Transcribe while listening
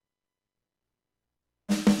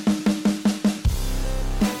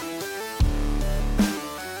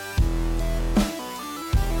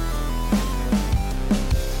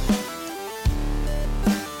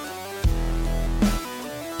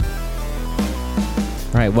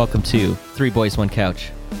All right, welcome to Three Boys, One Couch,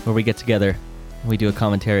 where we get together and we do a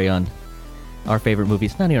commentary on our favorite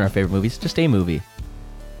movies. Not even our favorite movies, just a movie.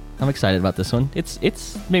 I'm excited about this one.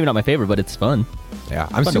 It's maybe not my favorite, but it's fun. Yeah,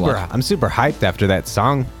 I'm super hyped after that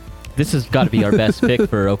song. This has got to be our best pick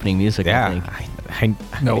for opening music, Yeah, I think.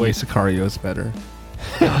 No way Sicario's better.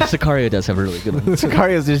 Sicario does have a really good one.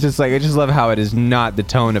 Sicario's is just like, I just love how it is not the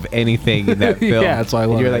tone of anything in that film. Yeah, that's why I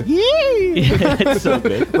love You're it. like, yay! Yeah, it's so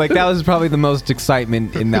good. Like, that was probably the most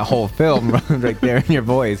excitement in that whole film right there in your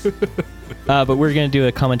voice. But we're going to do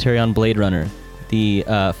a commentary on Blade Runner, the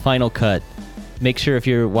final cut. Make sure if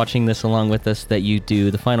you're watching this along with us that you do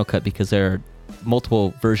the final cut, because there are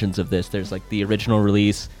multiple versions of this. There's like the original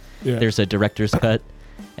release, there's a director's cut,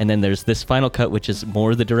 and then there's this final cut, which is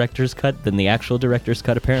more the director's cut than the actual director's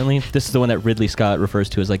cut, apparently. This is the one that Ridley Scott refers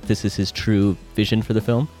to as like, this is his true vision for the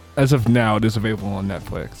film. As of now, it is available on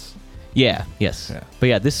Netflix. Yeah, yes. Yeah. But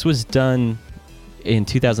yeah, this was done in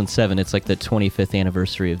 2007. It's like the 25th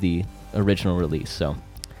anniversary of the original release. So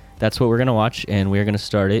that's what we're going to watch, and we're going to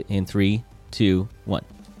start it in 3, 2, 1.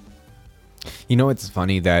 You know, it's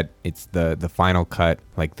funny that it's the final cut.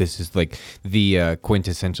 Like, this is like the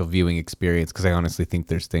quintessential viewing experience, because I honestly think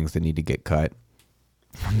there's things that need to get cut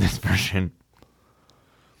from this version.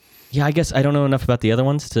 Yeah, I guess I don't know enough about the other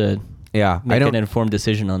ones to make an informed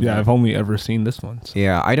decision on that. Yeah, I've only ever seen this one. So.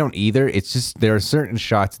 Yeah, I don't either. It's just there are certain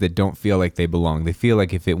shots that don't feel like they belong. They feel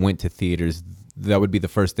like if it went to theaters, that would be the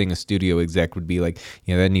first thing a studio exec would be like,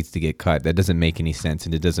 that needs to get cut. That doesn't make any sense,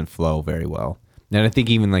 and it doesn't flow very well. And I think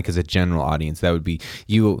even like as a general audience, that would be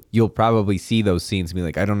you'll probably see those scenes and be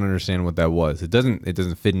like, I don't understand what that was. It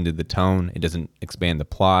doesn't fit into the tone. It doesn't expand the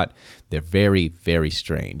plot. They're very, very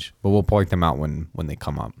strange. But we'll point them out when they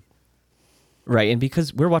come up. Right, and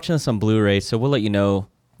because we're watching this on Blu-ray, so we'll let you know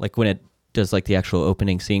like when it does like the actual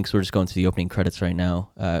opening scene, because we're just going to the opening credits right now.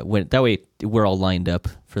 That way we're all lined up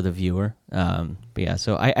for the viewer. But yeah,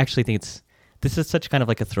 so I actually think this is such kind of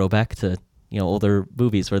like a throwback to older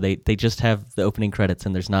movies where they just have the opening credits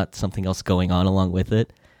and there's not something else going on along with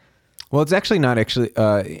it. Well, it's actually not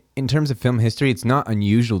in terms of film history, it's not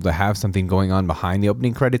unusual to have something going on behind the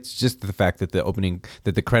opening credits. Just the fact that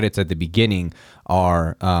the credits at the beginning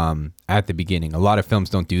are at the beginning. A lot of films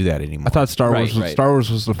don't do that anymore. I thought Star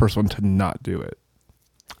Wars was the first one to not do it.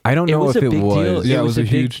 I don't know if it was. Yeah, it was a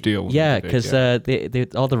huge deal. Yeah, because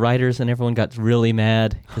all the writers and everyone got really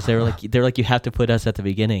mad because they're like, you have to put us at the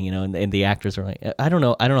beginning, and the actors are like, I don't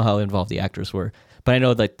know how involved the actors were, but I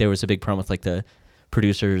know that there was a big problem with like the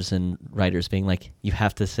producers and writers being like, you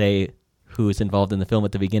have to say who is involved in the film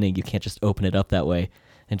at the beginning. You can't just open it up that way.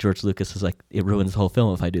 And George Lucas was like, it ruins the whole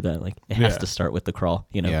film if I do that. Like, it has to start with the crawl.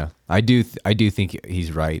 Yeah, I do think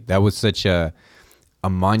he's right. That was such a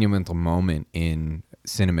monumental moment in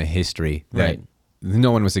cinema history that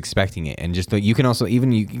no one was expecting it, and just you can also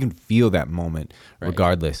you can feel that moment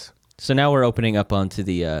regardless. So now we're opening up onto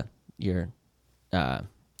the your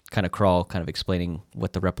kind of crawl, kind of explaining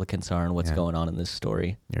what the replicants are and what's going on in this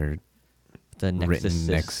story. Your the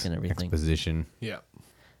nexus and everything. Exposition. Yeah.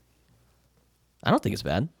 I don't think it's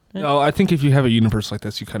bad. No, I think if you have a universe like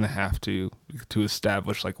this, you kind of have to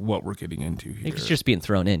establish like what we're getting into here. It's just being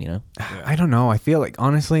thrown in, I don't know. I feel like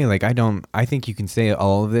honestly, like I think you can say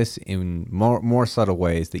all of this in more subtle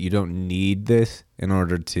ways, that you don't need this in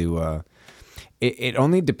order to. It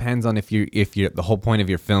only depends on if you're the whole point of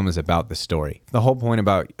your film is about the story. If the whole point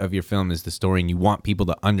of your film is the story, and you want people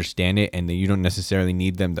to understand it, and that you don't necessarily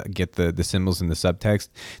need them to get the symbols and the subtext,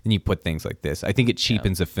 then you put things like this. I think it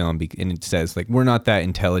cheapens a film, and it says like, we're not that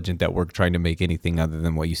intelligent that we're trying to make anything other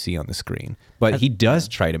than what you see on the screen. But he does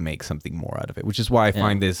try to make something more out of it, which is why I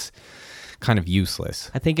find this kind of useless.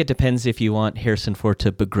 I think it depends if you want Harrison Ford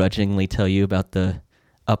to begrudgingly tell you about the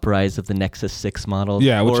uprise of the Nexus 6 models,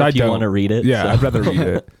 which or if you want to read it. Yeah, I'd rather read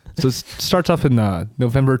it. So it starts off in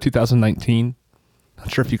November 2019.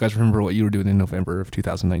 Not sure if you guys remember what you were doing in November of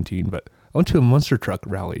 2019, but I went to a monster truck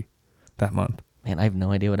rally that month. Man, I have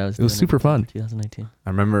no idea what I was doing. It was super fun. 2019. I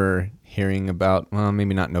remember hearing about, well,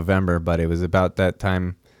 maybe not November, but it was about that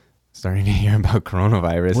time starting to hear about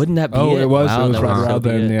coronavirus. Wouldn't that be it? It was. Wow, it was right around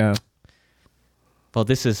then, yeah. Well,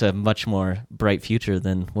 this is a much more bright future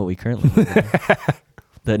than what we currently live in.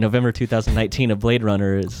 The November 2019 of Blade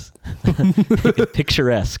Runner is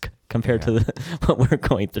picturesque compared to what we're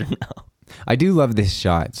going through now. I do love this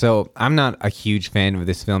shot. So I'm not a huge fan of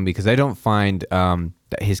this film because I don't find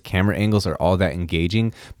that his camera angles are all that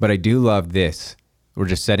engaging, but I do love this. We're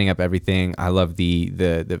just setting up everything. I love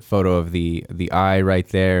the photo of the eye right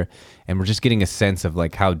there, and we're just getting a sense of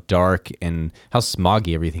like how dark and how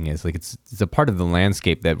smoggy everything is. Like it's a part of the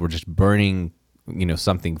landscape that we're just burning,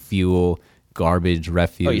 something fuel garbage,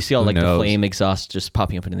 refuse. Oh, you see all who like the knows? flame exhaust just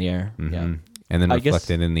popping up into the air. Yeah. Mhm. And then I guess-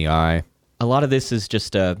 reflected in the eye. A lot of this is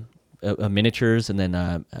just miniatures and then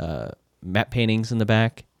matte paintings in the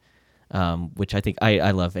back, which I think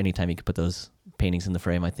I love. Anytime you can put those paintings in the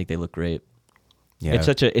frame, I think they look great. Yeah. It's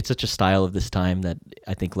such a style of this time that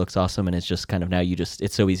I think looks awesome, and it's just kind of now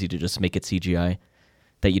it's so easy to just make it CGI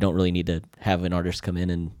that you don't really need to have an artist come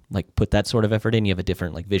in and like put that sort of effort in. You have a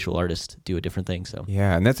different like visual artist do a different thing. So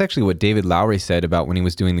Yeah, and that's actually what David Lowery said about when he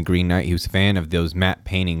was doing The Green Knight. He was a fan of those matte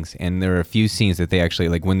paintings, and there are a few scenes that they actually,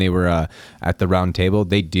 like when they were at the round table,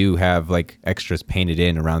 they do have like extras painted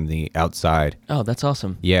in around the outside. oh, that's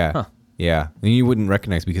awesome. Yeah, Huh. yeah. And you wouldn't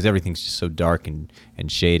recognize because everything's just so dark and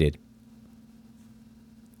shaded.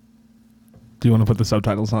 Do you want to put the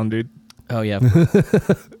subtitles on, dude? Oh yeah.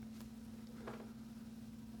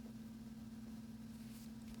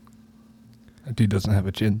 That dude doesn't have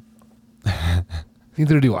a chin.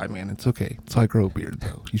 Neither do I, man. It's okay. So I grow a beard,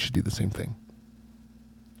 though. You should do the same thing.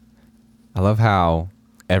 I love how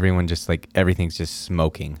everyone just like everything's just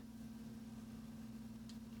smoking.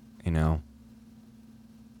 You know.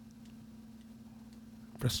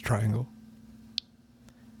 Press triangle.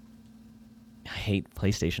 I hate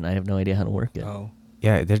PlayStation. I have no idea how to work it. Oh.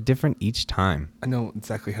 Yeah, they're different each time. I know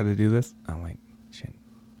exactly how to do this. Oh wait, shit.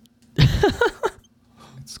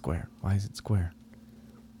 It's square. Why is it square?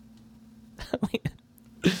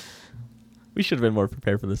 We should have been more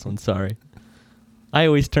prepared for this one. Sorry. I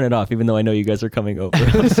always turn it off, even though I know you guys are coming over.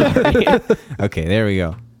 I'm sorry. Okay, there we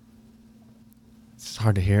go. It's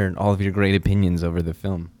hard to hear all of your great opinions over the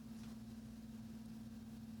film.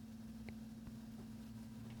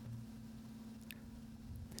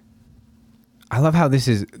 I love how this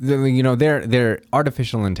is, you know, they're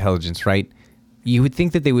artificial intelligence, right? You would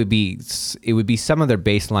think that it would be some other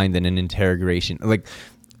baseline than an interrogation. Like,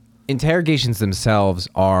 interrogations themselves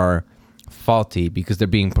are faulty because they're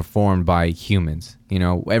being performed by humans. You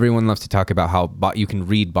know, everyone loves to talk about how you can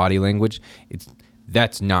read body language.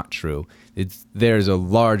 That's not true. There's a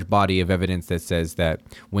large body of evidence that says that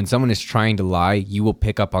when someone is trying to lie, you will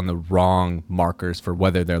pick up on the wrong markers for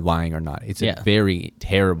whether they're lying or not. It's a very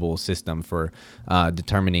terrible system for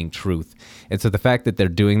determining truth. And so the fact that they're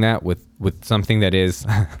doing that with something that is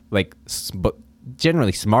like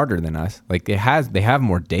generally smarter than us, like they have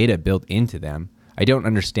more data built into them. I don't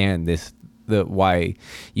understand why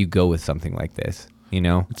you go with something like this, you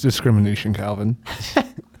know? It's discrimination, Calvin.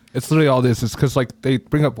 It's literally all this. It's because like they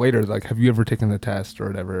bring up later, like, have you ever taken the test or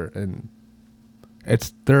whatever? And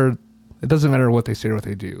it doesn't matter what they say or what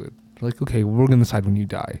they do. It's like, okay, we're going to decide when you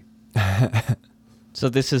die. So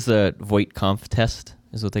this is the Voight-Kampff test,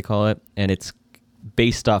 is what they call it, and it's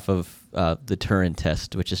based off of the Turing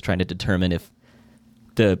test, which is trying to determine if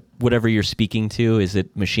whatever you're speaking to, is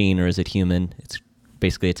it machine or is it human? It's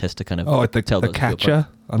basically a test to kind of tell the those two apart. CAPTCHA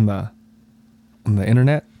on the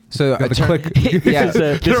internet. So Got to click. Yeah.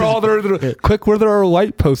 They're click where there are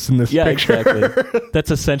light posts in this Yeah, picture. exactly.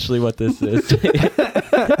 That's essentially what this is.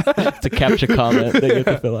 It's a CAPTCHA comment that you have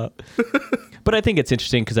to fill out. But I think it's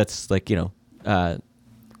interesting because that's like, you know,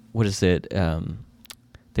 what is it? There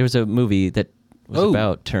was a movie that was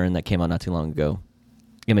about Turing that came out not too long ago,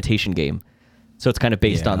 Imitation Game. So it's kind of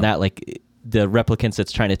based on that, like the replicants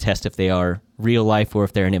that's trying to test if they are real life or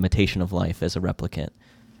if they're an imitation of life as a replicant.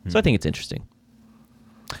 So I think it's interesting.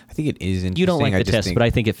 I think it is interesting. You don't like I the just test, think- but I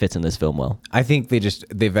think it fits in this film well. I think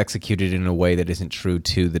they've executed it in a way that isn't true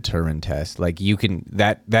to the Turing test. Like you can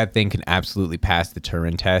that thing can absolutely pass the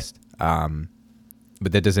Turing test,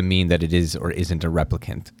 but that doesn't mean that it is or isn't a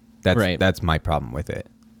replicant. That's my problem with it.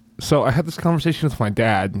 So I had this conversation with my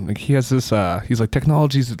dad. Like he has this. He's like,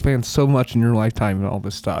 technology's advanced so much in your lifetime and all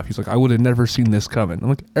this stuff. He's like, I would have never seen this coming. I'm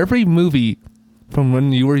like, every movie from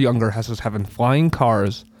when you were younger has us having flying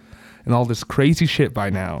cars and all this crazy shit by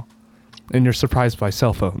now, and you're surprised by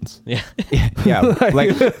cell phones. Yeah. Yeah,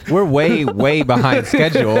 like we're way behind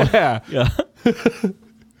schedule. Yeah. Yeah.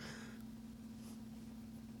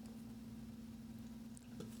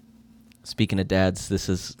 Speaking of dads, this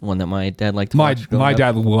is one that my dad liked to watch. growing My up.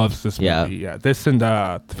 dad loves this movie. Yeah. Yeah. This and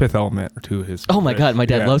Fifth Element are two of his. Oh my God, my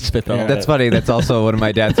dad Yeah. loves Fifth Element. That's funny. That's also one of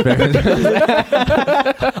my dad's favorites.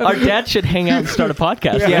 Our dad should hang out and start a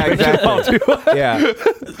podcast. Yeah, exactly.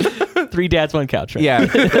 Yeah, 3 dads, 1 couch, right? yeah.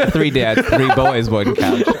 3 dads, 3 boys, 1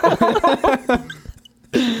 couch.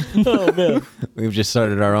 Oh man. We've just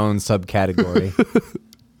started our own subcategory.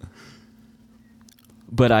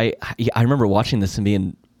 But I remember watching this and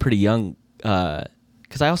being pretty young,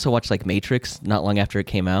 because I also watched like Matrix not long after it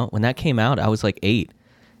came out. When that came out, I was like 8,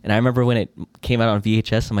 and I remember when it came out on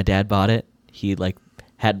VHS and my dad bought it. He like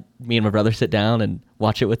had me and my brother sit down and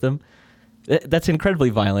watch it with him, That's incredibly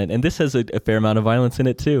violent, and this has a fair amount of violence in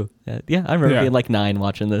it too. Yeah, I remember being like 9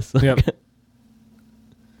 watching this. Yep.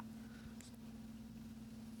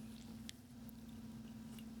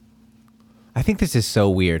 I think this is so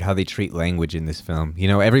weird how they treat language in this film. You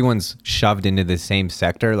know, everyone's shoved into the same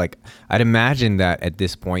sector. Like, I'd imagine that at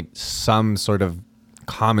this point, some sort of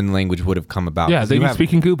common language would have come about. Yeah, 'Cause they'd you be have-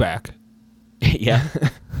 speaking Gubak. Yeah.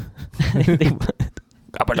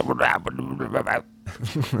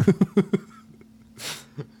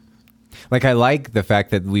 Like, I like the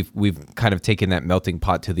fact that we've kind of taken that melting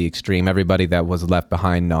pot to the extreme. Everybody that was left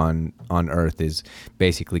behind on Earth is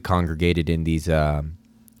basically congregated in these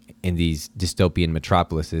dystopian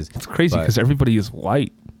metropolises. It's crazy But- because everybody is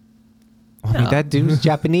white. I mean, that dude's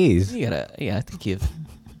Japanese. I think you've.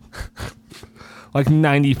 Like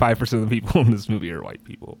 95% of the people in this movie are white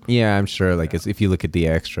people. Yeah, I'm sure. Like, if you look at the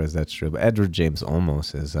extras, that's true. But Edward James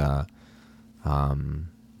Olmos is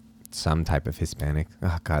some type of Hispanic.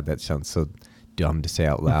 Oh God, that sounds so dumb to say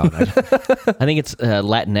out loud. I think it's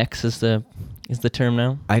Latinx is the term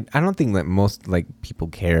now. I don't think that most like people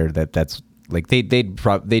care that that's like they'd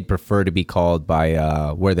prefer to be called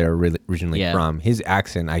by where they're originally from. His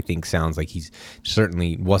accent, I think, sounds like he's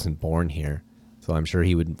certainly wasn't born here, so I'm sure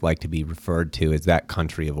he would like to be referred to as that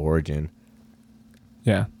country of origin.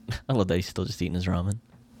 Yeah. I love that he's still just eating his ramen.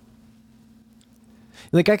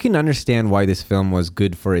 Like, I can understand why this film was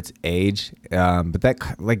good for its age, but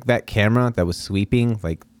that camera that was sweeping,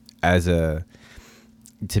 like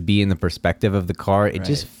to be in the perspective of the car, it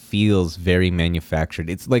just feels very manufactured.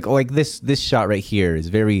 It's like this shot right here is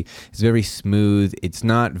very smooth. It's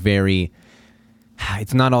not all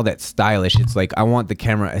that stylish. It's like, I want the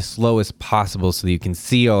camera as slow as possible so you can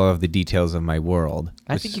see all of the details of my world.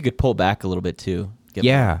 I think you could pull back a little bit too.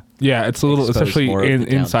 Yeah. Yeah, it's a little, Expose especially more of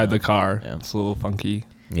the inside the downtown. car. Yeah. It's a little funky.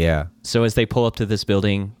 Yeah. So as they pull up to this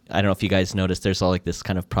building, I don't know if you guys noticed, there's all like this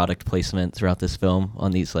kind of product placement throughout this film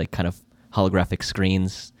on these like kind of holographic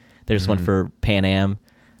screens. There's one for Pan Am,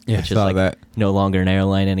 Yeah, which I is saw like that. no longer an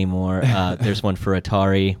airline anymore. There's one for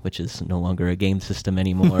Atari, which is no longer a game system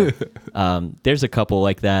anymore. There's a couple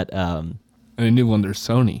like that. And a new one, there's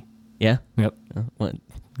Sony. Yeah. Yep.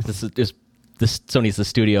 This is just Sony's the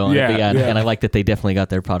studio on it, but Yeah. and I like that they definitely got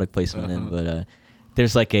their product placement in. But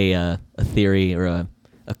there's like a theory or a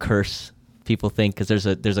curse people think, because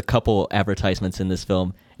there's a couple advertisements in this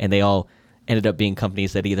film, and they all ended up being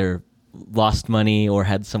companies that either lost money or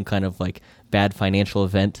had some kind of like bad financial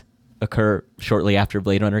event occur shortly after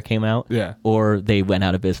Blade Runner came out. Yeah. Or they went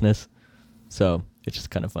out of business. So it's just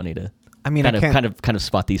kind of funny to I mean, kind of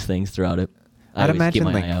spot these things throughout it. I I'd always keep imagine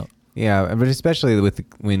my like eye out. yeah, but especially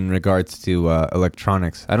in regards to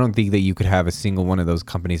electronics, I don't think that you could have a single one of those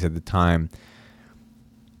companies at the time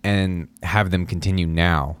and have them continue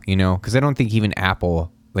now. You know, because I don't think even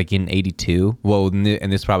Apple, like in '82, well, and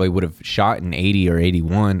this probably would have shot in '80 or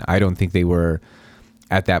 '81. I don't think they were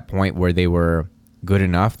at that point where they were good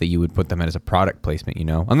enough that you would put them as a product placement. You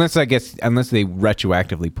know, unless they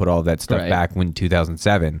retroactively put all that stuff back when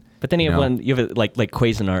 2007. But then you have like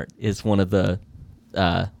Cuisinart is one of the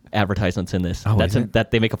advertisements in this. Oh, That's is it?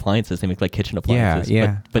 that they make appliances. They make like kitchen appliances.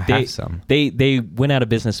 Yeah. But I have some. they went out of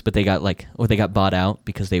business, but they got bought out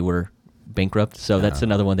because they were bankrupt. So that's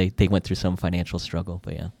another one they went through some financial struggle.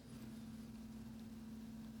 But yeah,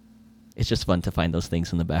 it's just fun to find those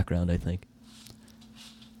things in the background, I think.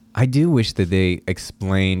 I do wish that they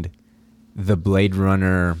explained the Blade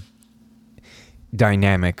Runner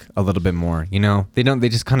dynamic a little bit more. You know, they don't. They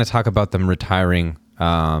just kind of talk about them retiring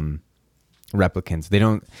replicants. They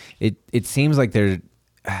don't. It seems like they're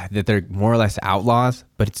more or less outlaws,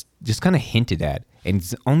 but it's just kind of hinted at, and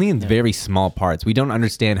it's only in very small parts. We don't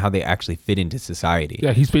understand how they actually fit into society.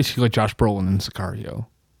 Yeah, he's basically like Josh Brolin in Sicario.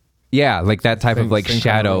 Yeah, like that type of like Same kind of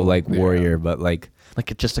shadow role. like Yeah. warrior, but like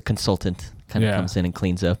Just a consultant kind of comes in and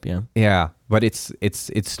cleans up. Yeah. yeah, but it's But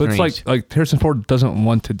strange. it's like Harrison Ford doesn't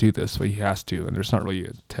want to do this, but he has to, and there's not really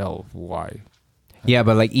a tell of why. Yeah,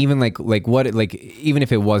 but like even even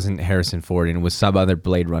if it wasn't Harrison Ford and it was some other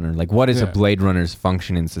Blade Runner, like what is a Blade Runner's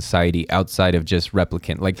function in society outside of just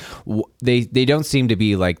replicant? Like they don't seem to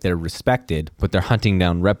be like they're respected, but they're hunting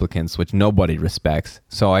down replicants, which nobody respects.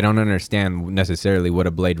 So I don't understand necessarily what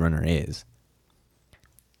a Blade Runner is.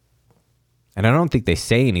 And I don't think they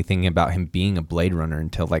say anything about him being a Blade Runner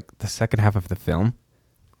until like the second half of the film.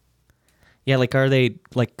 Yeah, like are they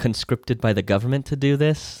like conscripted by the government to do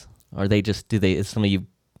this? Are they just is some of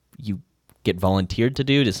you get volunteered to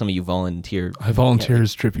do? Does some of you volunteer? I volunteer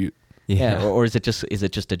as tribute. Yeah, or is it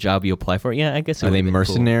just a job you apply for? Yeah, I guess. Are they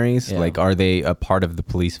mercenaries? Cool. Yeah. Like, are they a part of the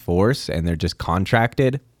police force and they're just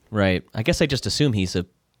contracted? Right. I guess I just assume he's a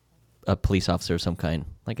a police officer of some kind.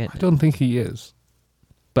 Like, I don't think he is.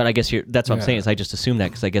 but I guess that's what I'm Yeah. saying is I just assume that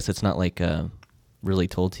because I guess it's not like really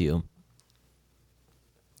told to you.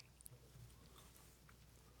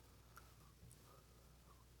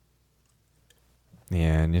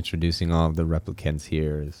 Yeah, and introducing all of the replicants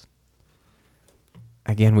here is...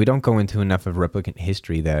 Again, we don't go into enough of replicant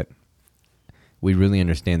history that we really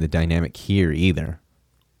understand the dynamic here either.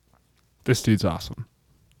 This dude's awesome.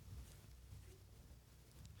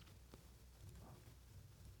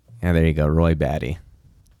 Yeah, there you go, Roy Batty.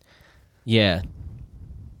 Yeah.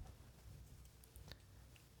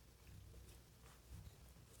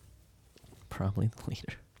 Probably the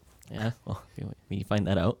leader. Yeah, well, you find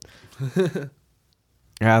that out.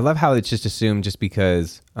 Yeah, I love how it's just assumed just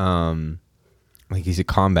because, like he's a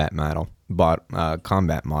combat model,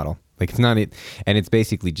 combat model. Like it's not it, and it's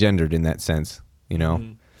basically gendered in that sense, you know,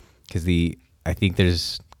 because I think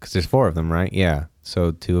there's 4 of them, right? Yeah,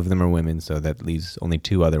 so 2 of them are women, so that leaves only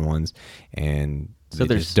 2 other ones, and So they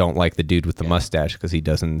there's- just don't like the dude with the Yeah. mustache because he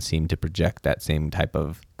doesn't seem to project that same type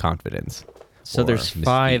of confidence. So or there's mystique.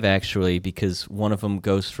 5 actually because one of them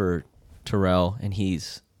goes for Terrell and he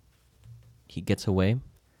gets away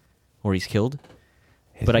or he's killed.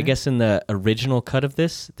 Is But I there? guess in the original cut of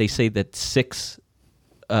this, they say that 6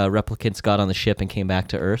 replicants got on the ship and came back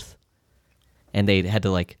to Earth, and they had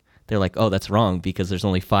to they're like, oh, that's wrong because there's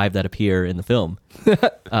only 5 that appear in the film.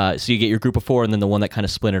 So you get your group of 4, and then the one that kind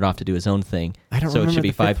of splintered off to do his own thing. I don't so remember it should be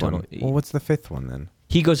the 5 fifth one. total. Well, what's the 5th one then?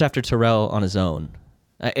 He goes after Terrell on his own.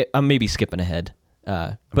 I'm maybe skipping ahead,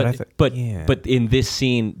 But but I thought- but yeah. but in this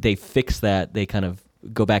scene they fix that. They kind of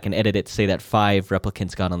go back and edit it to say that 5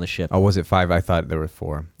 replicants got on the ship. Oh, was it 5? I thought there were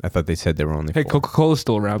 4. I thought they said there were only Hey, 4. Coca-Cola's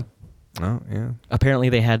still around. Oh, yeah. Apparently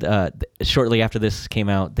they had shortly after this came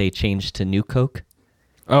out, they changed to New Coke.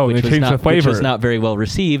 Oh, they Which was changed not, the flavor. which was not very well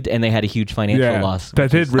received, and they had a huge financial loss.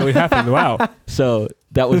 That did really happen. Wow. So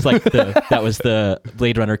that was like the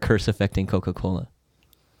Blade Runner curse affecting Coca-Cola.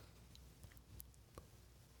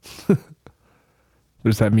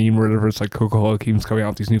 There's that meme where it's like Coca-Cola keeps coming out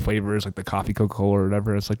with these new flavors, like the coffee Coca-Cola or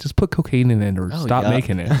whatever. It's like, just put cocaine in it or Oh, stop yeah.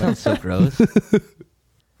 making it. That's so gross.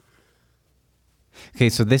 Okay,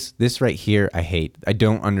 so this right here, I hate. I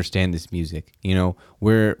don't understand this music. You know,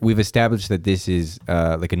 we've established that this is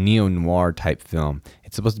like a neo-noir type film.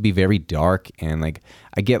 It's supposed to be very dark and like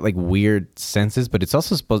I get like weird senses, but it's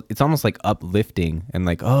also it's almost like uplifting and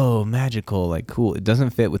like, oh, magical, like cool. It doesn't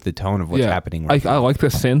fit with the tone of what's happening right I now. like the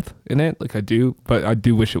synth in it, like I do, but I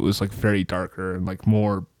do wish it was like very darker and like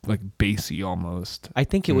more like bassy almost. I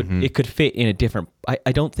think it would Mm-hmm. it could fit in a different.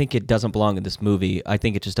 I don't think it doesn't belong in this movie. I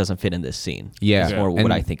think it just doesn't fit in this scene. Yeah, It's more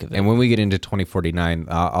what I think of it. And when we get into 2049,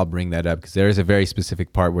 I'll bring that up because there is a very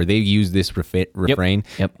specific part where they use this refrain,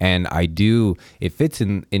 Yep. and it fits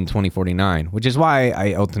in 2049, which is why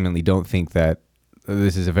I ultimately don't think that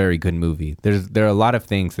this is a very good movie. There are a lot of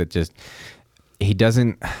things that just he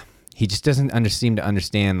just doesn't seem to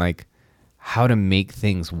understand like how to make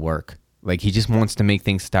things work. Like he just wants to make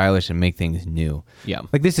things stylish and make things new. Yeah.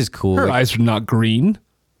 Like this is cool. Her Like, eyes are not green.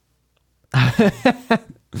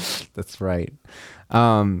 That's right.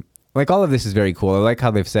 Like all of this is very cool. I like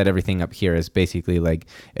how they've set everything up here as basically like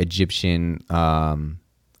Egyptian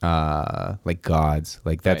like gods.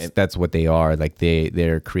 Like Right. that's what they are. Like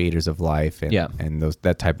they're creators of life and Yeah. and those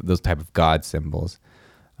type of god symbols.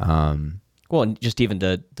 Well, and just even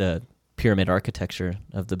the pyramid architecture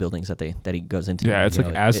of the buildings that he goes into. Yeah, it's you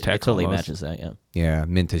like know, Aztec It totally almost. matches that. Yeah. Yeah,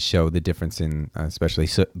 meant to show the difference in especially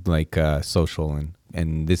social and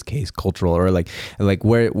in this case cultural or like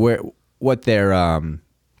where what their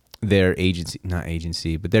agency, not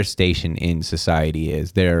agency, but their station in society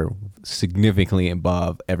is. They're significantly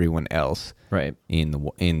above everyone else Right.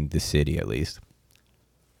 in the city at least.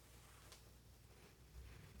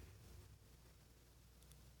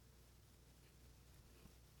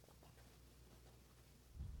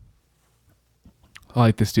 I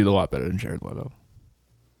like this dude a lot better than Jared Leto.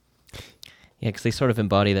 Yeah, because they sort of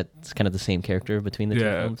embody that it's kind of the same character between the two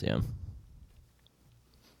Yeah. films. Yeah.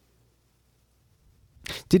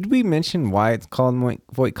 Did we mention why it's called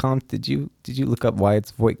Voight-Kampff? Did you look up why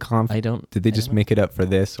it's Voight-Kampff? I don't. Did they I just don't- make it up for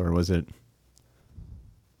this, or was it?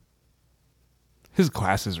 His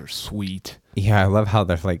glasses are sweet. Yeah, I love how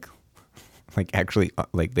they're like actually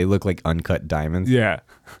like they look like uncut diamonds Yeah.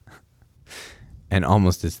 and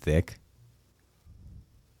almost as thick.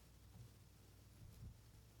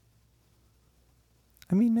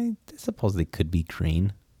 I mean, I suppose they could be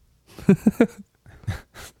green.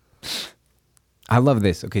 I love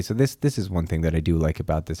this. Okay, so this is one thing that I do like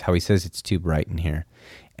about this. How he says it's too bright in here,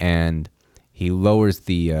 and he lowers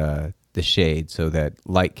the the shade so that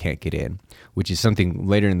light can't get in, which is something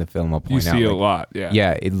later in the film I'll You point out. see a like, lot, yeah.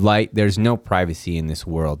 Yeah, there's no privacy in this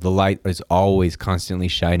world. The light is always constantly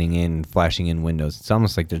shining in and flashing in windows. It's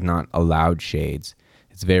almost like there's not allowed shades.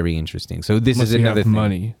 It's very interesting. So this Unless is you another have thing.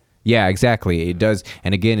 money. Yeah, exactly. It does,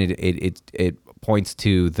 and again, it points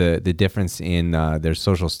to the difference in their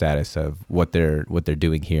social status of what they're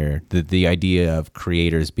doing here. The idea of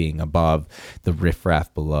creators being above, the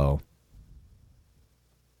riffraff below.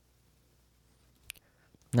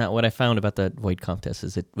 Now, what I found about the Voight Kampff test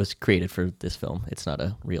is it was created for this film. It's not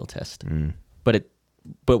a real test. Mm.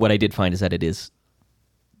 But what I did find is that it is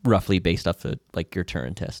roughly based off the like your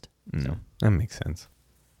Turing test. So That makes sense.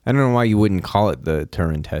 I don't know why you wouldn't call it the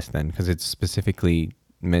Turing test then, because it's specifically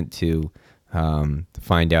meant to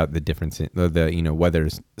find out the difference in the whether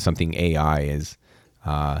something AI is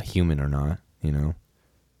human or not.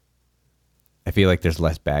 I feel like there's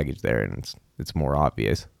less baggage there, and it's more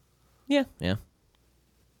obvious. yeah.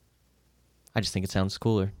 I just think it sounds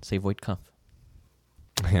cooler. Say Voight Kampff.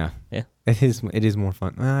 Yeah, Yeah. It is more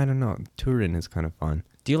fun. I don't know. Turing is kind of fun.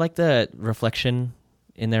 Do you like the reflection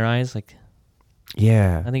in their eyes? Like,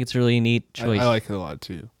 Yeah, I think it's a really neat choice. I like it a lot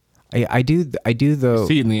too. I do though.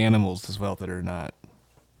 See it in the animals as well that are not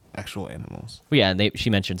actual animals. Well, yeah, and she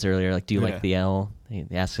mentions earlier, like, do you Yeah. like the owl? He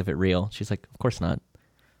asks if it's real. She's like, of course not.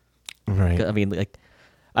 Right. I mean, like,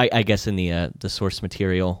 I guess in the source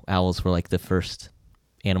material, owls were like the first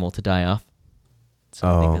animal to die off. So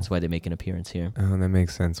I think Oh. that's why they make an appearance here. Oh, that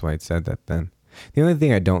makes sense why it said that then. The only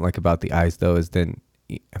thing I don't like about the eyes though is then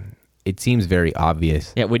it seems very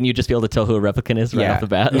obvious. Yeah, wouldn't you just be able to tell who a replicant is right Yeah. off the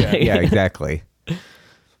bat? Yeah, exactly.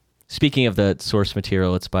 Speaking of the source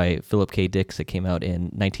material, it's by Philip K. Dick. It came out in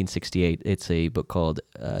 1968. It's a book called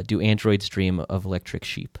Do Androids Dream of Electric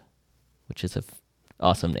Sheep, which is a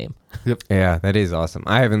awesome name. Yeah, that is awesome.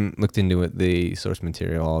 I haven't looked into it, the source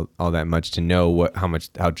material all that much to know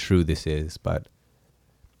how true this is, but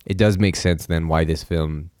it does make sense then why this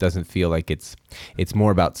film doesn't feel like it's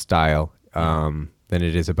more about style than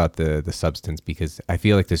it is about the substance, because I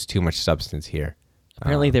feel like there's too much substance here.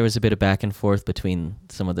 Apparently, there was a bit of back and forth between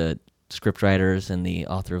some of the scriptwriters and the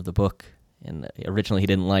author of the book. And originally, he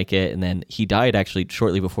didn't like it, and then he died actually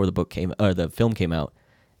shortly before the film came out.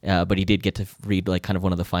 But he did get to read like kind of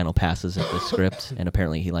one of the final passes of the script, and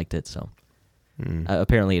apparently he liked it. So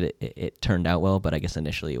apparently it turned out well, but I guess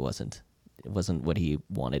initially it wasn't what he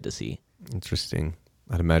wanted to see. Interesting.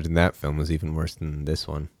 I'd imagine that film was even worse than this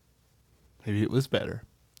one. Maybe it was better.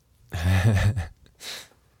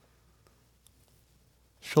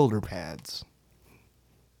 Shoulder pads.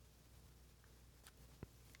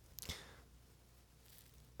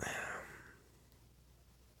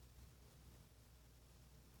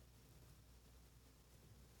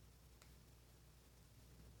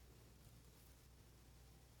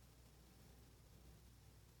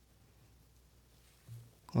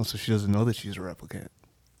 Oh, so she doesn't know that she's a replicant.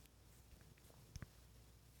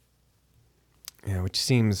 Yeah, which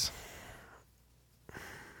seems. I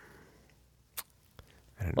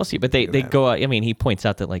don't know. We'll see, but they go out. I mean, he points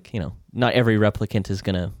out that like not every replicant is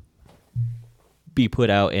gonna be put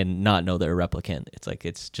out and not know they're a replicant. It's like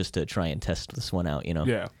it's just to try and test this one out.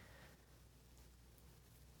 Yeah.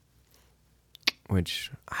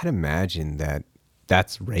 Which I'd imagine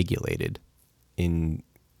that's regulated in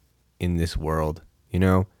this world,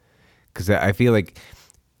 because I feel like,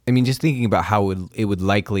 I mean, just thinking about how it would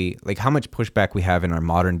likely, like how much pushback we have in our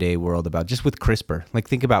modern day world about just with CRISPR. Like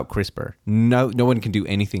think about CRISPR. No one can do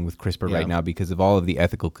anything with CRISPR Yeah. right now because of all of the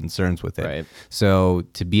ethical concerns with it. Right. So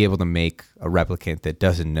to be able to make a replicant that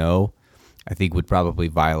doesn't know, I think would probably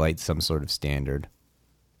violate some sort of standard.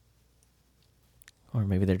 Or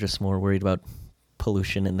maybe they're just more worried about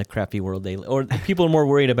pollution in the crappy world or people are more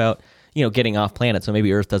worried about getting off planet. So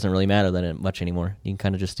maybe Earth doesn't really matter that much anymore. You can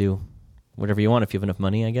kind of just do whatever you want if you have enough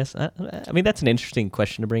money, I guess. I mean, that's an interesting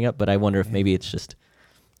question to bring up, but I wonder if maybe it's just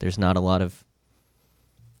there's not a lot of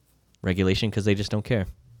regulation because they just don't care.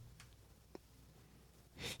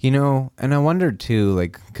 And I wondered too,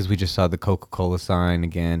 like, because we just saw the Coca-Cola sign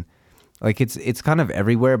again. Like it's kind of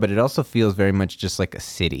everywhere, but it also feels very much just like a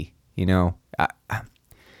city.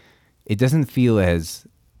 It doesn't feel as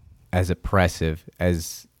oppressive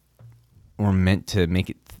as we're meant to make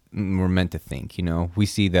it. We're meant to think. We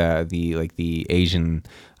see the Asian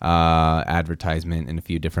advertisement in a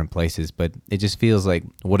few different places, but it just feels like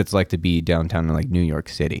what it's like to be downtown in like New York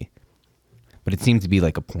City. But it seems to be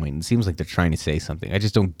like a point. It seems like they're trying to say something. I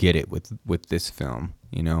just don't get it with this film.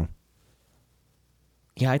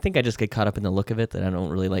 Yeah, I think I just get caught up in the look of it that I don't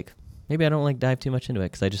really like. Maybe I don't like dive too much into it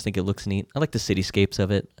because I just think it looks neat. I like the cityscapes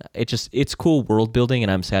of it. It's cool world building,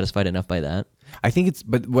 and I'm satisfied enough by that. I think it's,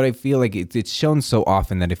 but what I feel like it's shown so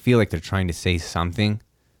often that I feel like they're trying to say something,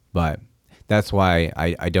 but that's why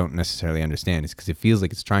I don't necessarily understand. It's because it feels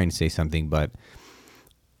like it's trying to say something, but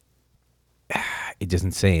it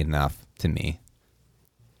doesn't say enough to me.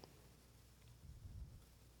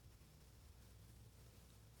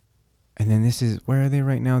 And then this is, where are they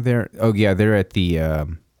right now? They're at the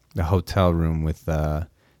hotel room with the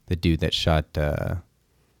dude that shot the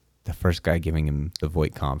first guy giving him the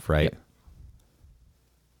Voight-Kampff, right? Yep.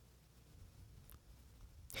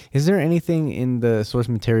 Is there anything in the source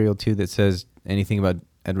material too that says anything about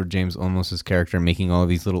Edward James Olmos's character making all of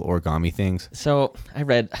these little origami things? So I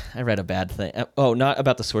read a bad thing. Oh, not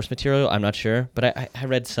about the source material. I'm not sure, but I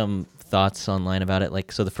read some thoughts online about it.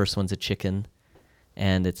 Like, so the first one's a chicken,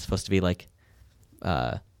 and it's supposed to be like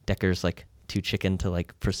Decker's like too chicken to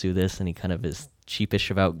like pursue this, and he kind of is sheepish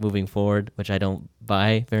about moving forward, which I don't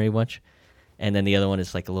buy very much. And then the other one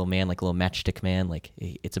is like a little man, like a little matchstick man. Like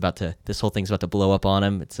this whole thing's about to blow up on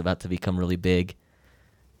him. It's about to become really big,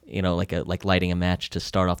 like lighting a match to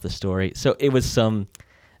start off the story. So it was I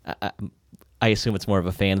assume it's more of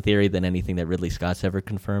a fan theory than anything that Ridley Scott's ever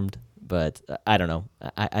confirmed. But I don't know.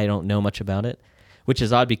 I don't know much about it, which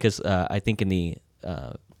is odd because I think in the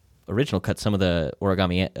original cut, some of the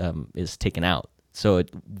origami is taken out. So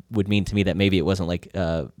it would mean to me that maybe it wasn't like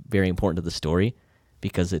very important to the story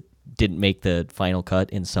because it didn't make the final cut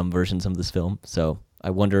in some versions of this film. So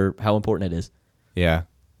I wonder how important it is. Yeah.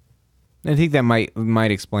 I think that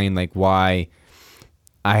might explain like why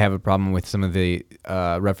I have a problem with some of the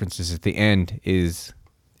references at the end is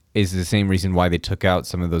the same reason why they took out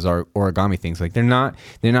some of those origami things. Like they're not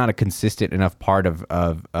a consistent enough part of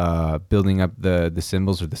building up the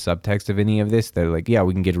symbols or the subtext of any of this. They're like, yeah,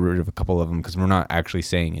 we can get rid of a couple of them because we're not actually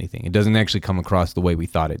saying anything. It doesn't actually come across the way we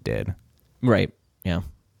thought it did. Right. Yeah.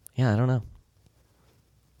 Yeah, I don't know.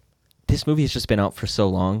 This movie has just been out for so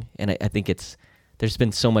long, and I think there's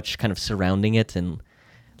been so much kind of surrounding it, and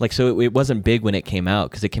like, so it wasn't big when it came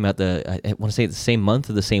out because it came out I want to say the same month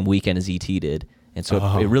or the same weekend as E.T. did, and so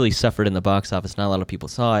it really suffered in the box office. Not a lot of people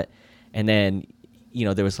saw it, and then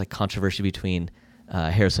there was like controversy between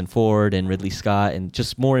Harrison Ford and Ridley Scott, and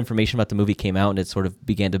just more information about the movie came out, and it sort of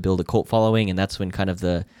began to build a cult following, and that's when kind of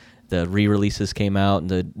the re-releases came out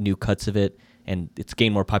and the new cuts of it. And it's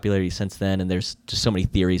gained more popularity since then, and there's just so many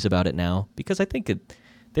theories about it now because I think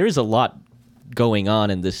there is a lot going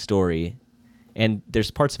on in this story, and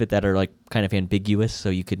there's parts of it that are like kind of ambiguous. So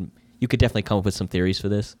you could definitely come up with some theories for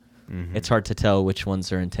this. Mm-hmm. It's hard to tell which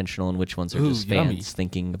ones are intentional and which ones are just fans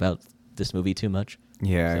thinking about this movie too much.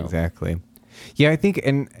 Yeah, so. Exactly. Yeah, I think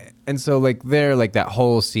and so like like that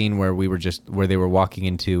whole scene where they were walking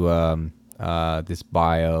into this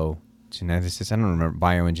biogeneticist. I don't remember,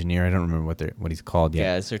 bioengineer. I don't remember what he's called yet.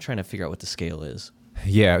 Yeah, they're trying to figure out what the scale is.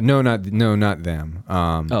 Yeah, not them.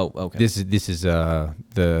 Okay. This is the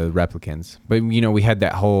replicants. But we had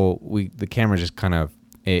that the camera just kind of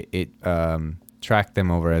it tracked them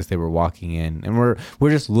over as they were walking in, and we're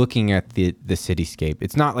just looking at the cityscape.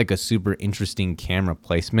 It's not like a super interesting camera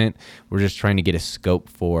placement. We're just trying to get a scope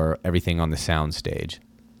for everything on the sound stage.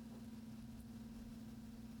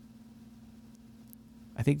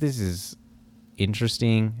 I think this is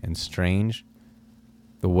interesting and strange,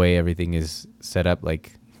 the way everything is set up.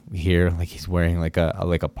 Like here, like he's wearing like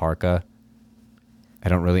a parka. I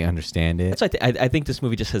don't really understand it. That's I think this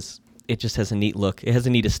movie just has a neat look. It has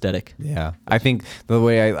a neat aesthetic. Yeah, I think the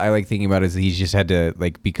way I like thinking about it is he's just had to,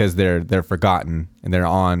 like, because they're forgotten and they're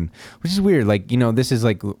on, which is weird. Like, this is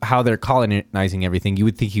like how they're colonizing everything. You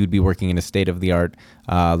would think he would be working in a state-of-the-art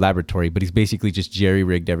laboratory, but he's basically just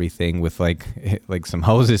jerry-rigged everything with like some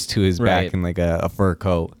hoses to his back and like a fur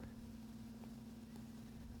coat.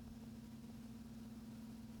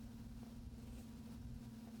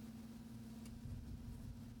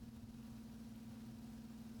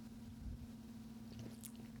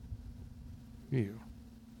 You.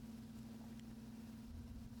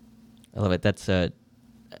 I love it. That's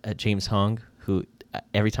James Hong, who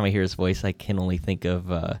every time I hear his voice, I can only think of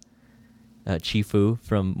Chi-Fu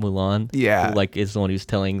from Mulan. Yeah, who, is the one who's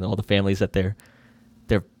telling all the families that their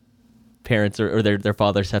parents or their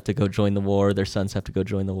fathers have to go join the war, their sons have to go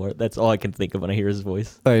join the war. That's all I can think of when I hear his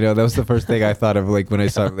voice. I know, that was the first thing I thought of, like, when I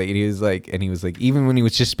saw him. Like, he was like, even when he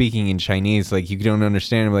was just speaking in Chinese, like, you don't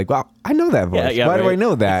understand. I'm like, wow, I know that voice. Why do I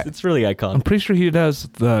know that? It's really iconic. I'm pretty sure he does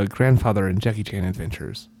the grandfather in Jackie Chan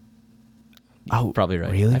Adventures. Oh, probably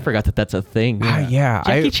right. Really? I forgot that's a thing. Yeah.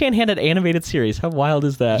 Jackie Chan had an animated series. How wild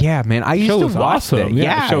is that? Yeah, man. I used to watch that.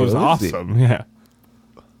 Yeah, the show was awesome. Yeah.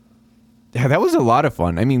 Yeah, that was a lot of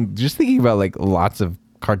fun. I mean, just thinking about, like, lots of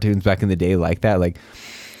cartoons back in the day like that, like,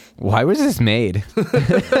 why was this made?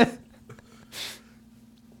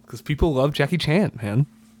 Because people love Jackie Chan, man.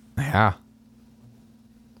 Yeah.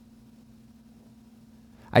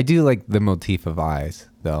 I do like the motif of eyes,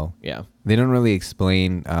 though. Yeah. They don't really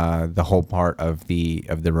explain the whole part of the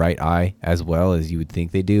right eye as well as you would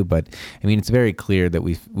think they do, but I mean it's very clear that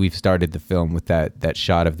we've started the film with that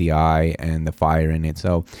shot of the eye and the fire in it.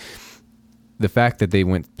 So the fact that they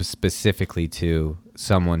went specifically to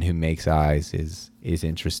someone who makes eyes is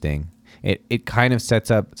interesting. It kind of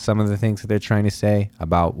sets up some of the things that they're trying to say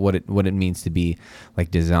about what it means to be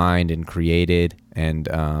like designed and created and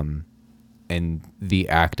the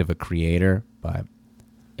act of a creator, but.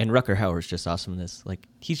 And Rucker Hauer's just awesome in this. Like,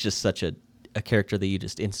 he's just such a character that you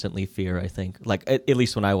just instantly fear, I think. Like, at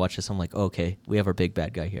least when I watch this, I'm like, okay, we have our big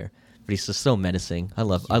bad guy here. But he's just so menacing. I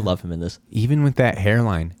love him in this. Even with that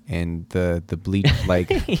hairline and the bleach, like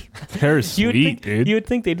Hair is sweet, dude. You would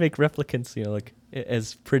think they'd make replicants, like,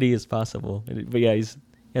 as pretty as possible. But yeah, he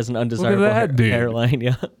has an undesirable that dude. hairline,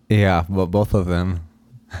 yeah. yeah, well, both of them.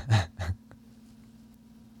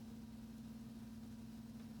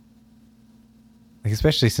 Like,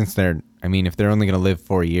 especially since if they're only going to live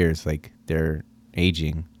 4 years, like they're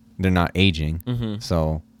aging. They're not aging. Mm-hmm.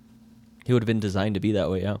 So He would have been designed to be that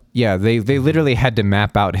way, yeah. yeah, they literally had to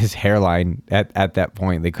map out his hairline at that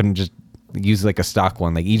point. They couldn't just use like a stock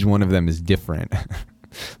one. Like each one of them is different,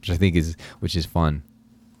 which I think is fun.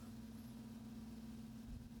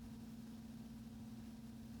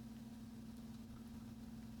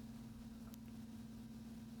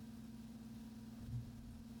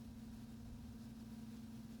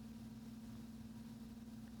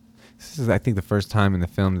 This is, I think, the first time in the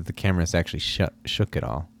film that the camera has actually shook at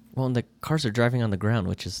all. Well, and the cars are driving on the ground,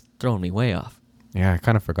 which is throwing me way off. Yeah, I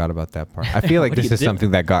kind of forgot about that part. I feel like What do this you is do?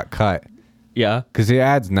 something that got cut Yeah. because it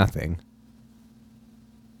adds nothing.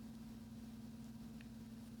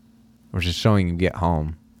 We're just showing him get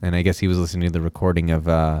home, and I guess he was listening to the recording of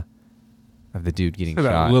the dude getting So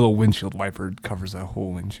shot. that little windshield wiper covers that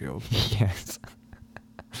whole windshield. Yes.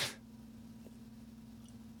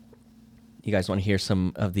 You guys want to hear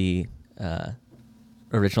some of the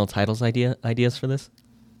original titles ideas for this?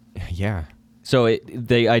 Yeah. So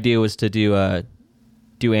the idea was to do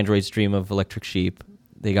Android's Dream of Electric Sheep.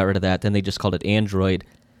 They got rid of that. Then they just called it Android.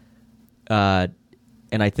 And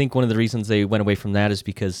I think one of the reasons they went away from that is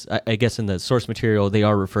because I guess in the source material they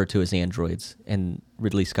are referred to as androids, and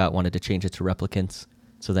Ridley Scott wanted to change it to replicants,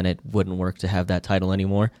 so then it wouldn't work to have that title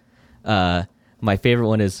anymore. My favorite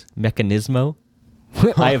one is Mechanismo.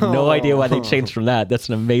 I have no idea why they changed from that. That's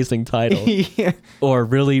an amazing title. Yeah. Or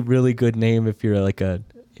really, really good name if you're like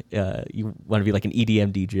you want to be like an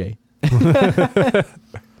EDM DJ.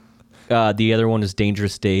 The other one is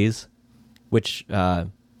Dangerous Days, which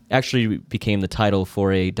actually became the title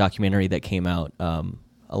for a documentary that came out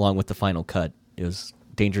along with the final cut. It was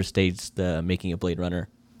Dangerous Days, the making of Blade Runner.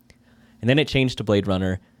 And then it changed to Blade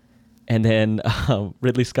Runner. And then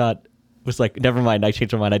Ridley Scott was like, never mind, I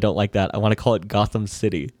changed my mind. I don't like that. I want to call it Gotham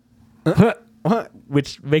City. What?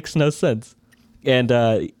 Which makes no sense.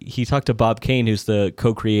 And he talked to Bob Kane, who's the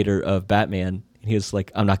co-creator of Batman. And he was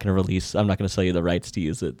like, I'm not going to sell you the rights to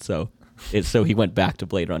use it. So he went back to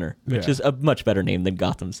Blade Runner, which Yeah. is a much better name than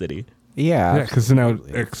Gotham City. Yeah. Yeah, because now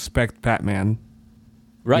absolutely. expect Batman.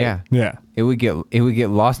 Right. Yeah. Yeah. It would get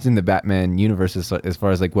lost in the Batman universe as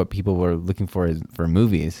far as like what people were looking for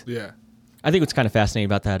movies. Yeah. I think what's kind of fascinating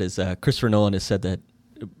about that is Christopher Nolan has said that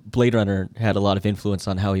Blade Runner had a lot of influence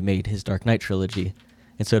on how he made his Dark Knight trilogy.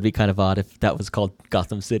 And so it'd be kind of odd if that was called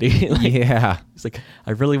Gotham City. Yeah. It's like,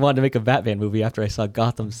 I really wanted to make a Batman movie after I saw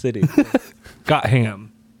Gotham City. Got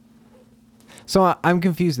ham. So I'm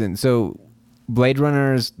confused then. So Blade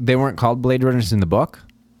Runners, they weren't called Blade Runners in the book?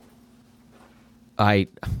 I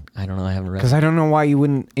don't know. I haven't read Because it. I don't know why you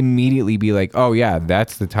wouldn't immediately be like, oh yeah,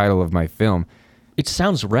 that's the title of my film. It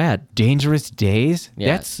sounds rad. Dangerous Days?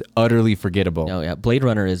 Yeah. That's utterly forgettable. Oh yeah, Blade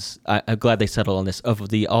Runner is. I'm glad they settled on this. Of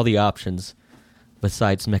all the options,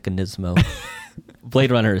 besides Mechanismo,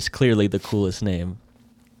 Blade Runner is clearly the coolest name.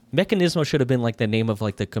 Mechanismo should have been like the name of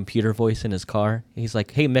like the computer voice in his car. He's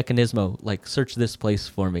like, "Hey Mechanismo, like search this place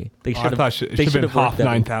for me." They I thought it should have been Hoff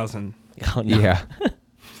 9000. Oh, no. Yeah.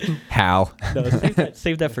 Hal. No,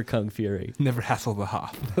 save that for Kung Fury. Never hassle the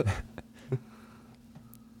Hoff.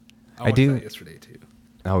 I do- watched that yesterday too.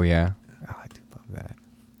 Oh yeah. Oh, I do love that.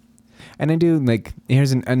 And I do like.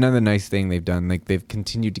 Here's another nice thing they've done. Like they've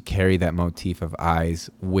continued to carry that motif of eyes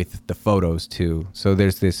with the photos too. So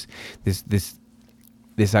there's this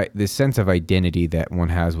sense of identity that one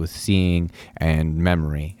has with seeing and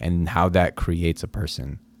memory, and how that creates a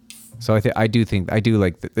person. So I do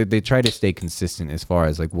like they try to stay consistent as far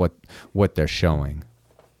as like what they're showing.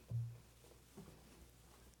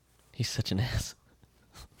 He's such an ass.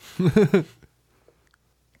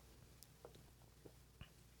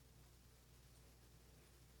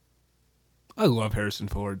 I love Harrison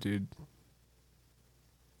Ford, dude.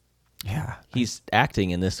 Yeah. He's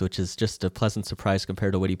acting in this, which is just a pleasant surprise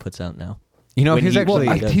compared to what he puts out now. You know, When his he- actually.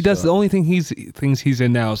 well, He does show the only thing he's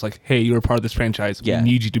in now is like, hey, you're a part of this franchise. Yeah. We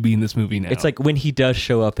need you to be in this movie now. It's like when he does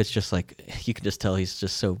show up, it's just like you can just tell he's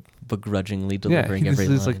just so begrudgingly delivering yeah, every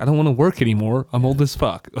he's line. like, I don't want to work anymore. I'm old as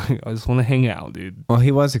fuck. I just want to hang out, dude. Well,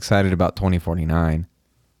 he was excited about 2049.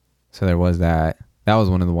 So there was that. That was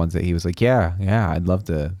one of the ones that he was like, yeah, I'd love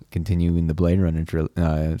to continue in the Blade Runner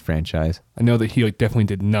franchise. I know that he like definitely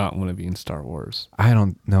did not want to be in Star Wars. I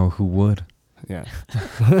don't know who would. Yeah.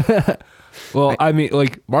 Well, I mean,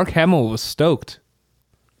 like Mark Hamill was stoked.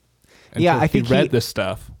 Yeah, until I think he read he- this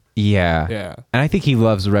stuff. Yeah. Yeah. And I think he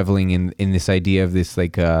loves reveling in this idea of this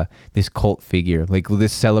like this cult figure, like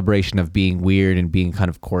this celebration of being weird and being kind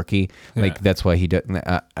of quirky. Like Yeah. that's why he does.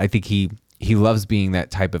 I think he loves being that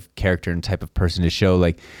type of character and type of person to show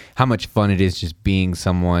like how much fun it is just being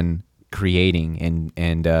someone creating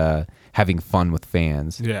and having fun with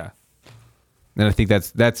fans. Yeah. And I think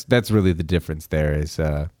that's really the difference there is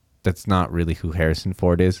that's not really who Harrison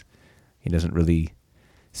Ford is. He doesn't really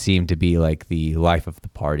seem to be like the life of the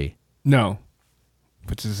party. No.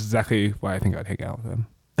 Which is exactly why I think I'd hang out with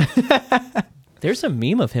him. There's a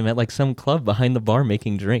meme of him at like some club behind the bar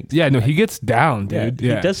making drinks. Yeah, no, he gets down, Yeah, dude.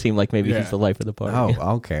 Yeah. He does seem like maybe Yeah. he's the life of the party.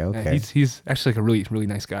 Oh, okay. Yeah, he's actually like a really, really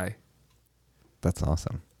nice guy. That's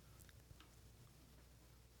awesome.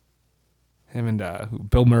 Him and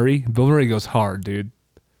Bill Murray. Bill Murray goes hard, dude.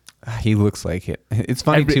 He looks like it. It's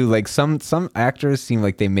funny too. Like some actors seem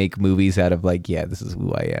like they make movies out of like, yeah, this is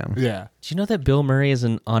who I am. Yeah. Do you know that Bill Murray is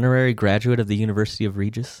an honorary graduate of the University of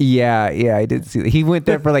Regis? Yeah, I did see. He went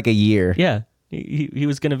there for like a year. Yeah. He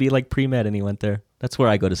was going to be like pre-med and he went there. That's where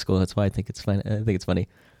I go to school. That's why I think it's fun. I think it's funny.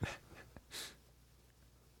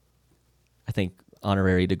 I think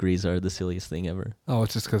honorary degrees are the silliest thing ever. Oh,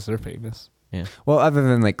 it's just because they're famous. Yeah. Well, other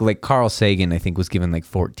than like Carl Sagan, I think was given like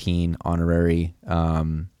 14 honorary.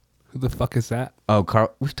 Who the fuck is that? Oh,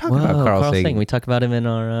 Carl. We've talked about Carl Sagan. We talked about him in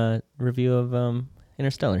our review of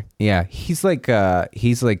Interstellar. Yeah, he's like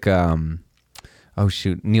oh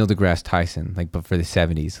shoot, Neil deGrasse Tyson, like but for the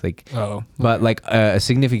 70s, like. Oh. But like a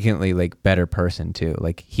significantly like better person too.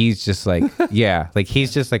 Like he's just like yeah, like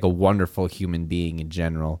he's just like a wonderful human being in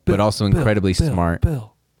general, but also incredibly smart.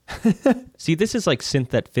 Bill. See, this is like synth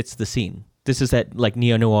that fits the scene. This is that like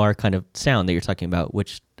neo-noir kind of sound that you're talking about,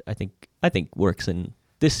 which I think works in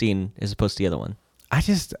this scene as opposed to the other one. I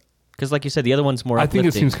just Because like you said, the other one's more I think it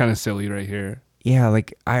uplifting. seems kind of silly right here. yeah,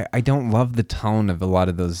 like I don't love the tone of a lot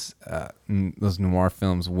of those noir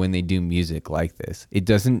films when they do music like this. It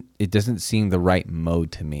doesn't seem the right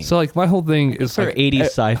mode to me. So like my whole thing is For like 80s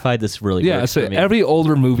sci-fi, this really yeah. works So for me. every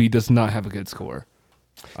older movie does not have a good score.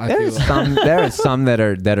 I feel There's like. there are some that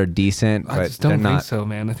are decent, I but just they're don't think not. so,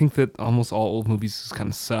 man. I think that almost all old movies just kind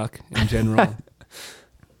of suck in general.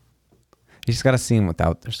 You just got to see them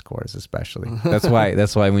without their scores, especially. That's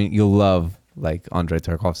why when you'll love like Andrei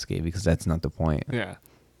Tarkovsky because that's not the point. Yeah.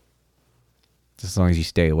 Just as long as you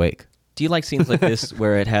stay awake. Do you like scenes like this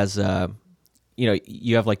where it has,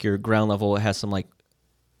 you have like your ground level, it has some like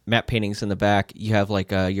matte paintings in the back, you have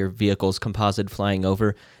like your vehicles composite flying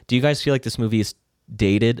over. Do you guys feel like this movie is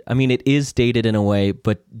dated? I mean, it is dated in a way,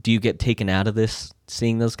 but do you get taken out of this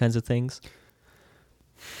seeing those kinds of things?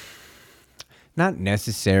 Not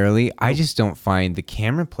necessarily. I just don't find the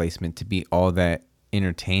camera placement to be all that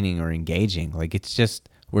entertaining or engaging. Like it's just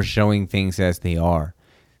we're showing things as they are.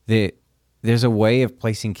 There's a way of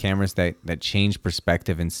placing cameras that change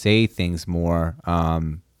perspective and say things more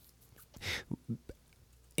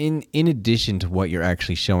in addition to what you're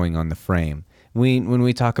actually showing on the frame. When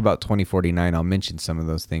we talk about 2049, I'll mention some of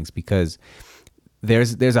those things because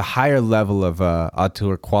there's a higher level of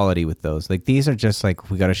auteur quality with those. Like these are just like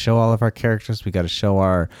we got to show all of our characters, we got to show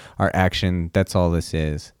our action. That's all this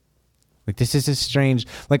is. Like this is a strange.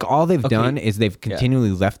 Like all they've done is they've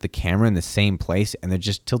continually left the camera in the same place, and they're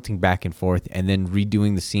just tilting back and forth, and then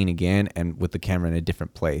redoing the scene again, and with the camera in a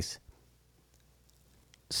different place.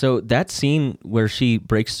 So that scene where she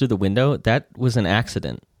breaks through the window, that was an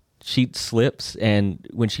accident. She slips, and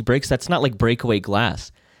when she breaks, that's not like breakaway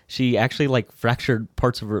glass. She actually like fractured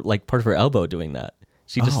part of her elbow doing that.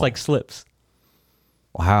 She just like slips.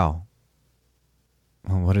 Wow.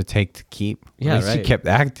 Well, what it take to keep? Yeah, At least she right. kept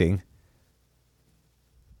acting.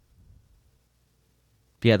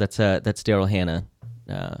 Yeah, that's Daryl Hannah,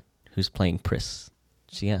 who's playing Pris.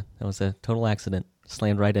 That was a total accident.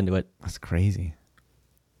 Slammed right into it. That's crazy.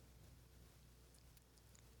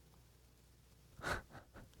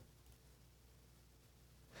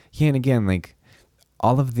 Yeah, and again, like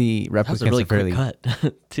all of the That was replicants a really are fairly quick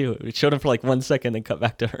cut too. It showed him for like 1 second and cut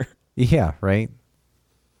back to her. Yeah, right.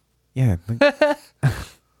 Yeah, like,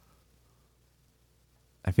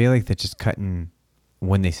 I feel like they're just cutting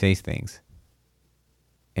when they say things,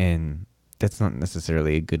 and that's not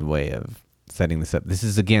necessarily a good way of setting this up. This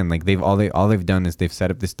is again like all they've done is they've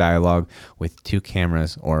set up this dialogue with 2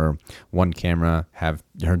 cameras, or one camera have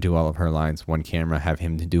her do all of her lines, one camera have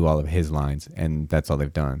him to do all of his lines, and that's all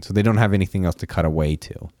they've done. So they don't have anything else to cut away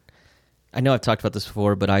to. I know I've talked about this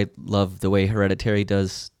before, but I love the way Hereditary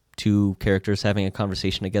does 2 characters having a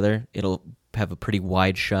conversation together. It'll have a pretty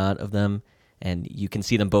wide shot of them, and you can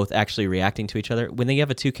see them both actually reacting to each other. When they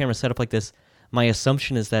have a 2 camera setup like this, my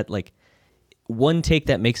assumption is that like one take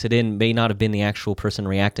that makes it in may not have been the actual person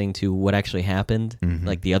reacting to what actually happened,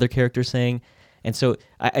 like the other character saying. And so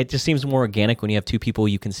it just seems more organic when you have 2 people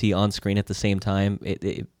you can see on screen at the same time.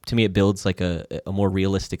 To me, it builds like a more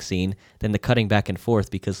realistic scene than the cutting back and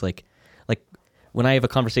forth, because like when I have a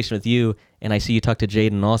conversation with you and I see you talk to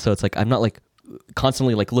Jaden also, it's like I'm not like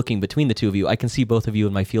constantly like looking between the 2 of you. I can see both of you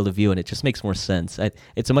in my field of view, and it just makes more sense.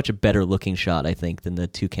 It's a much better looking shot, I think, than the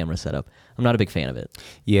 2 camera setup. I'm not a big fan of it.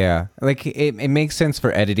 Yeah, like it makes sense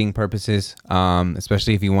for editing purposes,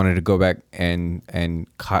 especially if you wanted to go back and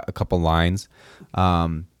cut a couple lines.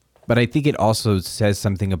 But I think it also says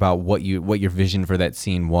something about what your vision for that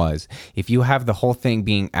scene was. If you have the whole thing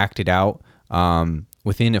being acted out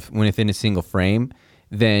within a single frame,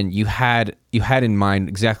 then you had in mind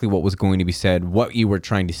exactly what was going to be said, what you were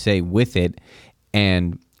trying to say with it,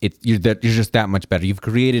 and you're just that much better. You've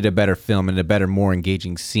created a better film and a better, more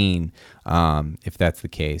engaging scene, if that's the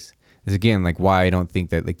case. Is again like why I don't think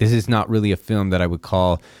that like this is not really a film that I would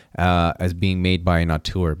call as being made by an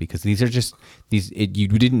auteur, because these are just you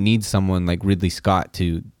didn't need someone like Ridley Scott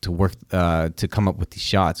to work to come up with these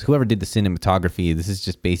shots. Whoever did the cinematography, this is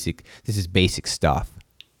just basic. This is basic stuff.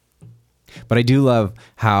 But I do love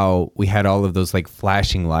how we had all of those like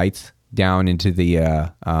flashing lights down into the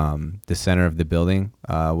center of the building,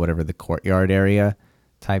 whatever the courtyard area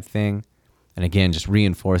type thing, and again just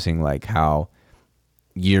reinforcing like how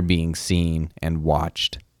you're being seen and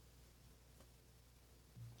watched.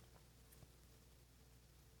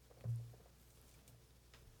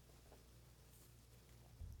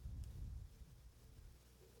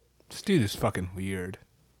 This dude is fucking weird.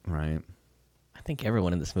 Right. I think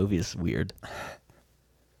everyone in this movie is weird.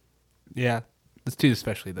 Yeah, this dude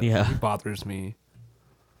especially. That Yeah. he bothers me.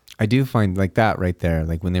 I do find like that right there,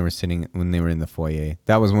 like when they were in the foyer,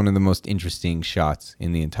 that was one of the most interesting shots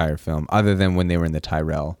in the entire film, other than when they were in the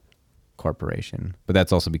Tyrell Corporation. But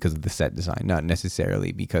that's also because of the set design, not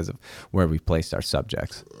necessarily because of where we placed our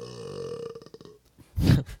subjects.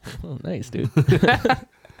 Oh, nice, dude.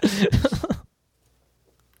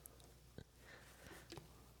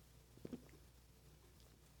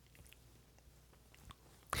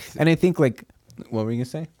 And I think like, what were you gonna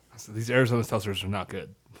say? So these Arizona seltzers are not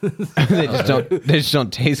good. They just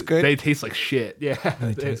don't taste good. They taste like shit. Yeah,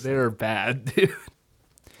 they're bad, dude.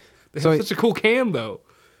 They So have such a cool can though.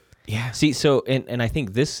 Yeah. See, so and I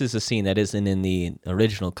think this is a scene that isn't in the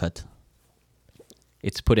original cut.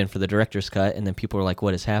 It's put in for the director's cut, and then people are like,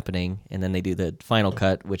 "What is happening?" And then they do the final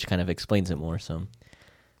cut, which kind of explains it more. So,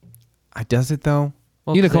 Does it though?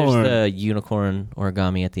 well, 'cause Unicorn. there's the unicorn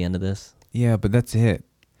origami at the end of this. Yeah, but that's it.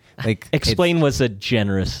 Like Explain was a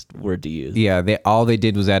generous word to use. Yeah, all they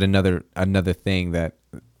did was add another thing that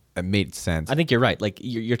made sense. I think you're right. Like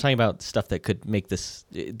you're talking about stuff that could make this,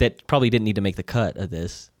 that probably didn't need to make the cut of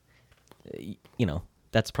this. You know,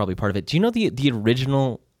 that's probably part of it. Do you know the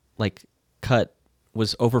original like cut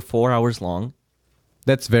was over 4 hours long?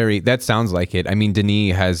 That sounds like it. I mean,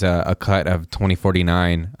 Denis has a cut of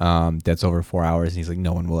 2049 that's over 4 hours. And he's like,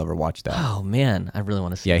 no one will ever watch that. Oh man, I really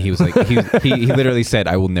want to see. Yeah, that. he was like, he literally said,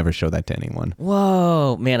 I will never show that to anyone.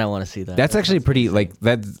 Whoa, man, I want to see that. That's That actually sounds pretty amazing. like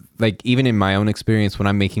that's like even in my own experience when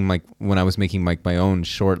I was making like my own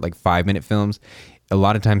short like 5-minute films, a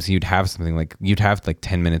lot of times you'd have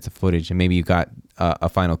 10 minutes of footage and maybe you got a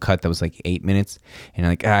final cut that was like 8 minutes and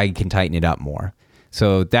you're like I can tighten it up more.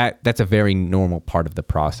 So that's a very normal part of the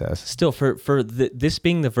process. Still, this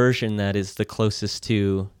being the version that is the closest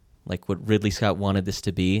to like what Ridley Scott wanted this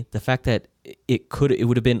to be, the fact that it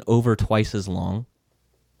would have been over twice as long.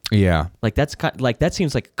 Yeah. Like that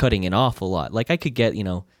seems like cutting an awful lot. Like I could get, I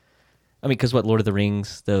mean, because what Lord of the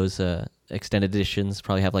Rings, those extended editions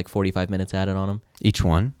probably have like 45 minutes added on them. Each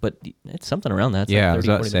one. But it's something around that. It's Yeah, like I was 30,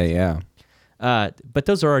 about to 40 say, minutes. yeah. But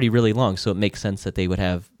those are already really long, so it makes sense that they would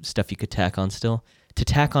have stuff you could tack on still. To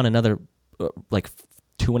tack on another like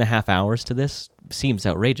 2.5 hours to this seems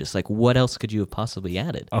outrageous. Like, what else could you have possibly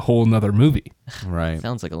added? A whole nother movie. Right.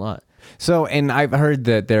 Sounds like a lot. So, and I've heard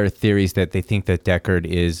that there are theories that they think that Deckard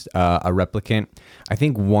is a replicant. I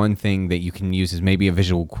think one thing that you can use is maybe a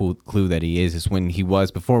visual clue that he is when he was,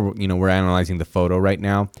 before, we're analyzing the photo right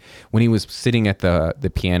now, when he was sitting at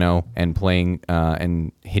the piano and playing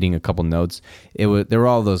and hitting a couple notes, there were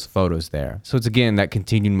all those photos there. So it's, again, that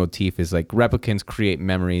continued motif is like replicants create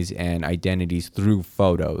memories and identities through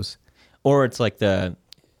photos. Or it's like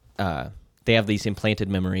they have these implanted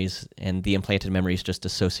memories, and the implanted memory is just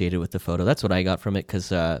associated with the photo. That's what I got from it,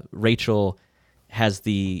 because Rachel has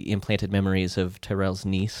the implanted memories of Tyrell's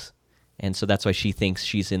niece, and so that's why she thinks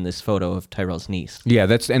she's in this photo of Tyrell's niece. Yeah,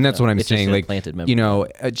 that's what I'm it's saying. Just an like, implanted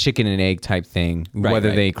memory. A chicken and egg type thing. Right, whether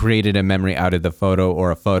right. they created a memory out of the photo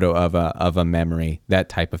or a photo of a memory, that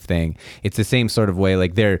type of thing. It's the same sort of way.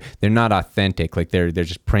 Like they're not authentic. Like they're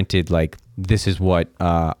just printed. Like, this is what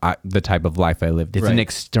the type of life I lived. It's an Right.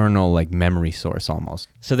 external like memory source almost.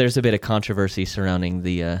 So there's a bit of controversy surrounding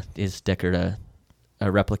the is Deckard a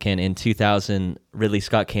replicant? In 2000, Ridley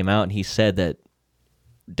Scott came out and he said that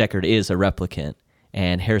Deckard is a replicant,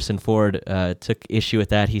 and Harrison Ford took issue with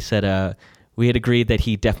that. He said we had agreed that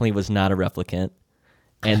he definitely was not a replicant,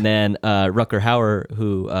 and then Rutger Hauer,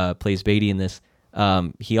 who plays Beatty in this,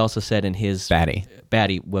 he also said in his Batty.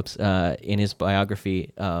 in his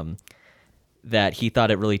biography that he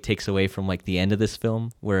thought it really takes away from like the end of this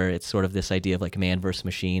film, where it's sort of this idea of like man versus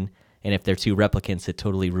machine, and if they're two replicants, it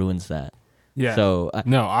totally ruins that. Yeah. So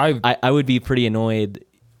I would be pretty annoyed,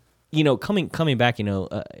 coming back,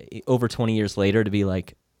 over 20 years later to be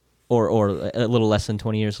like, or a little less than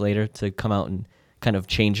 20 years later to come out and kind of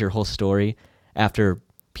change your whole story after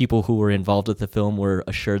people who were involved with the film were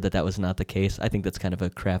assured that was not the case. I think that's kind of a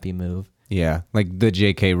crappy move. Yeah, like the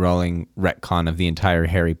J.K. Rowling retcon of the entire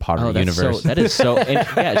Harry Potter universe. That is so. And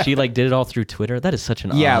yeah, she like did it all through Twitter. That is such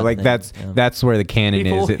an odd like thing. that's where the canon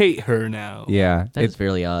people is. hate her now. Yeah, That is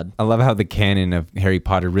really odd. I love how the canon of Harry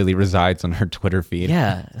Potter really resides on her Twitter feed.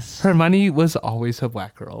 Yeah. Hermione was always a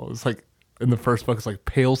black girl. It's like in the first book, it's like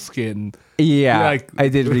pale skin. Yeah, Like, I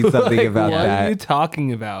did read something like, about what that. are you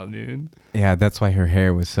talking about, dude? Yeah, that's why her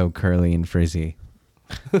hair was so curly and frizzy.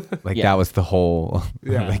 Like Yeah. that was the whole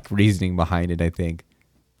Yeah. like reasoning behind it, I think.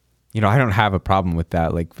 I don't have a problem with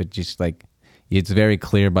that, like, but just like it's very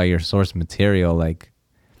clear by your source material, like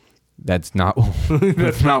that's not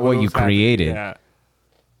that's not what you was happening. created. Yeah.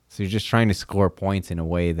 So you're just trying to score points in a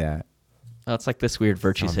way that Oh, it's like this weird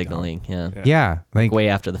virtue Sounds signaling. Yeah. Yeah. like Way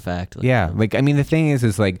after the fact. Like, yeah, like I mean, the thing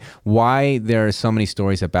is like why there are so many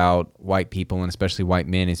stories about white people and especially white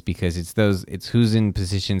men is because it's who's in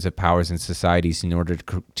positions of powers in societies in order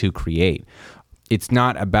to create. It's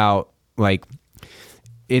not about like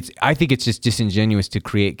I think it's just disingenuous to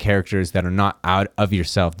create characters that are not out of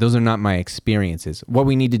yourself. Those are not my experiences. What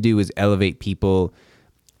we need to do is elevate people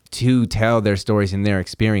to tell their stories and their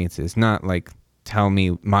experiences, not like tell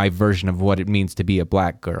me my version of what it means to be a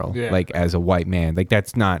black girl, Yeah. like as a white man. Like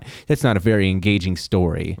that's not a very engaging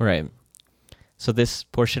story. Right. So this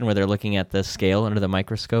portion where they're looking at the scale under the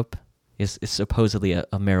microscope is supposedly a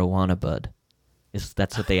marijuana bud.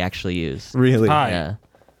 That's what they actually use. Really? Hi. Yeah.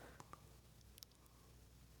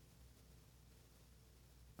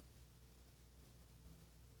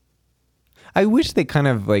 I wish they kind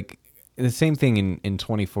of like the same thing in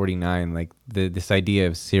 2049, like this idea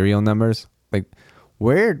of serial numbers. Like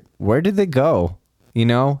where did they go?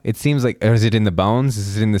 It seems like, is it in the bones?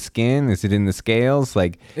 Is it in the skin? Is it in the scales?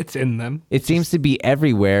 Like It's in them. it seems to be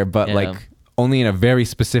everywhere, but Yeah. like only in a very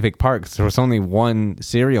specific part. So there's only one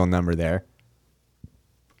serial number there.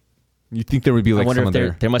 You think there would be I like wonder some if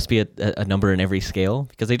other? there must be a number in every scale,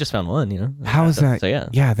 because they just found one. How is that? So yeah.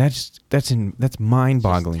 Yeah, that's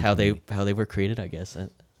mind-boggling. How to me. they were created, I guess.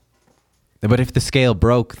 But if the scale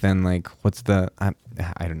broke, then like, what's the? I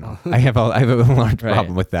don't know. I have a large Right.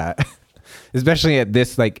 problem with that, especially at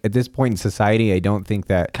this point in society. I don't think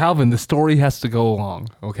that. Calvin, the story has to go along.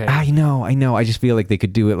 Okay. I know. I just feel like they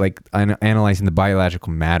could do it like analyzing the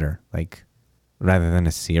biological matter, like rather than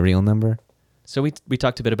a serial number. So we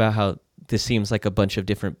talked a bit about how this seems like a bunch of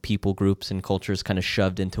different people groups and cultures kind of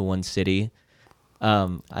shoved into one city.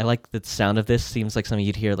 I like the sound of this. Seems like something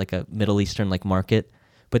you'd hear like a Middle Eastern like market.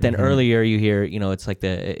 But then earlier you hear, it's like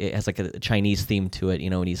it has like a Chinese theme to it,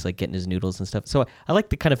 and he's like getting his noodles and stuff. So I like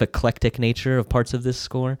the kind of eclectic nature of parts of this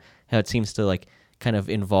score, how it seems to like kind of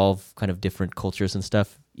involve kind of different cultures and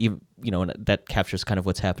stuff, even, and that captures kind of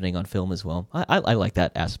what's happening on film as well. I like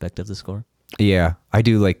that aspect of the score. Yeah, I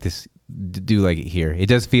do like this. Do like it here. It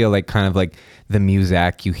does feel like kind of like the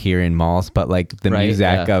muzak you hear in malls, but like the Right,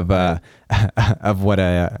 muzak yeah. of of what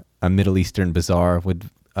a Middle Eastern bazaar would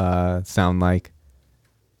sound like.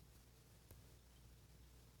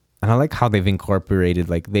 And I like how they've incorporated,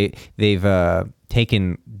 like they've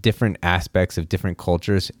taken different aspects of different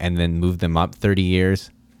cultures and then moved them up 30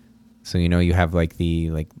 years. So you have like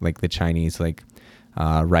the Chinese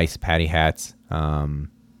rice patty hats, and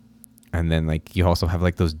then like you also have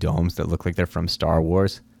like those domes that look like they're from Star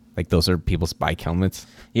Wars. Like those are people's bike helmets.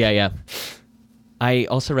 Yeah. I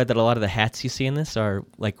also read that a lot of the hats you see in this are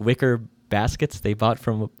like wicker baskets they bought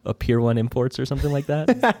from a Pier 1 Imports or something like that.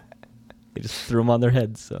 They just threw them on their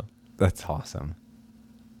heads. So that's awesome.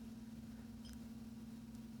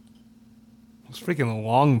 Those freaking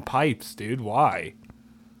long pipes, dude. Why?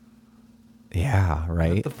 Yeah,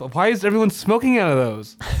 right. Why is everyone smoking out of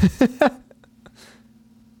those?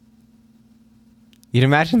 You'd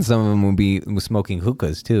imagine some of them would be smoking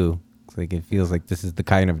hookahs too. It's like it feels like this is the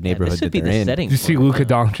kind of neighborhood this would that be they're the in. setting. Did you see for it, Luka huh?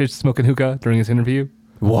 Doncic smoking hookah during his interview?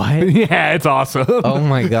 What? Yeah, it's awesome. Oh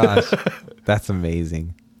my gosh, that's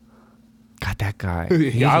amazing. God, that guy.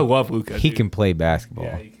 Yeah, I love Luka. He can play basketball.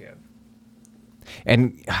 Yeah, he can.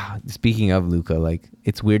 And speaking of Luka, like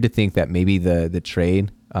it's weird to think that maybe the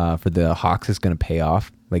trade for the Hawks is going to pay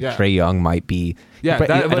off. Like Yeah. Trae Young might be. Yeah, but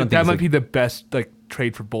I don't think that it's might like- be the best like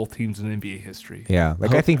trade for both teams in NBA history. Yeah,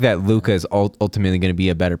 like I think that Luka is ultimately going to be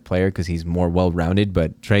a better player because he's more well-rounded.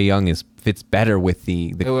 But Trae Young fits better with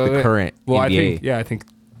the current NBA.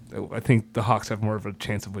 I think the Hawks have more of a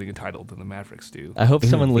chance of winning a title than the Mavericks do. I hope I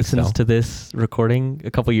someone think listens so. to this recording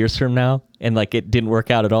a couple years from now and like it didn't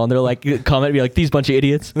work out at all, and they're like comment be like, these bunch of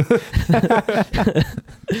idiots.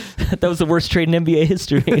 That was the worst trade in NBA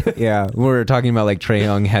history. Yeah, we're talking about like Trae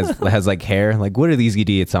Young has like hair. Like, what are these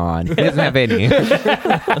idiots on? He doesn't have any.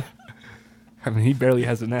 I mean, he barely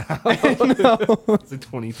has it now. It's like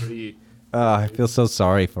 23. I feel so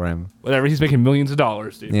sorry for him. Whatever, he's making millions of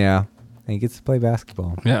dollars, dude. Yeah, and he gets to play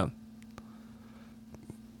basketball. Yeah.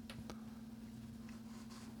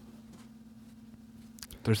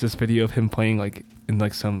 There's this video of him playing like in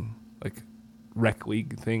like some like rec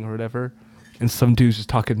league thing or whatever, and some dude's just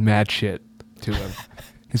talking mad shit to him.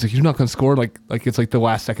 He's like, "You're not gonna score." Like it's like the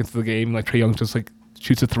last seconds of the game. Like Trae Young just like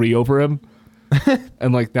shoots a 3 over him,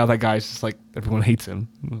 and like now that guy's just like everyone hates him.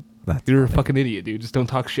 You're a fucking idiot, dude. Just don't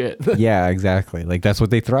talk shit. Yeah, exactly. Like that's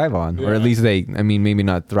what they thrive on, or at Yeah. least maybe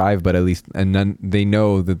not thrive, but at least they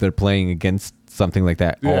know that they're playing against something like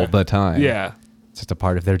that all the time. Yeah. It's just a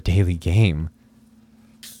part of their daily game.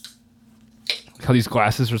 How these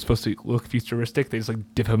glasses are supposed to look futuristic. They just like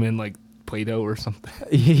dip them in like Play-Doh or something.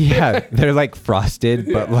 Yeah, they're like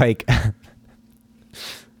frosted, but like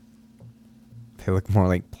they look more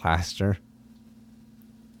like plaster.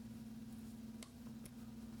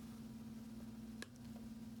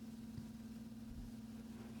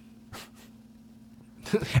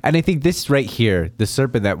 And I think this right here, the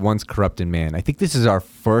serpent that once corrupted man, I think this is our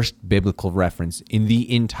first biblical reference in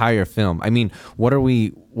the entire film. I mean, what are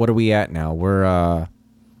we at now? We're oh,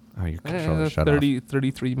 your controller shut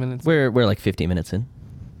 33 minutes. we're like 50 minutes in.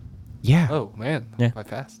 Yeah. Oh man, Yeah. by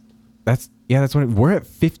fast. That's what we're at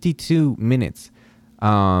 52 minutes.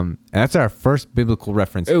 And that's our first biblical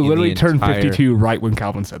reference. It in literally the turned entire- 52 right when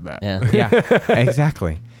Calvin said that. Yeah. Yeah,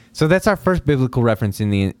 exactly. So that's our first biblical reference in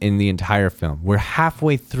the entire film. We're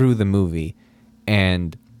halfway through the movie,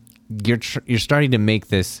 and you're starting to make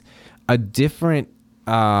this a different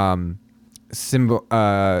symbol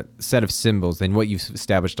set of symbols than what you've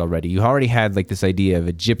established already. You already had like this idea of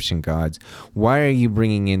Egyptian gods. Why are you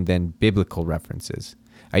bringing in then biblical references?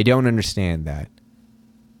 I don't understand that.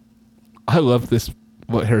 I love this.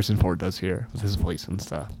 What Harrison Ford does here with his voice and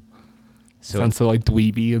stuff. So Sounds so like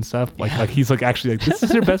dweeby and stuff. Like he's like actually like, this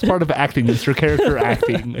is your best part of acting. It's your character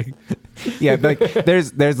acting. Like, Yeah, like there's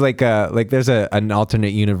an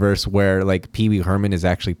alternate universe where like Pee Wee Herman is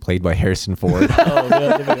actually played by Harrison Ford. oh,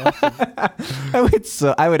 yeah, that'd be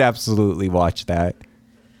awesome. I would absolutely watch that.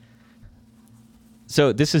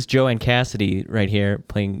 So this is Joanne Cassidy right here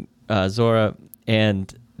playing Zora,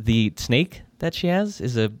 and the snake that she has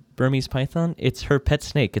is a Burmese python. It's her pet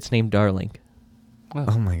snake. It's named Darling.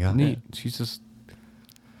 Oh my God. neat. She's just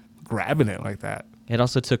grabbing it like that. It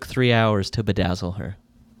also took 3 hours to bedazzle her.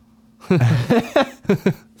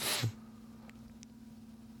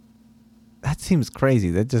 That seems crazy.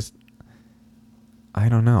 That just I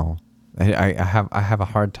don't know. I have a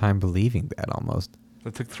hard time believing that almost.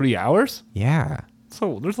 That took 3 hours. Yeah.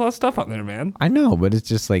 So there's a lot of stuff on there, man. I know, but it's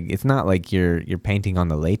just like it's not like you're painting on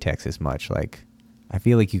the latex as much. Like I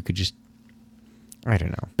feel like you could just I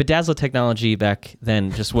don't know. Bedazzle technology back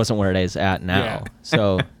then just wasn't where it is at now. Yeah.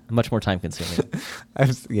 So much more time consuming.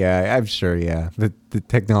 I'm sure. Yeah, the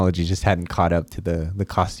technology just hadn't caught up to the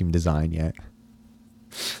costume design yet.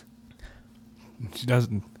 She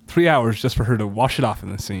doesn't. 3 hours just for her to wash it off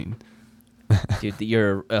in the scene. Dude,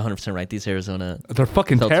 you're 100% right. These Arizona They're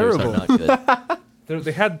fucking seltzers terrible. are not good.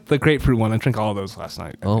 They had the grapefruit one. I drank all of those last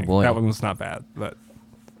night. I Oh, think. boy. That one was not bad, but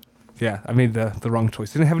yeah, I made the wrong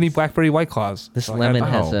choice. They didn't have any blackberry White Claws. This so I had- lemon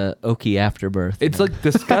has a oaky afterbirth. It's like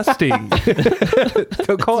disgusting.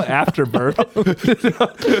 Don't call it afterbirth.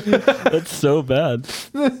 that's so bad.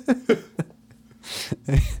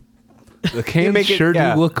 The cans make it- sure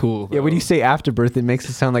yeah. do look cool. Yeah, when though. you say afterbirth, it makes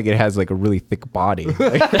it sound like it has like a really thick body. Ew,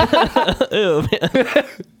 man.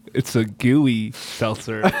 It's a gooey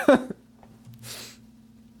seltzer.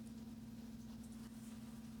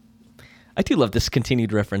 I do love this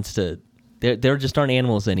continued reference to there just aren't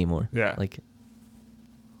animals anymore. Yeah. Like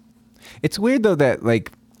It's weird though that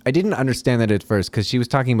like I didn't understand that at first because she was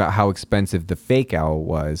talking about how expensive the fake owl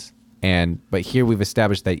was, but here we've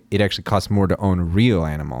established that it actually costs more to own a real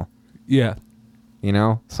animal. Yeah. You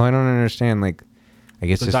know, so I don't understand. Like, I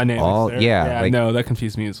guess The just dynamics all there. yeah. Like, no, that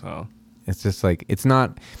confused me as well. it's just like it's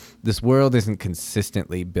not. This world isn't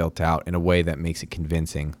consistently built out in a way that makes it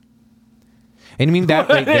convincing. And I mean that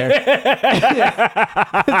right there,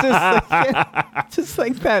 just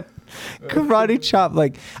like that karate chop.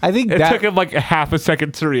 Like I think It that took him like a half a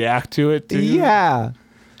second to react to it, dude. yeah.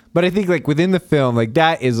 But I think like within the film, like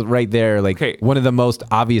that is right there, like Okay. one of the most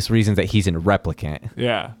obvious reasons that he's a replicant.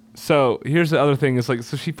 Yeah. So here's the other thing: is like,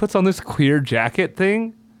 so she puts on this queer jacket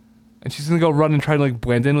thing, and she's gonna go run and try to like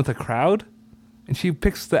blend in with the crowd, and she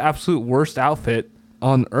picks the absolute worst outfit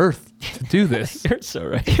on earth to do this. you're so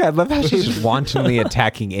right. Yeah, I love how she's wantonly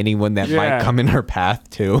attacking anyone that might Yeah. come in her path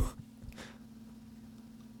too.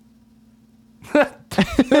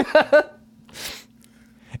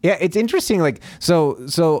 Yeah, it's interesting. Like,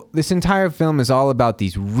 so this entire film is all about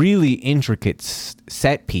these really intricate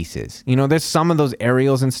set pieces. You know, there's some of those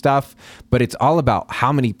aerials and stuff, but it's all about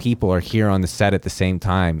how many people are here on the set at the same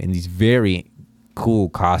time in these very cool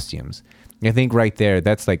costumes. I think right there,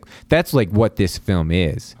 that's like what this film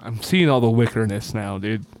is. I'm seeing all the wickerness now,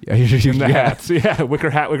 dude. Yeah, In the hats. Yeah, wicker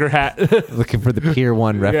hat. looking for the Pier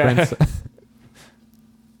 1 reference.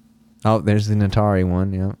 Oh, there's the Atari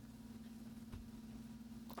one. Yeah.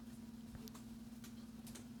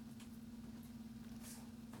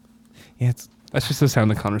 Yeah, it's That's just the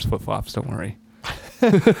sound of Connor's flip flops. Don't worry.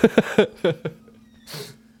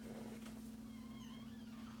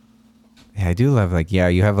 yeah, I do love like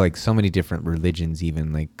you have like so many different religions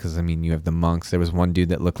even like because I mean you have the monks. There was one dude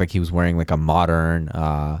that looked like he was wearing like a modern,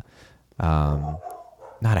 not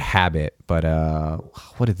a habit, but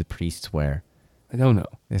what did the priests wear? I don't know.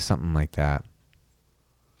 There's something like that.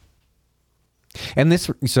 And this,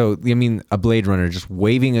 so I mean, a Blade Runner just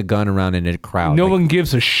waving a gun around in a crowd. No like, one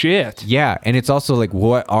gives a shit. Yeah, and it's also like,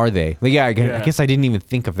 what are they? Like, I Yeah. guess I didn't even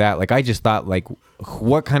think of that. Like, I just thought, like,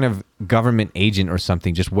 what kind of government agent or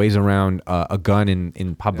something just waves around a gun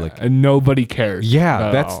in public? And nobody cares.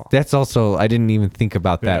 Yeah, at all. that's also I didn't even think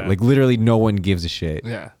about that. Yeah. Like, literally, no one gives a shit.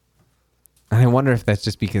 Yeah. And I wonder if that's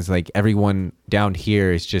just because like everyone down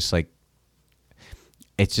here is just like,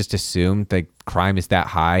 it's just assumed like crime is that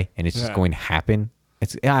high and it's just Yeah. going to happen.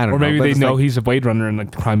 It's I don't know. Or maybe but they it's know like- he's a Blade Runner and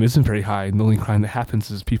like crime isn't very high, and the only crime that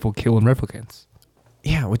happens is people killing replicants.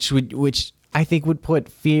 Yeah, which I think would put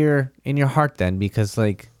fear in your heart then, because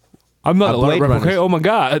like, I'm not A a Blade replicant. Runner's- Oh my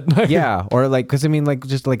god! yeah, or like, because I mean, like,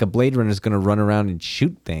 just like a Blade Runner is gonna run around and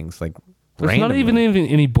shoot things like. There's randomly. not even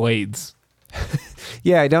any blades.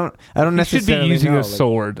 Yeah, I don't He should be necessarily using know. a Like,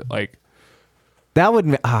 sword. Like, that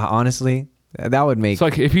would honestly, that would make. it's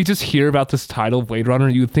like if you just hear about this title, Blade Runner,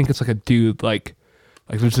 you would think it's like a dude like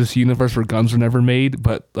there's this universe where guns were never made,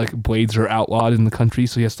 but like blades are outlawed in the country,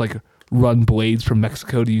 so he has to like run blades from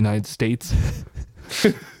Mexico to the United States.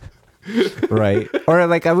 Right. Or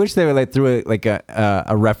like I wish they would like threw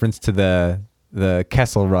a reference to the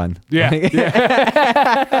Kessel Run. Yeah.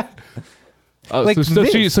 yeah. Like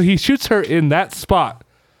this. So he shoots her in that spot.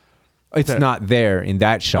 It's not there in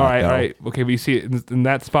that shot. All right, though. all right. Okay, we see it in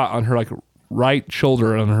that spot on her like right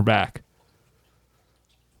shoulder and on her back.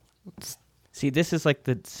 See, this is like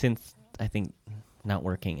the synth, I think, not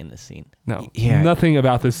working in this scene. No, Yeah. nothing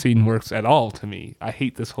about this scene works at all to me. I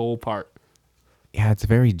hate this whole part. Yeah, it's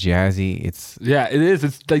very jazzy. It's Yeah, it is.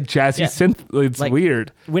 It's like jazzy Yeah. synth. It's Like,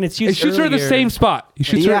 weird. When it's He used shoots her in the earlier- same spot. He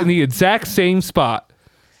shoots her Yeah. in the exact same spot.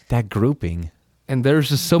 that grouping. And there's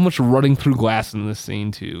just so much running through glass in this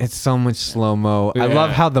scene too. It's so much slow mo. I Yeah.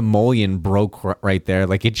 love how the mullion broke right there.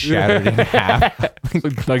 Like it shattered in half.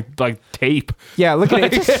 like tape. Yeah, look at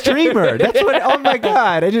it. It's a streamer. That's what. Oh my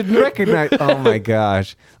god, I didn't recognize. Oh my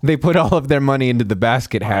gosh, they put all of their money into the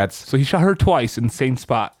basket hats. So he shot her twice in the same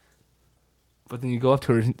spot. But then you go up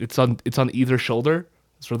to her, it's on either shoulder.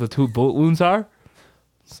 That's where the 2 bullet wounds are.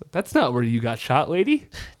 So that's not where you got shot, lady.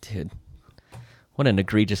 Dude, what an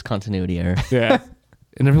egregious continuity error. Yeah.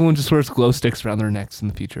 And everyone just wears glow sticks around their necks in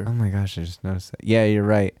the future. Oh my gosh, I just noticed that. Yeah, you're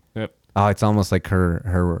right. Yep. Oh, it's almost like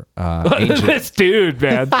her ancient. This dude,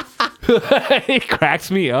 man. He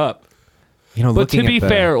cracks me up. You know, But to looking be at the-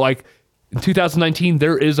 fair, like in 2019,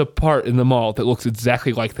 there is a part in the mall that looks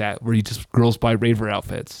exactly like that, where you just girls buy raver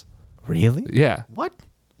outfits. Really? Yeah. What?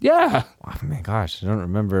 Yeah. Oh my gosh, I don't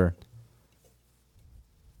remember.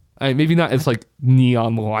 I mean, maybe not. It's like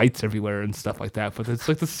neon lights everywhere and stuff like that, but it's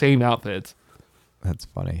like the same outfits. That's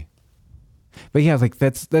funny. But yeah, like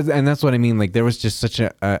that's what I mean. Like there was just such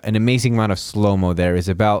an amazing amount of slow mo there.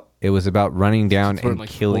 It was about running down It's wearing, and like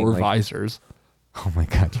killing. 4 Like, visors. oh my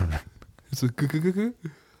god, you're right. It's like,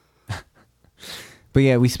 But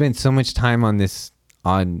yeah, we spent so much time on this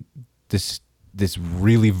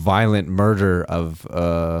really violent murder of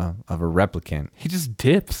a replicant. he just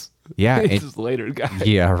dips. Yeah, He's it- just later guy.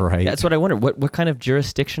 Yeah, right. That's what I wonder. What kind of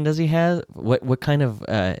jurisdiction does he have? What kind of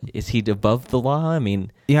is he above the law? I mean,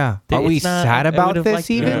 Yeah. Are we it's not- sad I about would've this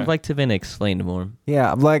liked, I even? would have liked to have been explained more.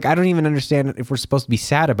 Yeah, like I don't even understand if we're supposed to be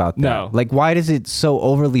sad about that. No. Like why is it so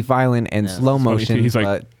overly violent and Yeah. slow It's funny, motion? too. He's like-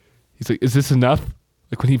 but- He's like, is this enough?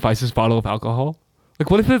 Like when he buys his bottle of alcohol? Like,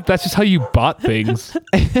 what if that's just how you bought things?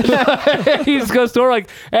 He just goes to store like,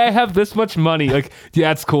 hey, I have this much money. Like, yeah,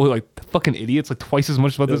 it's cool. Like, fucking idiots. Like, twice as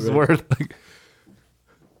much as what this is worth. Like,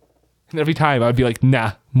 and every time I'd be like,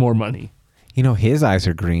 nah, more money. you know, his eyes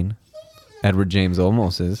are green. Edward James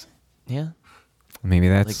Olmos is. Yeah, Maybe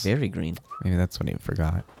like that's very green. maybe that's what he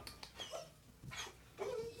forgot.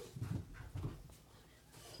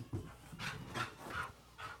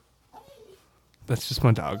 That's just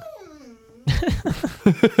my dog.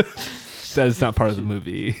 That is not part of the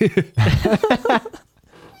movie.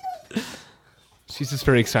 She's just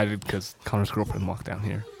very excited because Connor's girlfriend walked down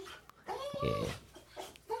here. Yeah.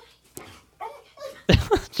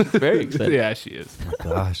 She's very excited. Yeah, she is.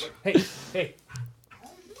 Gosh. Hey, hey.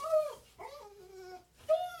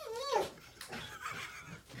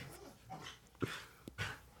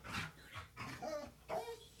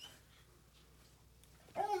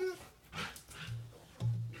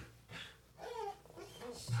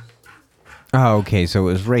 Oh, okay. So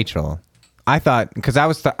it was Rachel. I thought because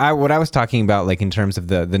what I was talking about, like in terms of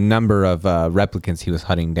the number of replicants he was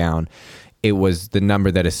hunting down, it was the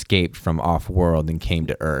number that escaped from off-world and came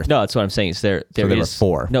to Earth. No, that's what I'm saying. Is there there were is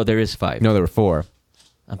 4. No, there is 5. No, there were 4.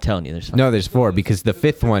 I'm telling you, there's 5. No, there's 4 because the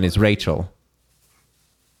 5th one is Rachel.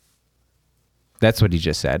 That's what he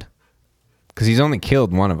just said. Because he's only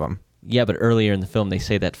killed one of them. Yeah, but earlier in the film they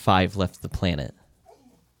say that 5 left the planet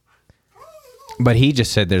But he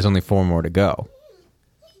just said there's only 4 more to go.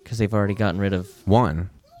 because they've already gotten rid of. 1.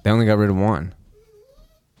 They only got rid of 1.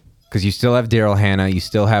 Because you still have Daryl Hannah, you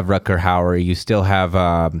still have Rutger Hauer, you still have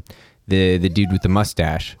the dude with the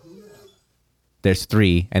mustache. There's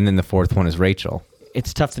 3, and then the 4th one is Rachel.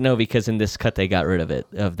 It's tough to know because in this cut they got rid of it,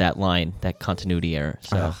 of that line, that continuity error.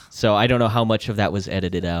 So I don't know how much of that was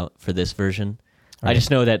edited out for this version. I just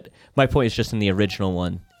know that my point is just in the original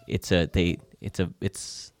one. The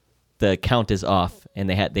count is off, and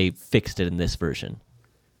they fixed it in this version.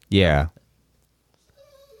 Yeah.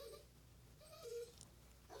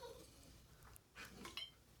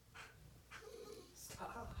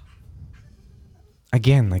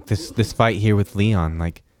 Again, like this fight here with Leon,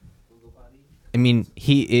 like, I mean,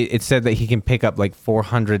 it said that he can pick up like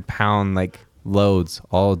 400-pound like loads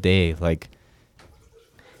all day. Like,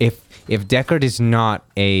 if Deckard is not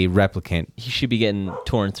a replicant, He should be getting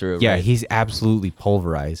torn through. yeah, right? he's absolutely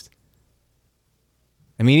pulverized.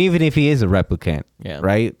 I mean, even if he is a replicant, Yeah.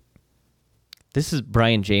 right? This is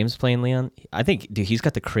Brian James playing Leon. I think, dude, he's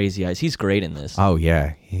got the crazy eyes. He's great in this. Oh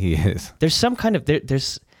yeah, he is. There's some kind of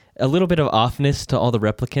there's a little bit of offness to all the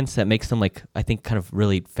replicants that makes them like I think kind of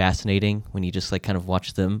really fascinating when you just like kind of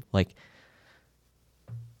watch them like.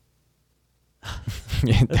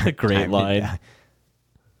 That's a great line.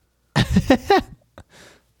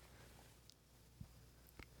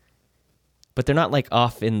 But they're not like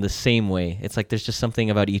off in the same way. It's like there's just something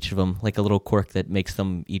about each of them, like a little quirk that makes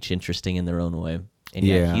them each interesting in their own way. And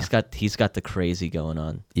Yeah. he's got the crazy going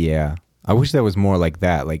on. Yeah. I wish that was more like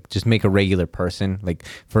that. Like just make a regular person. Like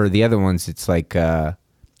for the other ones it's like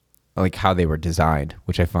how they were designed,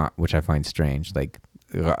 which I find strange. Like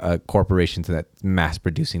corporations that mass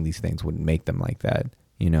producing these things wouldn't make them like that,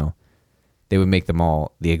 you know. They would make them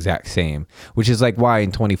all the exact same, which is like why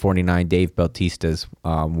in 2049 Dave Bautista's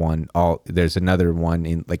there's another one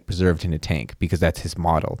in like preserved in a tank because that's his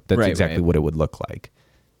model. That's Right, exactly right. what it would look like.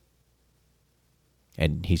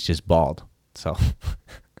 And he's just bald. So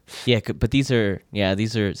Yeah, but these are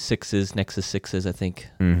sixes, Nexus sixes, I think.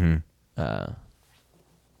 Mm-hmm.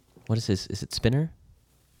 What is this? Is it Spinner?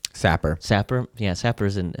 Sapper. Sapper? Yeah,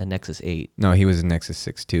 Sapper's in a Nexus 8. No, he was a Nexus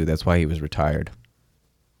 6 too. That's why he was retired.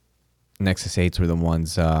 Nexus 8s were the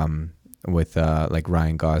ones with like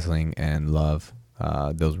Ryan Gosling and Love.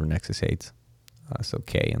 Those were Nexus 8s. So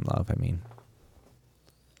K and Love, I mean.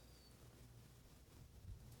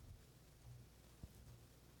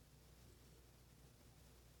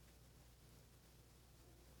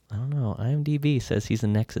 I don't know. IMDb says he's a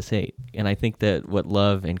Nexus 8. And I think that what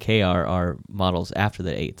Love and K are models after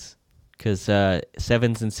the 8s. Because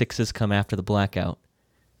 7s and 6s come after the blackout.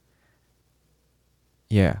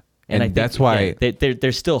 Yeah. And And I think, that's why...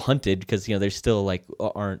 they're still hunted because, they're still like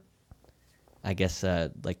aren't, I guess,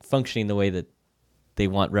 like functioning the way that they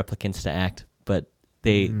want replicants to act. But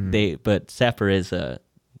but Sapper is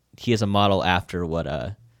he is a model after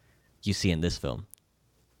what you see in this film.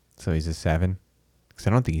 So he's a 7? Because I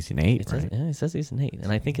don't think he's an 8, right? It says he's an 8,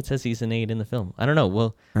 and I think it says he's an 8 in the film. I don't know.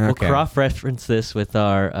 We'll Okay. cross-reference this with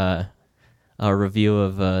our review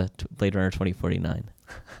of Blade Runner 2049.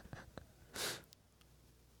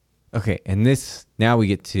 Okay, and this... Now we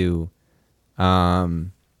get to...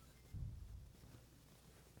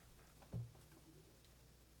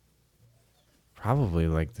 probably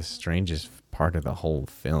like the strangest part of the whole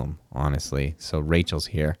film, honestly. So Rachel's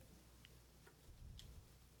here.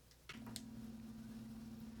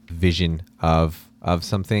 Vision of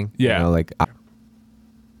something. Yeah. Like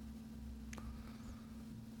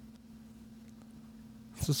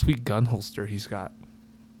It's a sweet gun holster he's got.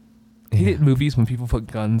 I hate it in movies when people put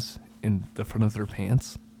guns in the front of their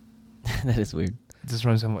pants. That is weird. It just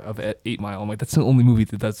reminds me of 8 Mile. I'm like, that's the only movie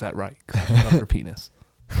that does that right. 'Cause it's not their penis.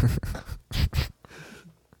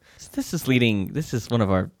 This is one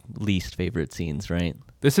of our least favorite scenes, right?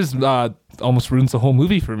 This is almost ruins the whole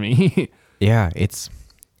movie for me. yeah, it's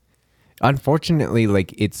unfortunately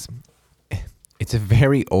like it's a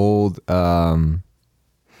very old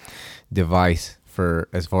device for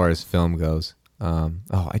as far as film goes.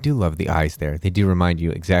 I do love the eyes there. They do remind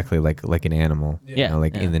you exactly like an animal. Yeah,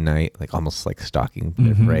 like yeah. in the night, like almost like stalking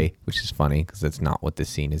Mhm. prey, which is funny because that's not what this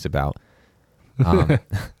scene is about.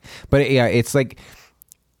 But yeah, it's like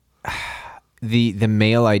the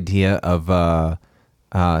male idea of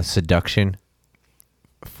seduction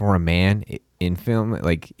for a man in film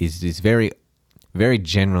like is very very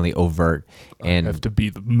generally overt and have to be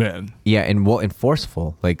the men. yeah, and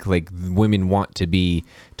forceful. Like women want to be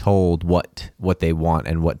told what they want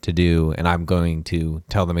and what to do, and I'm going to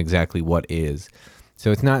tell them exactly what is.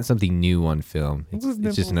 So it's not something new on film. It's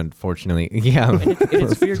just an unfortunately, yeah. And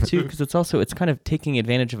it's weird too because it's kind of taking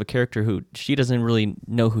advantage of a character who she doesn't really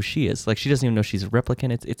know who she is. Like she doesn't even know she's a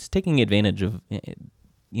replicant. It's taking advantage of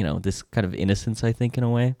this kind of innocence. I think in a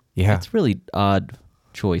way. Yeah. It's really odd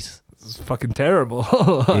choice. This is fucking terrible.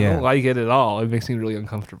 I Yeah. don't like it at all. It makes me really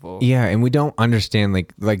uncomfortable. Yeah, and we don't understand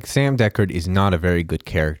like Sam Deckard is not a very good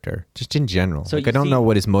character, just in general. So Like you I don't see- know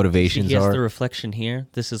what his motivations He has are. the reflection here.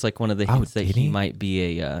 This is like one of the Oh, hints that did he he? might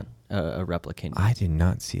be a replicant. I did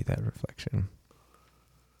not see that reflection.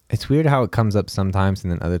 It's weird how it comes up sometimes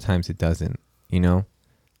and then other times it doesn't.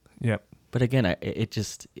 Yep. But again,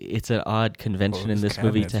 it's an odd convention Well, in his this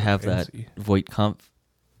movie cabinets to are have that fancy. Voight-Kampff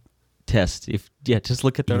test. Just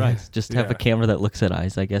look at their Yeah, eyes. Just have a yeah. camera that looks at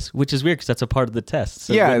eyes, I guess. Which is weird because that's a part of the test.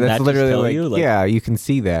 So yeah, wouldn't that's that just literally tell like, you, yeah, you can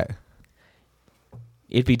see that.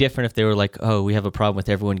 It'd be different if they were like, oh, we have a problem with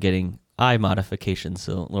everyone getting eye modifications,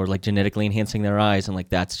 so or like genetically enhancing their eyes, and like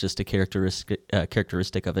that's just a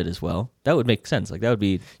characteristic of it as well. That would make sense. Like that would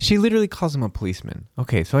be. She literally calls him a policeman.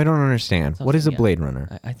 Okay, so I don't understand. What is a Yeah. Blade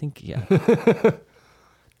Runner? I think yeah.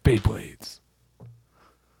 Beyblades.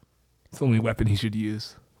 It's the only weapon he should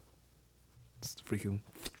use. It's freaking.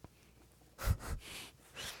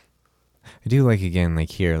 I do like again,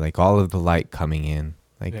 like here, like all of the light coming in,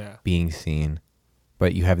 like Yeah. being seen,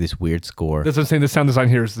 but you have this weird score. That's what I'm saying. The sound design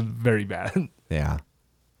here is very bad. Yeah.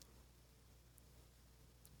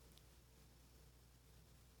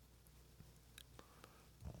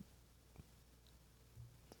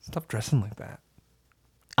 Stop dressing like that.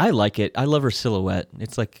 I like it. I love her silhouette.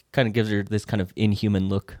 It's like kind of gives her this kind of inhuman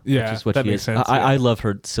look. Yeah, which is what that she makes is. sense, I yeah. love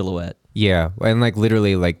her silhouette. Yeah, and like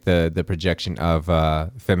literally like the projection of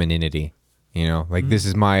femininity, like this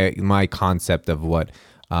is my concept of what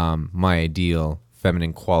my ideal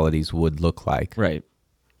feminine qualities would look like. Right.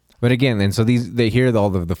 But again, and so here are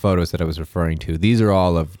all of the photos that I was referring to. These are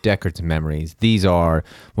all of Deckard's memories. These are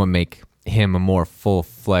what make him a more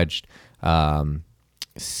full-fledged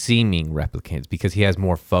seeming replicant because he has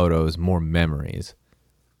more photos, more memories.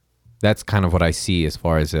 That's kind of what I see as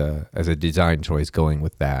far as a design choice going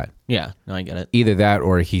with that. Yeah, no, I get it. Either that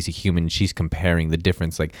or he's a human. She's comparing the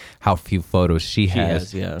difference, like how few photos she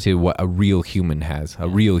has yeah. to what a real human has. A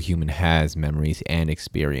real human has memories and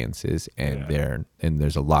experiences, and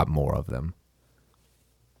there's a lot more of them.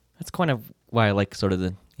 That's kind of why I like sort of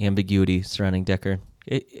the ambiguity surrounding Deckard.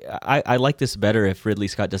 I like this better if Ridley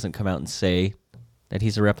Scott doesn't come out and say that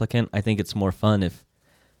he's a replicant. I think it's more fun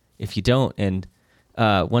if you don't. And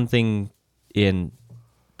one thing in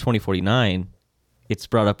 2049, it's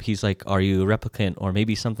brought up, he's like, are you a replicant or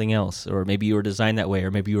maybe something else? Or maybe you were designed that way or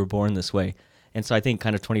maybe you were born this way. And so I think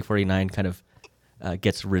kind of 2049 kind of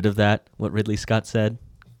gets rid of that, what Ridley Scott said,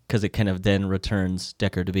 because it kind of then returns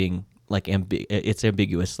Deckard to being like, it's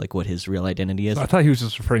ambiguous, like what his real identity is. I thought he was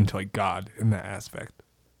just referring to like God in that aspect.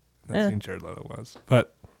 That scene Jared Leto was.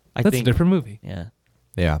 But I that's think, a different movie. Yeah.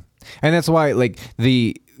 Yeah, and that's why like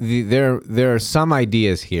there are some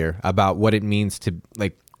ideas here about what it means to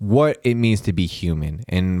be human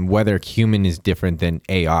and whether human is different than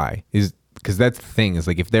AI is, because that's the thing is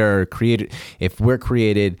like if we're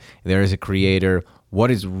created, there is a creator.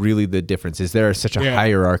 What is really the difference? Is there such a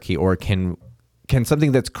hierarchy, or can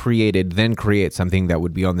something that's created then create something that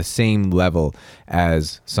would be on the same level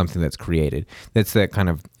as something that's created? That's that kind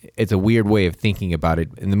of, it's a weird way of thinking about it.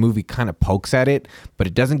 And the movie kind of pokes at it, but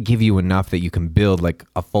it doesn't give you enough that you can build like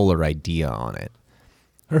a fuller idea on it.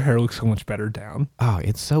 Her hair looks so much better down. Oh,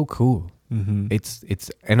 it's so cool. Mm-hmm.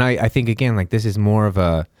 And I think again, like this is more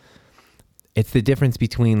of it's the difference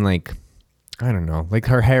between like, I don't know, like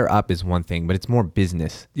her hair up is one thing, but it's more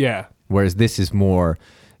business. Yeah. Whereas this is more,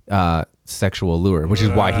 sexual allure, which is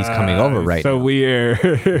why he's coming over right so now.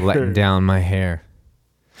 Weird. Letting down my hair.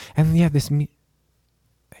 And yeah, this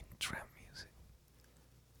trap music.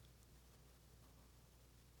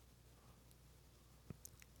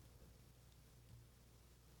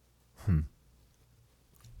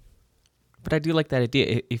 But I do like that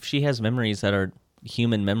idea. If she has memories that are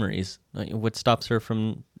human memories, what stops her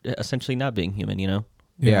from essentially not being human, you know?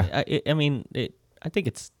 Yeah. I think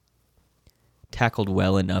it's tackled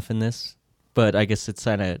well enough in this, but I guess it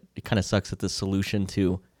kind of sucks that the solution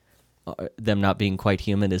to them not being quite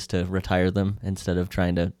human is to retire them instead of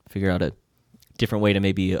trying to figure out a different way to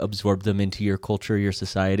maybe absorb them into your culture, your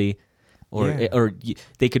society, or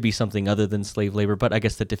they could be something other than slave labor. But I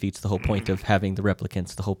guess that defeats the whole point of having the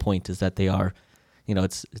replicants. The whole point is that they are,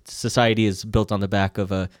 it's society is built on the back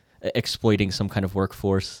of exploiting some kind of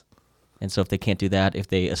workforce, and so if they can't do that, if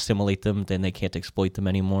they assimilate them, then they can't exploit them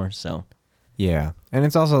anymore. So. Yeah, and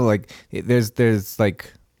it's also like there's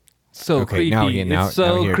like so creepy. It's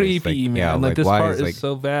so creepy, man. Yeah, like this why part is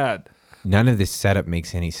so bad. None of this setup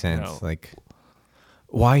makes any sense. No. Like,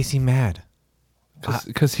 why is he mad?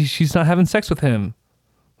 Because she's not having sex with him.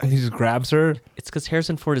 And he just grabs her. It's because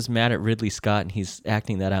Harrison Ford is mad at Ridley Scott, and he's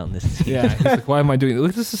acting that out in this scene. Yeah, he's like, why am I doing this?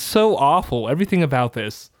 Look, this is so awful. Everything about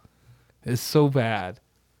this is so bad.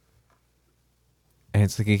 And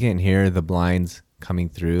it's like, again, here are the blinds coming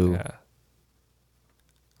through. Yeah.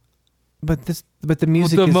 But the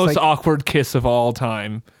music the is most like, awkward kiss of all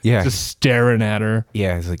time. Yeah. Just staring at her.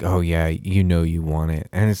 Yeah, it's like, oh yeah, you want it.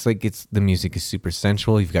 And it's like the music is super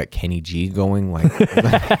sensual. You've got Kenny G going like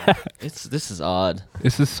This is odd.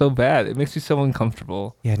 This is so bad. It makes me so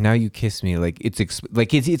uncomfortable. yeah, now you kiss me. Like it's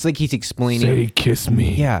like he's explaining. Say kiss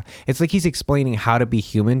me. Yeah, it's like he's explaining how to be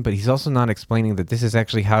human, but he's also not explaining that this is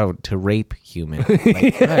actually how to rape human. Like,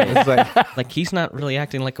 right, it's like He's not really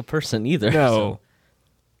acting like a person either. No. So.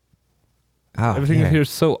 oh, Everything yeah. here is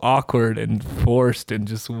so awkward and forced and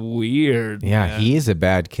just weird. Yeah, man. he is a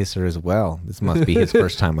bad kisser as well. This must be his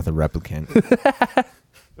first time with a replicant.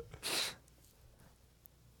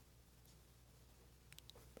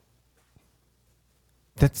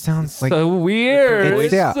 That sounds like so weird. It's-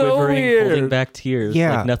 It's yeah. so Quivering, weird. holding back tears.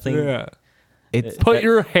 Yeah. Like nothing. Yeah. it's. Put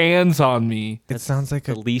your hands on me. It sounds like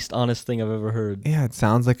The least honest thing I've ever heard. yeah. It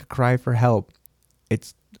sounds like a cry for help.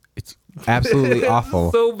 It's absolutely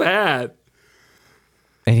awful. So bad.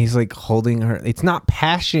 And he's like holding her. It's not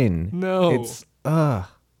passion. No. It's Yeah,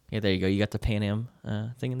 there you go. You got the Pan Am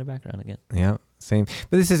thing in the background again. Yeah, same.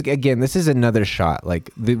 But this is another shot.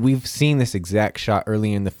 Like we've seen this exact shot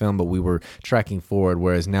earlier in the film, but we were tracking forward,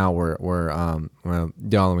 whereas now we're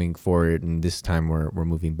following forward, and this time we're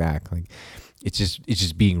moving back. Like it's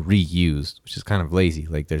just being reused, which is kind of lazy.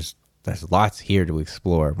 Like there's lots here to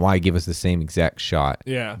explore. Why give us the same exact shot?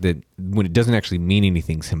 Yeah. That when it doesn't actually mean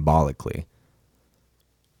anything symbolically.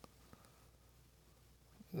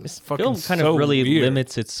 This fucking film kind so of really weird.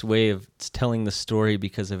 limits its way of telling the story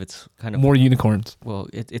because of its kind of More unicorns. well,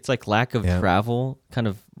 it's like lack of Yeah. travel, kind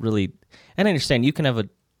of really. And I understand you can have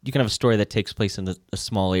you can have a story that takes place in a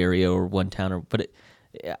small area or one town,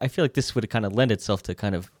 I feel like this would kind of lend itself to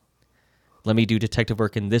kind of, let me do detective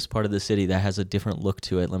work in this part of the city that has a different look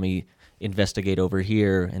to it. Let me investigate over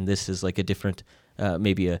here, and this is like a different,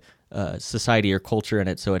 maybe a society or culture in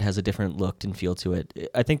it, so it has a different look and feel to it.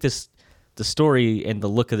 I think the story and the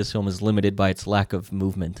look of this film is limited by its lack of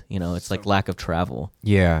movement. It's like lack of travel.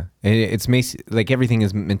 Yeah, and like everything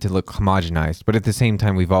is meant to look homogenized, but at the same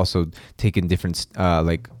time, we've also taken different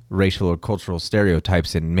like racial or cultural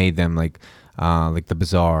stereotypes and made them like the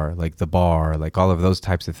bazaar, like the bar, like all of those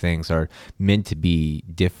types of things are meant to be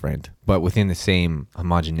different, but within the same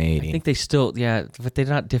homogeneity. I think they still, but they're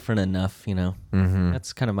not different enough. Mm-hmm.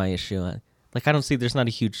 That's kind of my issue. Like, I don't see, there's not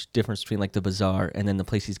a huge difference between like the bazaar and then the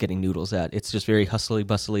place he's getting noodles at. It's just very hustly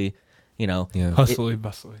bustly, Yeah. Hustly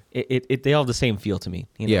bustly. They all have the same feel to me.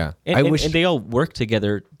 Yeah. And they all work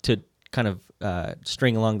together to kind of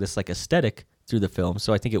string along this like aesthetic through the film.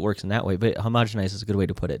 So I think it works in that way, but homogenized is a good way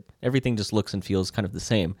to put it. Everything just looks and feels kind of the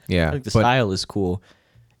same. Yeah, I think the style is cool.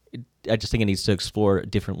 I just think it needs to explore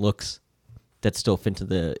different looks that still fit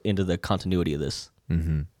into the continuity of this.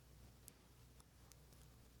 Mm-hmm.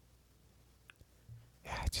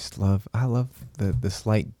 I love the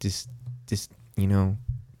slight just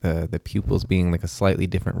the pupils being like a slightly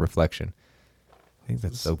different reflection. I think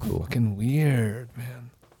that's so cool. Fucking weird,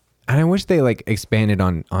 man. And I wish they like expanded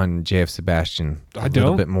on JF Sebastian a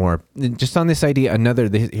little bit more. Just on this idea,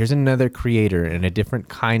 here's another creator and a different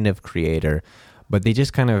kind of creator, but they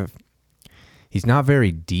just kind of, he's not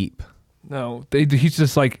very deep. No, he's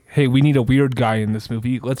just like, hey, we need a weird guy in this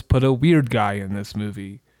movie. Let's put a weird guy in this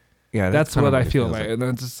movie. Yeah, that's what I feel like. And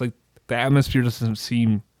then it's just like the atmosphere doesn't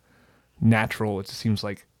seem natural. It just seems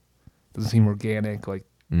like, doesn't seem organic. Like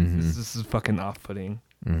this is fucking off-putting.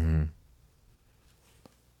 Mm-hmm.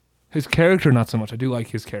 His character, not so much. I do like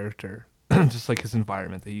his character, just like his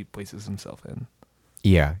environment that he places himself in.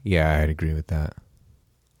 Yeah, I'd agree with that.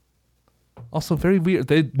 Also, very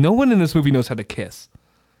weird. No one in this movie knows how to kiss.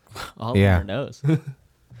 Oliver knows.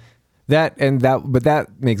 But that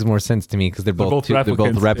makes more sense to me because they're both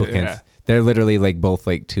replicants. Yeah. They're literally like both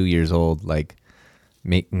like 2 years old, like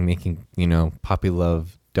making puppy dog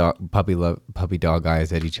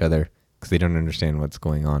eyes at each other because they don't understand what's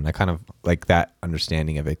going on. I kind of like that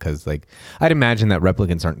understanding of it because like I'd imagine that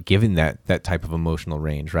replicants aren't given that type of emotional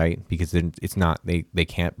range, right? Because it's not they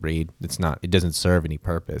can't breed. It doesn't serve any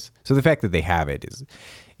purpose. So the fact that they have it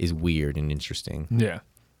is weird and interesting. Yeah.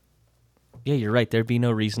 Yeah, you're right. There'd be no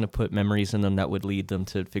reason to put memories in them that would lead them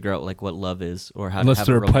to figure out like what love is or how unless to have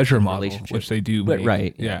they're a a pleasure romantic model, relationship. which they do. But, make.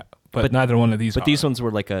 right. Yeah. But neither one of these. But these ones were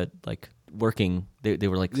like working. They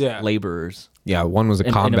were like laborers. Yeah, one was a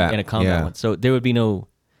combat. In a combat one. So there would be no.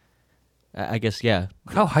 I guess Look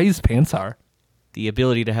how high his pants are. The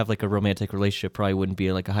ability to have like a romantic relationship probably wouldn't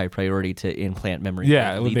be like a high priority to implant memory.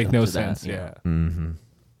 Yeah, it would make no sense. Yeah. Mm-hmm.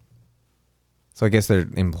 So I guess they're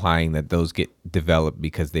implying that those get developed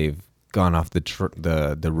because they've gone off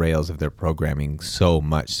the rails of their programming so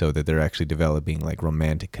much so that they're actually developing like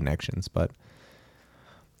romantic connections. But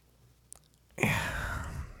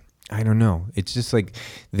I don't know. It's just like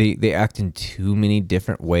they act in too many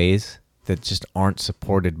different ways that just aren't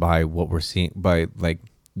supported by what we're seeing by like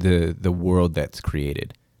the world that's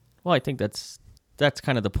created. Well, I think that's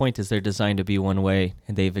kind of the point is they're designed to be one way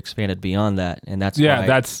and they've expanded beyond that. And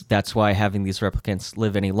that's why having these replicants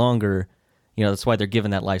live any longer, that's why they're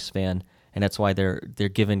given that lifespan. And that's why they're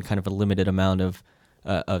given kind of a limited amount of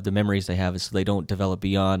the memories they have is so they don't develop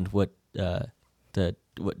beyond what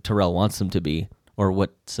Terrell wants them to be or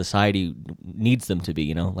what society needs them to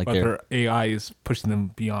be, Like but their AI is pushing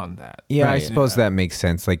them beyond that. Yeah, right. I suppose that makes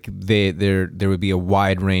sense. Like there would be a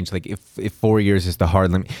wide range. Like if 4 years is the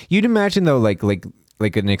hard limit, you'd imagine though, like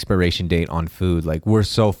an expiration date on food. Like we're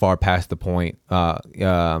so far past the point.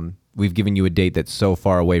 We've given you a date that's so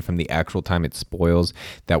far away from the actual time it spoils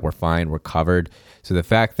that we're fine, we're covered. So the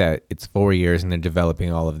fact that it's 4 years and they're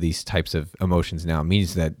developing all of these types of emotions now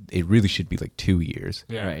means that it really should be like 2 years.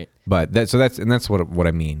 Yeah. Right. But that's what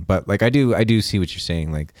I mean. But like I do see what you're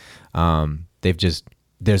saying. Like there's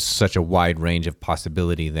such a wide range of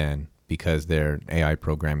possibility then because their AI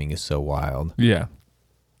programming is so wild. Yeah.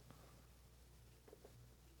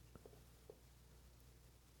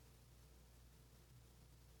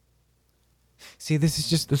 See,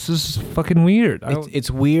 this is fucking weird. It's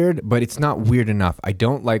weird, but it's not weird enough. I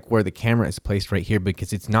don't like where the camera is placed right here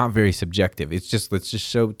because it's not very subjective. It's just, let's just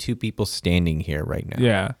show two people standing here right now.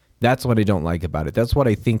 Yeah. That's what I don't like about it. That's what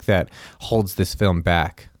I think that holds this film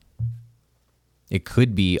back. It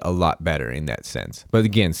could be a lot better in that sense. But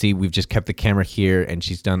again, see, we've just kept the camera here and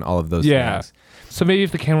she's done all of those things. So maybe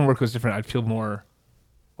if the camera work was different, I'd feel more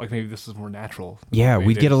Like maybe this is more natural. Yeah, Maybe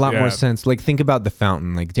we they get a just- lot more yeah. sense. Like, think about The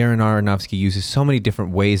Fountain. Like, Darren Aronofsky uses so many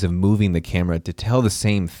different ways of moving the camera to tell the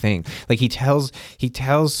same thing. Like, he tells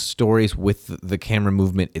stories with the camera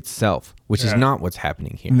movement itself, which is Yeah. not what's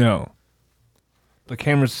happening here. No. The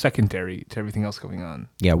camera's secondary to everything else going on.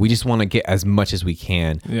 Yeah, we just want to get as much as we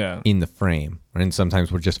can Yeah. in the frame, and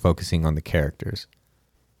sometimes we're just focusing on the characters.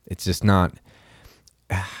 It's just not.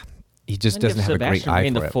 He just And you doesn't have a great Sebastian eye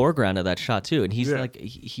in for the it. foreground of that shot too, and he's Yeah.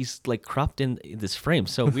 he's like cropped in this frame,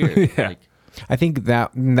 so weird. Yeah. Like, I think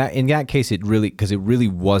that in that case, it really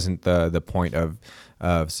wasn't the point of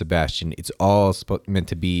Sebastian. It's all meant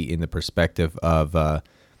to be in the perspective of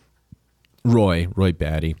Roy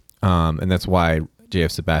Batty, and that's why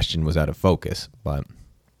J.F. Sebastian was out of focus. But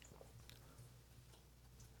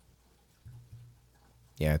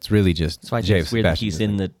yeah, it's really just that's why J.F. it's weird that Sebastian. he's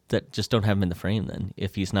in the that just don't have him in the frame. Then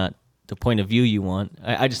if he's not the point of view you want,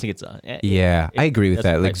 I just think it's Yeah, I agree with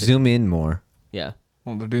doesn't that. Like, quite fit. zoom in more. Yeah.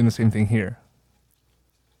 Well, they're doing the same thing here.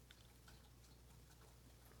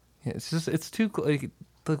 Yeah, it's too like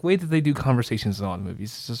the way that they do conversations in all the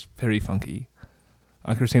movies is just very funky.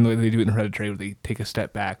 I understand the way they do it in Hereditary, where they take a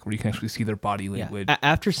step back, where you can actually see their body Yeah. language.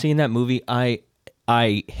 After seeing that movie, I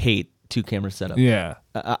hate two camera setup. Yeah,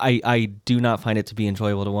 I do not find it to be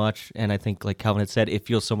enjoyable to watch, and I think like Calvin had said, it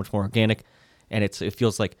feels so much more organic, and it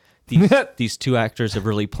feels like these two actors have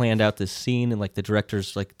really planned out this scene, and like the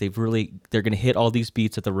directors, like they're going to hit all these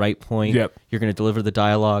beats at the right point. Yep. You're going to deliver the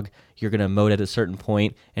dialogue. You're going to emote at a certain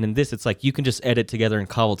point, and in this, it's like you can just edit together and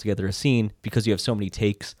cobble together a scene because you have so many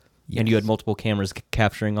takes. And you had multiple cameras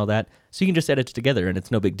capturing all that. So you can just edit it together and it's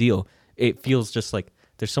no big deal. It feels just like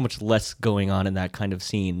there's so much less going on in that kind of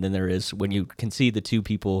scene than there is when you can see the two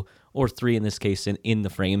people, or three in this case, in the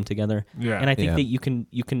frame together. Yeah. And I think Yeah. that you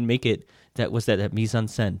can make it that mise en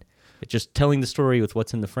scène. It's just telling the story with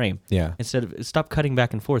what's in the frame. Yeah. Instead of stop cutting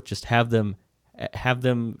back and forth, just have them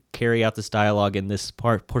carry out this dialogue in this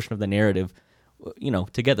portion of the narrative,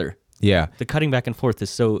 together. Yeah. The cutting back and forth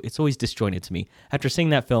it's always disjointed to me. After seeing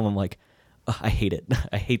that film, I'm like, ugh, I hate it.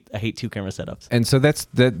 I hate two camera setups. And so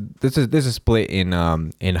there's a split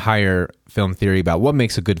in higher film theory about what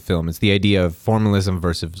makes a good film. It's the idea of formalism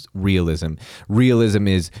versus realism. Realism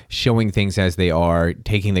is showing things as they are,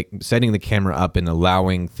 setting the camera up and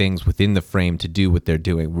allowing things within the frame to do what they're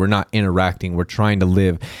doing. We're not interacting. We're trying to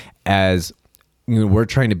live as we're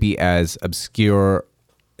trying to be as obscure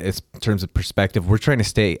in terms of perspective. We're trying to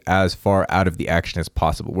stay as far out of the action as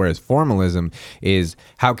possible. Whereas formalism is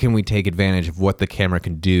how can we take advantage of what the camera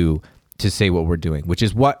can do to say what we're doing, which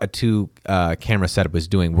is what a two camera setup is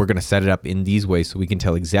doing. We're going to set it up in these ways so we can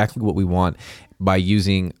tell exactly what we want by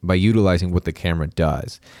utilizing what the camera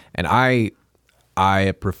does. And I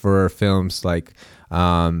prefer films like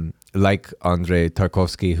Andrei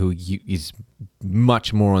Tarkovsky, who is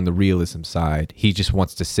much more on the realism side. He just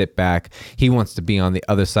wants to sit back. He wants to be on the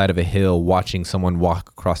other side of a hill watching someone walk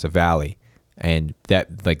across a valley, and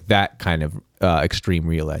that kind of extreme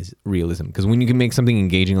realism. Because when you can make something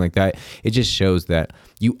engaging like that, it just shows that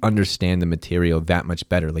you understand the material that much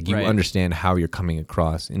better. Like you Right. understand how you're coming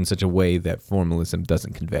across in such a way that formalism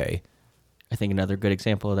doesn't convey. I think another good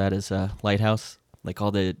example of that is Lighthouse. Like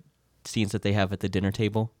all the scenes that they have at the dinner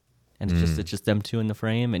table, and it's just them two in the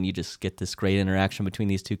frame, and you just get this great interaction between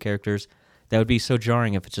these two characters. That would be so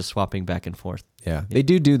jarring if it's just swapping back and forth. Yeah, they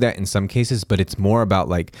do that in some cases, but it's more about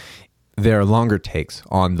like there are longer takes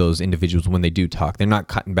on those individuals when they do talk. They're not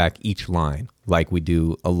cutting back each line like we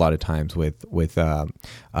do a lot of times with a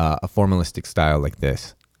formalistic style like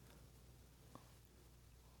this.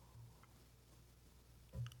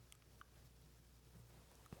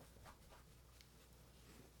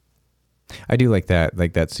 I do like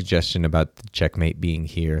that suggestion about the checkmate being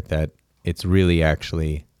here, that it's really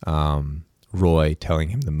actually Roy telling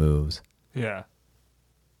him the moves. yeah.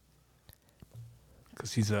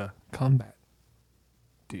 Because he's a combat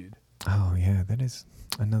dude. Oh yeah, that is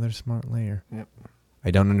another smart layer. Yep. I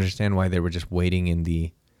don't understand why they were just waiting in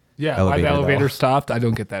the, Yeah, Elevator, why the elevator though. stopped, I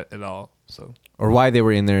don't get that at all. So or why they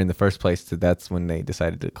were in there in the first place. So that's when they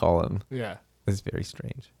decided to call him. yeah. That's very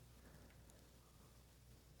strange.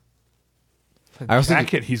 The I also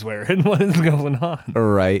jacket he's wearing. What is going on?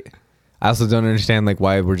 Right. I also don't understand like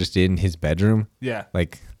why we're just in his bedroom. Yeah.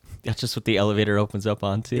 Like, That's just what the elevator opens up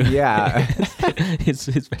onto. yeah. his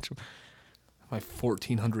bedroom. My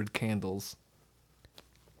 1,400 candles.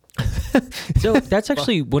 So that's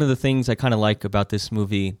actually one of the things I kind of like about this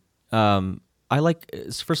movie. I like,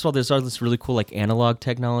 first of all, there's all this really cool like analog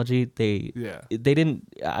technology. They didn't.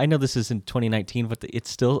 I know this is in 2019, but it's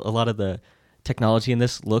still a lot of the technology in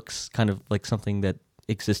this looks kind of like something that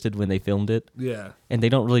existed when they filmed it. Yeah. And they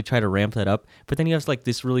don't really try to ramp that up. But then you have like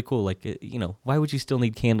this really cool, like, why would you still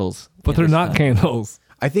need candles? But they're not candles.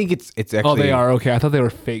 I think it's actually. Oh, they are? Okay. I thought they were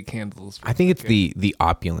fake candles. I think it's the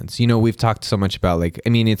opulence. We've talked so much about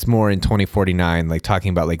it's more in 2049, like talking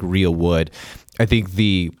about like real wood. I think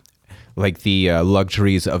the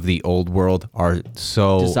luxuries of the old world are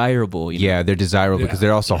so desirable. Yeah, they're desirable Yeah. because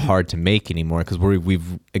they're also hard to make anymore because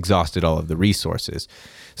we've exhausted all of the resources.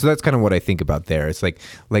 So that's kind of what I think about there. It's like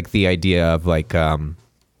the idea of like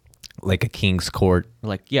a king's court.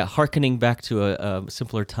 Like, yeah, hearkening back to a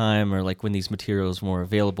simpler time, or like when these materials were more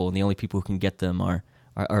available and the only people who can get them are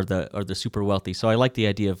the super wealthy. So I like the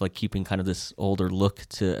idea of like keeping kind of this older look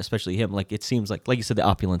to, especially him. Like it seems like you said, the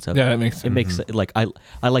opulence of it. Yeah, that makes sense. It makes like I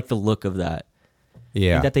like the look of that.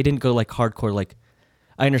 Yeah. And that they didn't go like hardcore. Like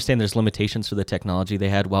I understand there's limitations for the technology they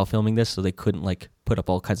had while filming this, so they couldn't like put up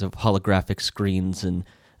all kinds of holographic screens and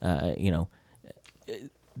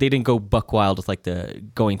they didn't go buck wild with like the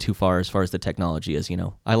going too far as the technology is.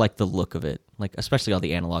 I like the look of it, like especially all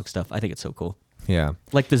the analog stuff. I think it's so cool. Yeah.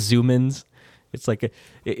 Like the zoom ins. It's like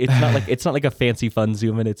it's not like a fancy fun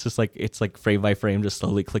zoom in. It's just like frame by frame, just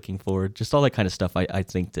slowly clicking forward. Just all that kind of stuff. I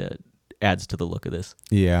think that adds to the look of this.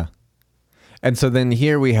 Yeah. And so then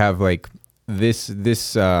here we have like this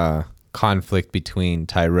conflict between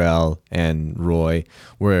Tyrell and Roy,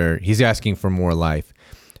 where he's asking for more life.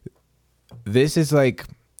 This is like,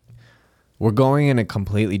 we're going in a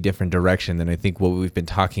completely different direction than I think what we've been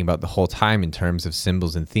talking about the whole time in terms of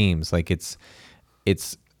symbols and themes. Like it's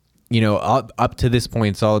up to this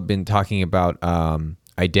point, it's all been talking about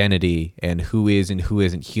identity and who is and who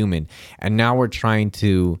isn't human. And now we're trying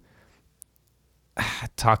to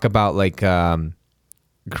talk about like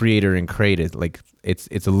creator and created. Like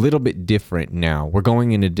it's a little bit different now. We're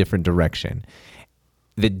going in a different direction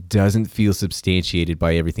that doesn't feel substantiated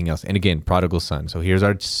by everything else. And again, prodigal son. So here's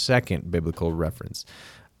our second biblical reference.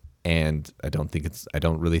 And I don't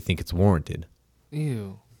really think it's warranted.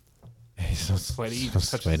 Ew. He's so Sweaty. He so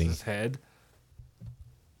just touches sweaty. his head.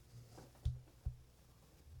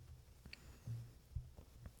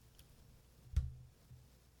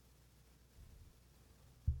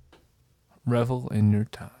 Revel in your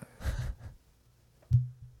time.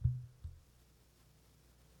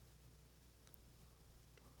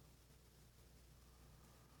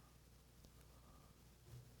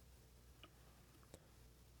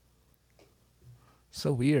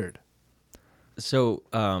 So weird. So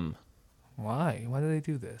Why? Why do they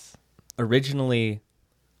do this? originally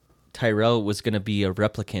Tyrell was going to be a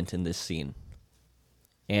replicant in this scene.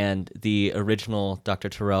 And the original Dr.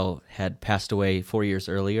 Tyrell had passed away 4 years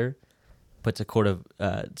earlier, but to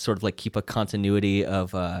sort of like keep a continuity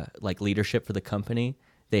of like leadership for the company,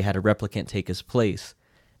 they had a replicant take his place.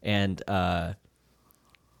 And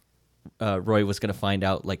Roy was going to find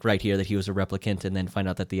out like right here that he was a replicant, and then find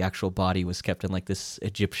out that the actual body was kept in like this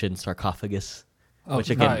Egyptian sarcophagus, which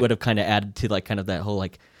again would have kind of added to like kind of that whole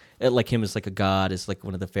like him as like a god, is like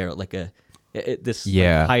one of the pharaoh, like this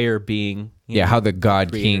like, higher being. Yeah, how the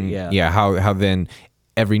god creator, king. yeah. How then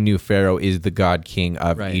every new pharaoh is the god king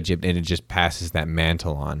of Right. Egypt, and it just passes that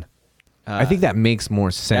mantle on. I think that makes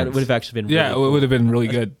more sense. That would have actually been Yeah, really cool. it would have been really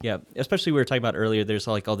good. Yeah, especially we were talking about earlier. There's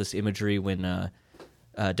like all this imagery when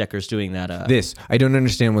Decker's doing that. This, I don't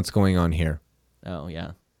understand what's going on here. Oh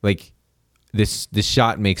yeah, Like this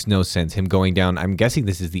shot makes no sense. Him going down. I'm guessing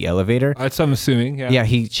this is the elevator. That's what I'm assuming. Yeah. Yeah,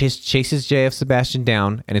 he chases JF Sebastian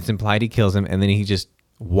down, and it's implied he kills him, and then he just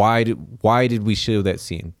why did we show that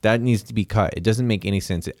scene? That needs to be cut. It doesn't make any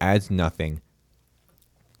sense. It adds nothing.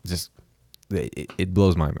 Just it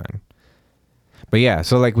blows my mind. But yeah,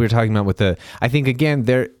 so like we were talking about with the, I think again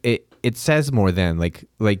there it says more than like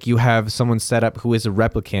you have someone set up who is a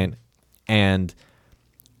replicant, and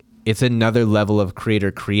it's another level of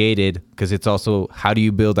creator created, because it's also how do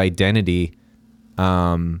you build identity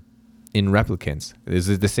in replicants. This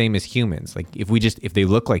is the same as humans. Like if they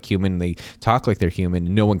look like human, they talk like they're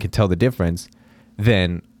human, no one can tell the difference,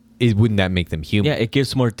 then wouldn't that make them human? yeah. It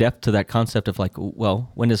gives more depth to that concept of like,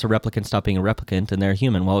 well, when does a replicant stop being a replicant and they're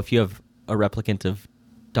human? Well, if you have a replicant of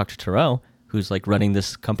Dr. Tyrell, who's like running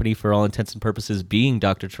this company for all intents and purposes, being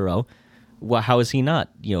Dr. Tyrell, well, how is he not,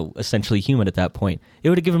 essentially human at that point? It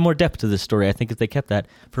would have given more depth to this story, I think, if they kept that.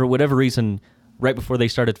 For whatever reason, right before they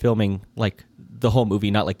started filming, like the whole movie,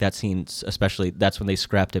 not like that scene especially, that's when they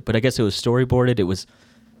scrapped it. But I guess it was storyboarded. It was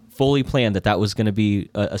fully planned that was going to be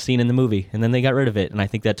a scene in the movie, and then they got rid of it. And I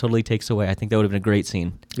think that totally takes away. I think that would have been a great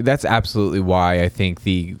scene. That's absolutely why I think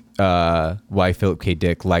why Philip K.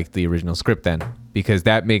 Dick liked the original script then, because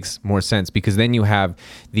that makes more sense. Because then you have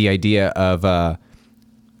the idea of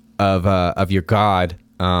your God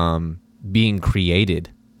being created.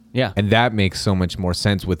 Yeah. And that makes so much more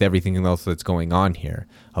sense with everything else that's going on here,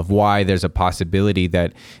 of why there's a possibility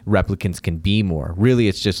that replicants can be more. Really,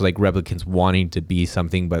 it's just like replicants wanting to be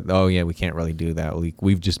something, but oh yeah, we can't really do that.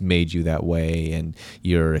 We've just made you that way, and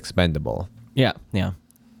you're expendable. Yeah.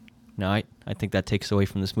 No, I think that takes away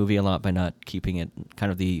from this movie a lot by not keeping it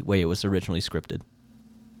kind of the way it was originally scripted.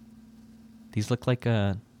 These look like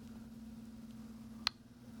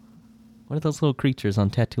what are those little creatures on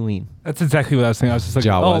Tatooine? That's exactly what I was thinking. I was just like,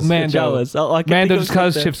 Jawas. oh, Mando. Jawas. Oh, I can Mando think just of got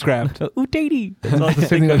his something. ship scrapped. Utati. That's all I That's the can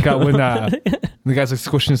same thing think I of. got when the guy's like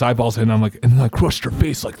squishing his eyeballs in. I'm like, and then I crushed her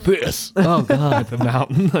face like this. Oh God. At the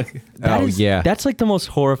mountain. Like, That's like the most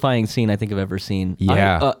horrifying scene I think I've ever seen.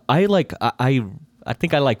 Yeah. I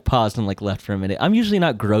think I like paused and like left for a minute. I'm usually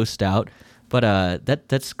not grossed out, but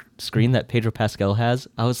that screen that Pedro Pascal has,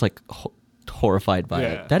 I was like horrified by Yeah.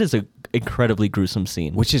 it. That is a incredibly gruesome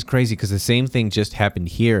scene. Which is crazy because the same thing just happened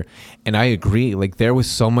here. And I agree. Like, there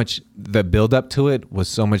was so much, the build up to it was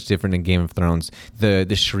so much different in Game of Thrones. The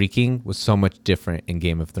shrieking was so much different in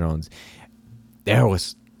Game of Thrones. There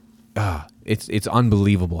was, it's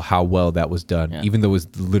unbelievable how well that was done, Yeah. even though it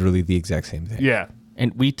was literally the exact same thing. yeah.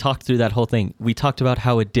 And we talked through that whole thing. We talked about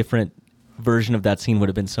how a different version of that scene would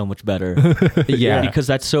have been so much better. Yeah. Because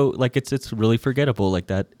that's so like it's really forgettable. Like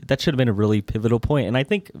that should have been a really pivotal point. And I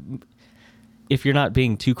think if you're not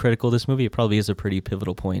being too critical of this movie, it probably is a pretty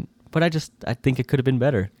pivotal point. But I think it could have been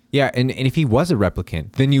better. Yeah, and if he was a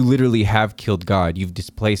replicant, then you literally have killed God. You've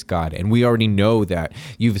displaced God. And we already know that.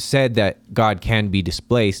 You've said that God can be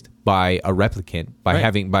displaced by a replicant, by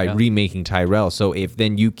Right. remaking Tyrell. So if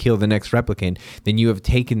then you kill the next replicant, then you have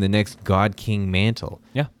taken the next God King mantle.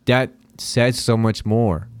 Yeah. That says so much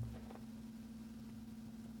more.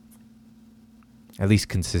 At least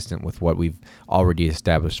consistent with what we've already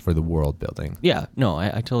established for the world building. Yeah, no, I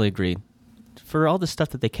totally agree. For all the stuff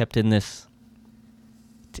that they kept in this,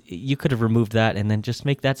 you could have removed that and then just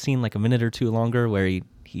make that scene like a minute or two longer where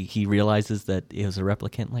he realizes that it was a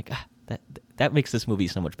replicant. Like, that makes this movie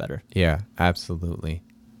so much better. Yeah, absolutely.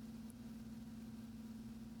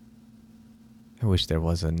 I wish there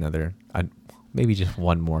was another, maybe just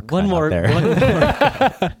one more cut One more. out there. One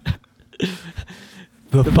more.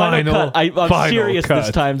 The, The final cut. I'm final serious cut.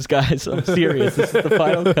 this time, guys. I'm serious. This is the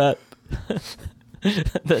final cut.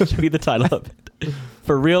 That should be the title of it.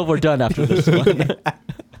 For real, we're done after this one.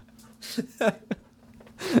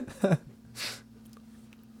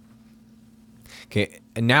 Okay,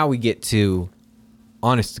 and now we get to,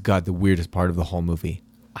 honest to God, the weirdest part of the whole movie.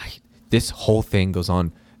 This whole thing goes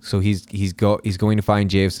on. So he's going to find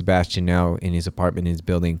J.F. Sebastian now in his apartment in his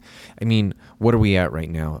building. I mean, what are we at right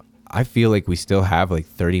now? I feel like we still have like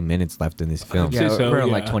 30 minutes left in this film. Yeah. Yeah, so, we're at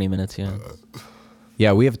yeah. like 20 minutes, yeah.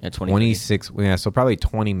 Yeah, we have Yeah, 20, 26. Yeah, so probably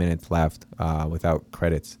 20 minutes left without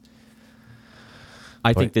credits.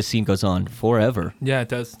 I think this scene goes on forever. Yeah, it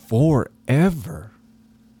does. Forever.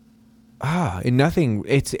 And nothing.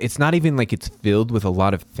 It's not even like it's filled with a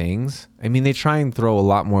lot of things. I mean, they try and throw a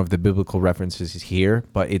lot more of the biblical references here,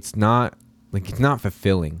 but it's not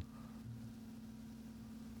fulfilling.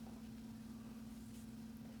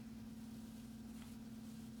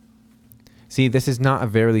 See, this is not a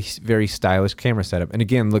very, very stylish camera setup. And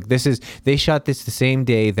again, look, they shot this the same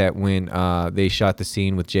day that when they shot the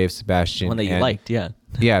scene with J.F. Sebastian. One that you liked, yeah.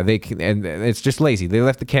 Yeah, and it's just lazy. They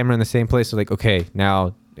left the camera in the same place. So like, okay,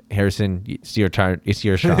 now Harrison, it's your turn. It's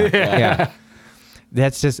your shot. Yeah.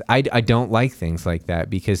 That's just I don't like things like that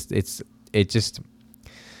because it's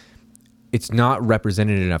not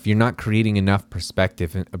represented enough. You're not creating enough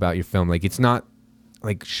perspective about your film. Like, it's not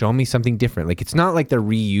like, show me something different. Like, it's not like they're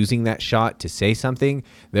reusing that shot to say something.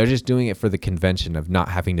 They're just doing it for the convention of not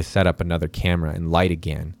having to set up another camera and light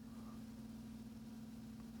again.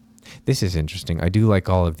 This is interesting. I do like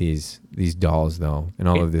all of these dolls though, and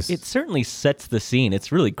all of this. It certainly sets the scene.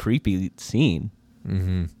 It's a really creepy scene.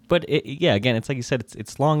 Mm-hmm. But again, it's like you said,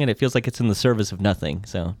 it's long and it feels like it's in the service of nothing.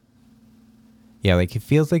 So Yeah, like it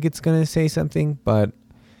feels like it's gonna say something, but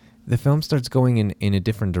the film starts going in a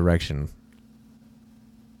different direction.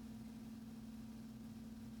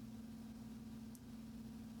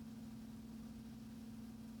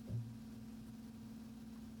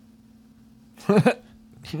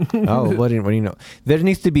 Oh, what do you know? There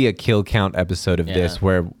needs to be a kill count episode of this Yeah.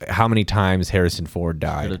 where how many times Harrison Ford could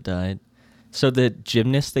have died. died. So the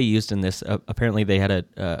gymnast they used in this, apparently they had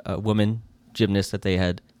a woman gymnast that they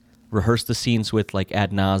had rehearsed the scenes with like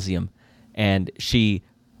ad nauseum, and she,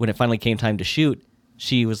 when it finally came time to shoot,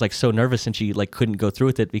 she was like so nervous and she like couldn't go through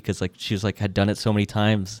with it because like she was like had done it so many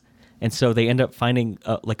times, and so they end up finding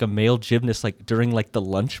like a male gymnast like during like the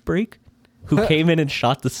lunch break, who came in and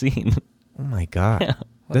shot the scene. Oh my god! Yeah.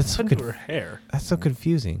 That's so happened to good. her hair. That's so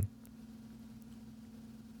confusing.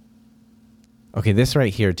 Okay, this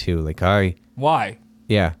right here too. Like Why?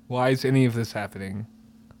 yeah. Why is any of this happening?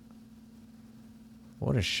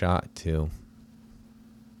 What a shot too.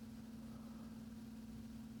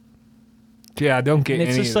 Yeah, I don't get And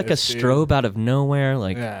it's any just of like a this, dude. strobe out of nowhere.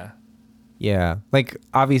 Like, Yeah. Yeah, like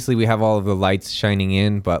obviously we have all of the lights shining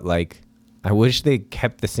in, but like I wish they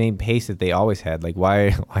kept the same pace that they always had. Like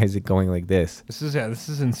why is it going like this? This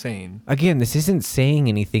is insane. Again, this isn't saying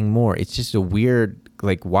anything more. It's just a weird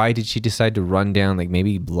like why did she decide to run down like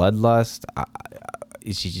maybe bloodlust?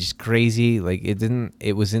 Is she just crazy? Like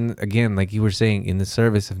it was in again like you were saying in the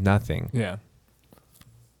service of nothing. Yeah.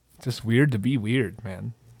 Just weird to be weird,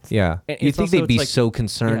 man. Yeah. And You'd it's think also- they'd be it's like- so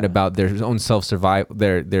concerned yeah. about their own self-survival,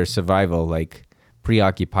 their survival, like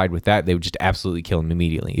preoccupied with that, they would just absolutely kill him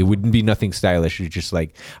immediately. It wouldn't be nothing stylish. You're just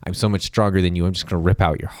like, I'm so much stronger than you. I'm just going to rip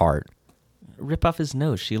out your heart. rip off his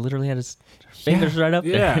nose. She literally had his fingers right up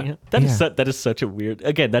Yeah. there. That is Yeah. that is such a weird.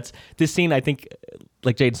 Again, that's this scene. I think,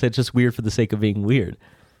 like Jaden said, just weird for the sake of being weird.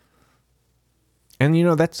 And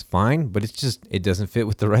that's fine, but it doesn't fit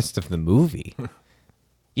with the rest of the movie.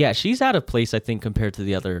 Yeah, she's out of place. I think compared to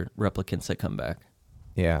the other replicants that come back.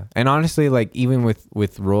 Yeah. And honestly, like even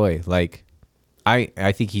with Roy, like I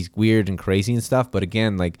think he's weird and crazy and stuff, but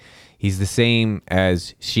again, like he's the same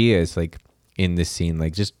as she is, like in this scene,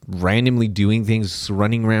 like just randomly doing things,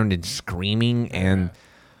 running around and screaming and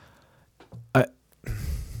Like,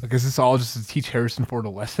 is this all just to teach Harrison Ford a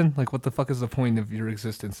lesson? Like, what the fuck is the point of your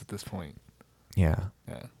existence at this point? yeah.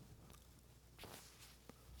 Yeah.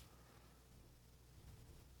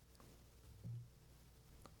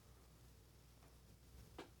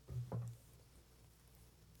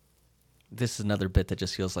 This is another bit that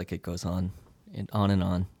just feels like it goes on and on and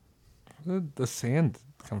on. Where did the sand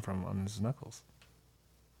come from on his knuckles?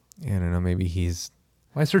 I don't know, maybe he's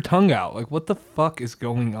Why is her tongue out? Like, what the fuck is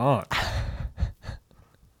going on?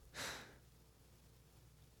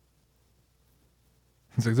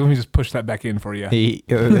 He's like, let me just push that back in for you. he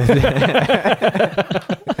It's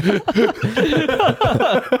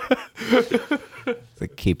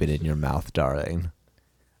like, keep it in your mouth, darling.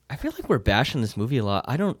 I feel like we're bashing this movie a lot.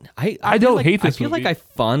 I don't I feel don't like, hate this I feel movie. like I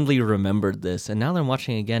fondly remembered this, and now that I'm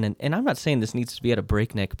watching it again, and I'm not saying this needs to be at a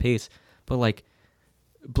breakneck pace, but like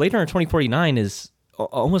Blade Runner 2049 is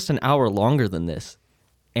almost an hour longer than this,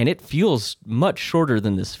 and it feels much shorter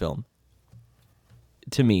than this film.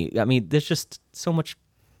 To me, I mean, there's just so much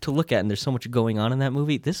to look at, and there's so much going on in that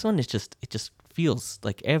movie. This one is just feels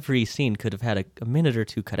like every scene could have had a minute or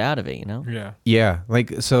two cut out of it. You know? Yeah. Yeah,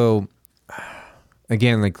 like so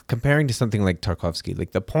again, like comparing to something like Tarkovsky,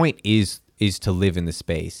 like the point is to live in the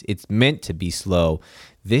space. It's meant to be slow.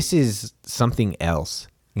 This is something else.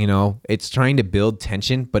 It's trying to build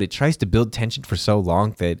tension, but it tries to build tension for so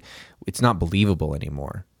long that it's not believable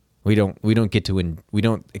anymore. We don't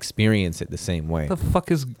experience it the same way. What the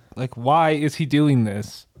fuck is, like, why is he doing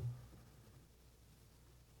this?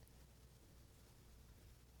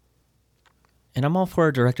 And I'm all for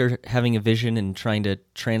a director having a vision and trying to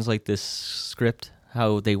translate this script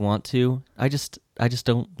how they want to. I just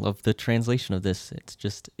don't love the translation of this.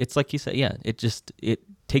 It's like you said, yeah. It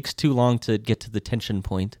takes too long to get to the tension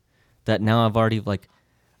point that now I've already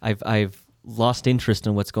I've lost interest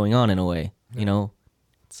in what's going on in a way.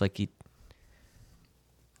 It's like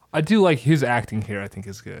I do like his acting here. I think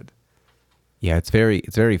is good. Yeah, it's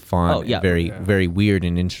very fun. Oh, yeah. And very Yeah. very weird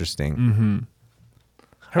and interesting. Mm-hmm.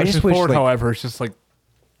 I just Harrison wish, Ford, like- however, is just like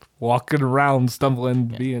walking around, stumbling,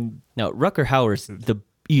 being no, Rutger Hauer's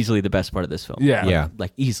easily the best part of this film. yeah. Yeah.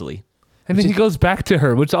 Like easily. And then he goes back to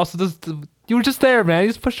her, which also does. You were just there, man. You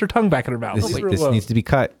just pushed her tongue back in her mouth. This, Leave her this alone. needs to be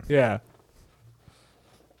cut. Yeah.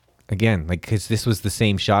 Again, like because this was the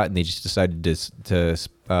same shot, and they just decided to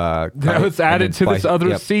cut That it was and added then to this splice it. other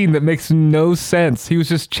Yep. scene that makes no sense. He was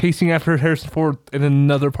just chasing after Harrison Ford in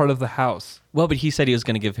another part of the house. Well, but he said he was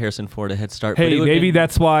going to give Harrison Ford a head start. but Hey, it would've maybe been-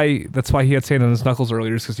 that's why he had sand on his knuckles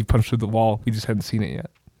earlier, is because he punched through the wall. We just hadn't seen it yet.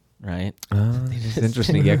 right. It's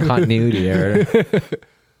interesting. Yeah, continuity error.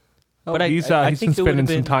 Oh, But I he's think been it would've spending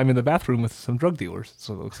some been- time in the bathroom with some drug dealers.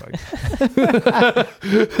 So it looks like.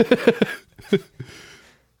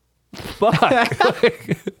 Fuck.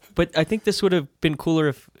 But I think this would have been cooler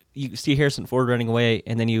if you see Harrison Ford running away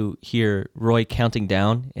and then you hear Roy counting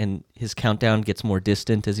down and his countdown gets more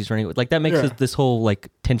distant as he's running. Like that makes Yeah. this whole like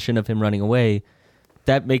tension of him running away.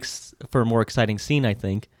 That makes for a more exciting scene, I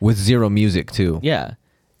think. With zero music too. Yeah.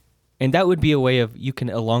 And that would be a way of you can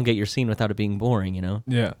elongate your scene without it being boring,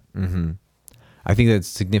 Yeah. Mm-hmm. I think that's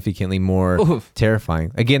significantly more Oof.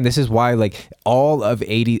 terrifying. Again, this is why like all of the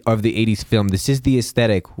 80s film, this is the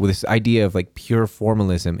aesthetic with this idea of like pure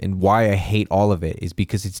formalism, and why I hate all of it is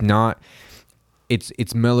because it's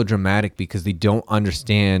melodramatic because they don't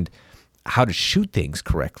understand how to shoot things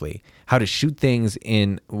correctly, how to shoot things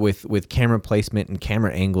in with camera placement and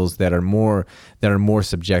camera angles that are more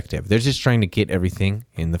subjective. They're just trying to get everything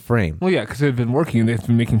in the frame. Well, yeah, because they've been working. They've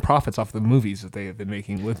been making profits off the movies that they have been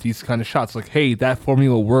making with these kind of shots. Like, hey, that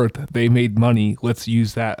formula worked. They made money. Let's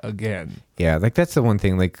use that again. Yeah, like that's the one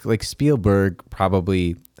thing. Like Spielberg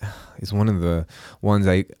probably is one of the ones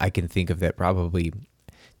I can think of that probably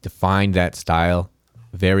defined that style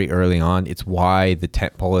very early on. It's why the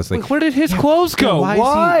tentpole is like, where did his clothes go?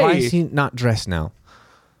 Why is he not dressed now?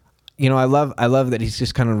 You know, I love that he's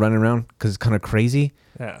just kind of running around because it's kind of crazy.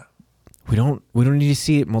 Yeah. We don't need to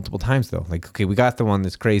see it multiple times though. Like, okay, we got the one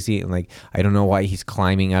that's crazy, and like I don't know why he's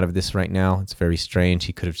climbing out of this right now. It's very strange.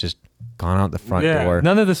 He could have just gone out the front door.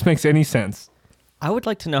 None of this makes any sense. I would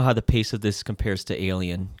like to know how the pace of this compares to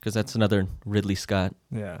Alien, because that's another Ridley Scott,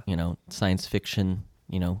 Yeah. Science fiction,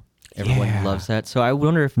 everyone Yeah. loves that. So I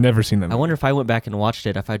wonder if Never seen them. I wonder if I went back and watched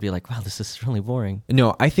it, if I'd be like, wow, this is really boring.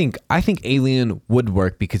 No, I think Alien would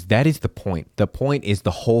work because that is the point. The point is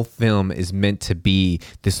the whole film is meant to be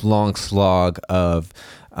this long slog of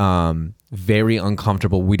very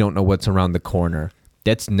uncomfortable. We don't know what's around the corner.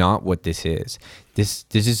 That's not what this is. This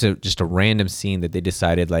is just a random scene that they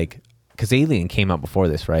decided like, because Alien came out before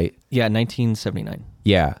this, right? Yeah, 1979.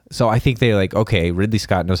 Yeah. So I think they're like, okay, Ridley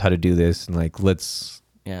Scott knows how to do this, and like let's.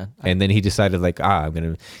 Yeah. And then he decided like, I'm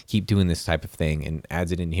gonna keep doing this type of thing, and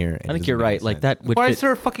adds it in here. And I think it you're doesn't make right. Like sense. that would Why fit. is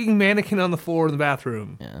there a fucking mannequin on the floor in the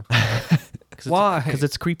bathroom? Yeah. Why? Because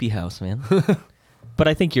it's Creepy House, man. But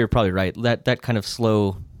I think you're probably right. That kind of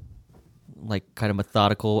slow, like kind of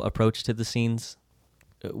methodical approach to the scenes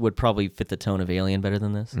would probably fit the tone of Alien better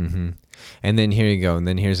than this. Mm-hmm. And then here you go. And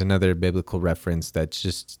then here's another biblical reference that's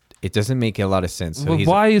just, it doesn't make a lot of sense. So Well,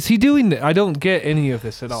 why is he doing that? I don't get any of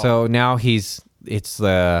this at all. So now it's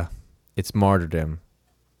martyrdom.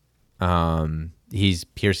 He's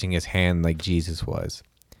piercing his hand like Jesus was,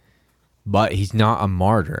 but he's not a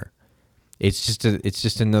martyr. It's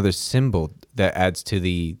just another symbol that adds to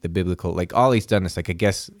the biblical. Like all he's done is like, I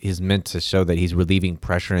guess he's meant to show that he's relieving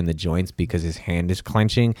pressure in the joints because his hand is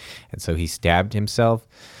clenching, and so he stabbed himself.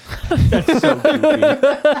 That's so goofy.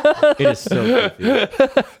 It is so goofy.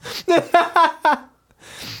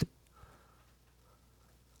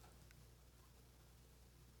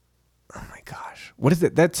 Oh my gosh, what is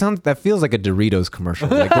it? That feels like a Doritos commercial.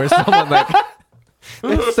 Like where someone like.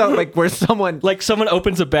 That sounds like where someone Like someone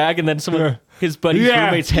opens a bag and then his buddy's Yeah,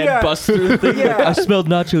 roommate's head yeah. busts through the thing. Yeah. Like, I smelled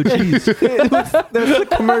nacho cheese. there's a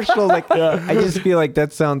commercial. Like I just feel like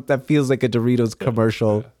that feels like a Doritos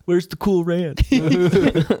commercial. Where's the Cool Ranch?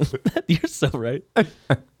 You're so right.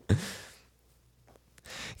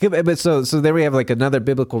 Yeah, but so there we have like another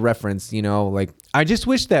biblical reference. Like I just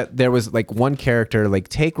wish that there was like one character, like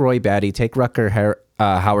take Roy Batty, take Rutger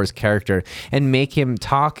Hauer's character, and make him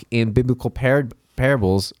talk in biblical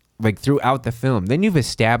parables like throughout the film. Then you've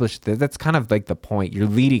established that's kind of like the point. You're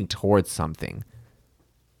leading towards something.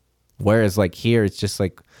 Whereas like here, it's just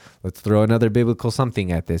like, let's throw another biblical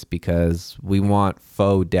something at this because we want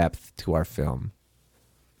faux depth to our film.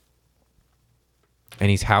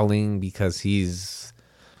 And he's howling because he's,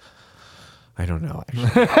 I don't know.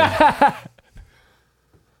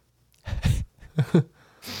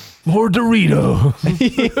 More Dorito.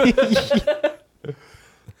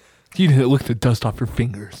 You didn't lick the dust off your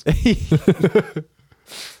fingers.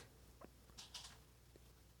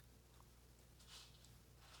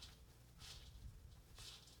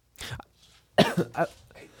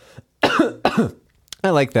 I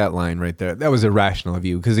like that line right there. That was irrational of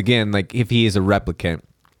you because again, like if he is a replicant,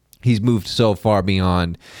 he's moved so far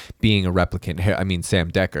beyond being a replicant. I mean, Sam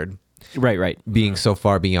Deckard. Right. Being so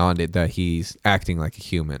far beyond it that he's acting like a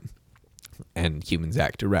human, and humans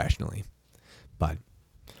act irrationally. But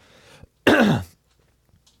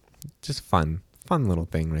just fun little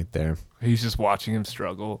thing right there. He's just watching him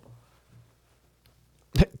struggle.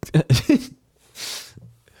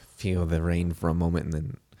 Feel the rain for a moment and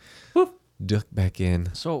then duck back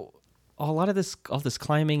in. So a lot of all this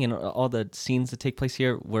climbing and all the scenes that take place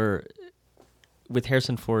here were with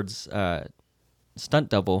Harrison Ford's stunt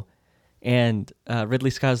double. And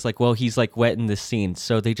Ridley Scott's like, well, he's like wet in this scene.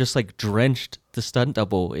 So they just like drenched the stunt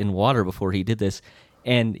double in water before he did this.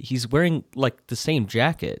 And he's wearing like the same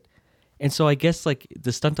jacket. And so I guess like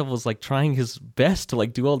the stunt double is like trying his best to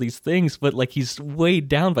like do all these things, but like he's weighed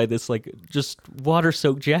down by this like just water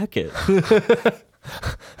soaked jacket.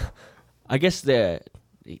 I guess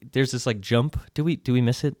there's this like jump. Do we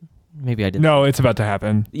miss it? Maybe I didn't. No, it's about to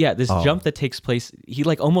happen. Yeah, this Oh. jump that takes place, he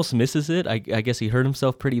like almost misses it. I guess he hurt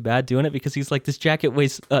himself pretty bad doing it because he's like, this jacket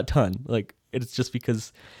weighs a ton. Like, it's just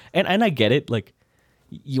because, and I get it. Like,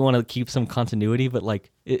 you want to keep some continuity, but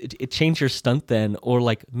like, it change your stunt then, or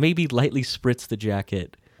like maybe lightly spritz the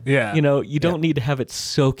jacket. Yeah. You know, you don't need to have it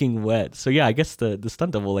soaking wet. So yeah, I guess the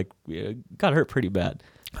stunt double like got hurt pretty bad.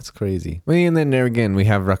 That's crazy. Well, and then there again, we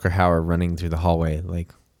have Rucker Hauer running through the hallway,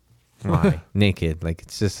 like, why? Naked. Like,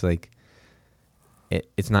 it's just like,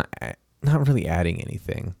 it's not really adding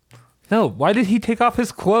anything. No, why did he take off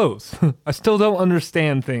his clothes? I still don't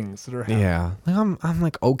understand things that are happening. Yeah. Like, I'm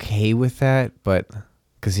like, okay with that, but,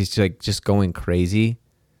 because he's like just going crazy.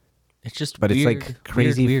 It's just But weird, it's like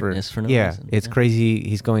crazy weird for, weirdness for no yeah, reason. it's crazy.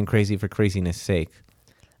 He's going crazy for craziness sake.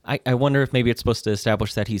 I wonder if maybe it's supposed to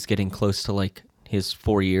establish that he's getting close to like his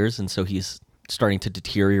 4 years, and so he's starting to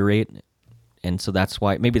deteriorate, and so that's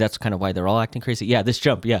why maybe that's kind of why they're all acting crazy. Yeah, this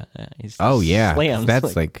jump, yeah. He's slams,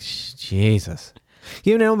 That's like Jesus.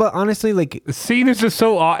 You know, but honestly, like, The scene is just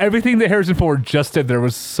so everything that Harrison Ford just did there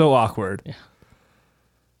was so awkward. Yeah.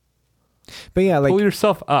 but yeah, like, Pull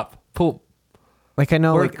yourself up. like I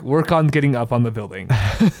know, like, Work on getting up on the building.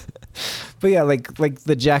 but yeah, like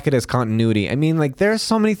the jacket has continuity. I mean, like, there are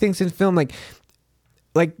so many things in film, like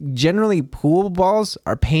generally pool balls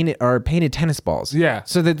are painted tennis balls. Yeah.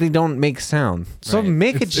 So that they don't make sound. So Right.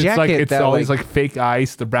 make a jacket it's that always like fake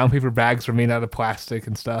ice. The brown paper bags are made out of plastic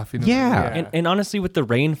and stuff. You know? Yeah. And honestly, with the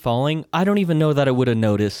rain falling, I don't even know that I would have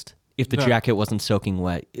noticed if the No. jacket wasn't soaking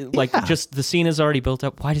wet. Like, Yeah. just the scene is already built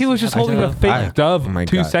up. Why does He was just have holding a dove? fake dove oh my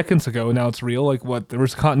 2 God. seconds ago, and now it's real. Like, what? There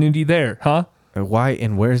was continuity there, huh? Why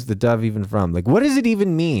and where's the dove even from? Like, what does it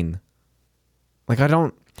even mean? Like, I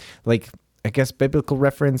don't, like, I guess biblical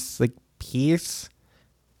reference, like, peace.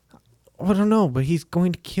 I don't know, but he's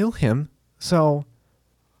going to kill him. So,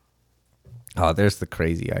 oh, there's the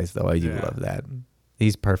crazy eyes, though. I do Yeah. love that.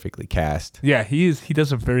 He's perfectly cast. Yeah, he is. He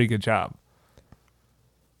does a very good job.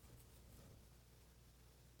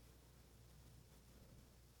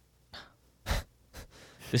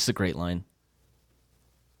 This is a great line.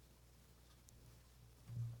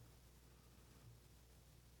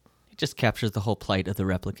 It just captures the whole plight of the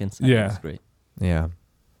replicants. I think Yeah. it's great. Yeah,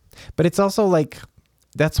 but it's also like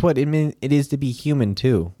that's what it is to be human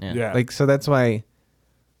too. Yeah. Yeah. Like, so that's why,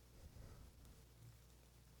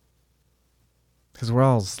 because we're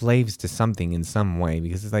all slaves to something in some way,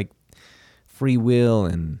 because it's like free will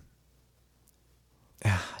and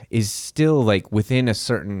is still like within a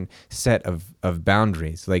certain set of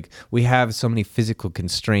boundaries. Like, we have so many physical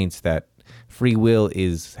constraints that free will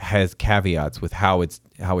has caveats with how it's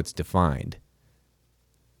defined.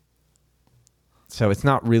 So it's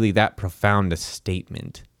not really that profound a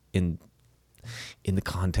statement in the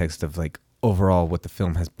context of like overall what the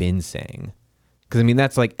film has been saying. Because I mean,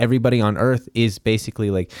 that's like everybody on Earth is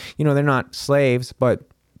basically like, you know, they're not slaves, but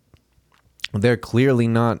they're clearly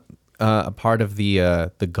not a part of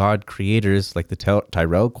the God creators, like the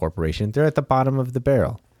Tyrell Corporation. They're at the bottom of the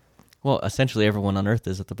barrel. Well, essentially, everyone on Earth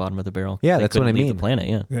is at the bottom of the barrel. Yeah, They that's what couldn't I leave mean. The planet,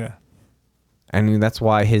 yeah. Yeah. I mean, that's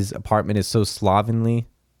why his apartment is so slovenly.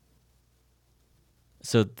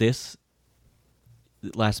 So this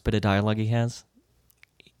last bit of dialogue he has,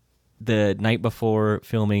 the night before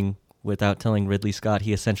filming, without telling Ridley Scott,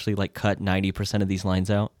 he essentially like cut 90% of these lines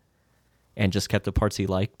out and just kept the parts he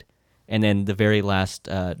liked. And then the very last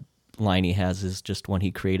line he has is just one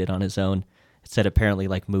he created on his own. It said apparently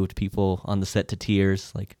like moved people on the set to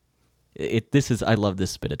tears. Like I love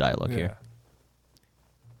this bit of dialogue here.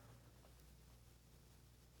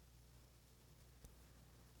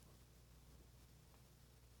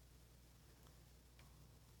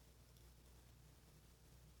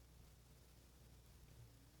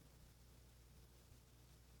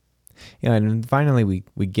 Yeah, and finally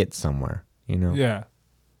we get somewhere, you know. Yeah.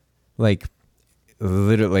 Like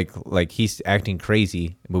literally like he's acting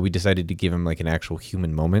crazy, but we decided to give him like an actual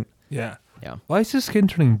human moment. Yeah. Yeah. Why is his skin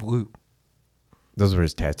turning blue? Those were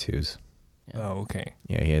his tattoos. Yeah. Oh, okay.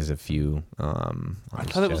 Yeah, he has a few. I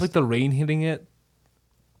thought it was like the rain hitting it.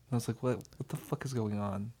 I was like, what the fuck is going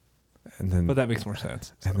on? and then But that makes more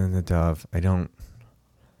sense. and then the dove. I don't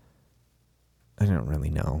really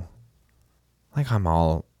know. Like,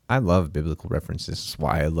 I love biblical references. This is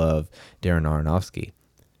why I love Darren Aronofsky.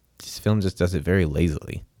 This film just does it very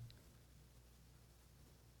lazily.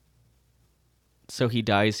 So he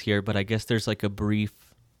dies here, but I guess there's like a brief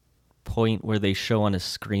point where they show on a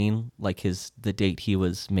screen like the date he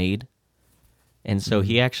was made. And so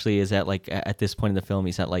he actually is at this point in the film,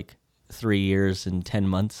 he's at like 3 years and 10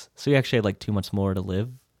 months. So he actually had like 2 months more to live.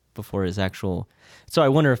 before his actual. So I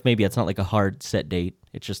wonder if maybe it's not like a hard set date.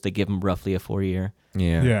 It's just they give him roughly a 4-year.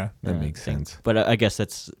 Yeah. That makes thing. sense. But I guess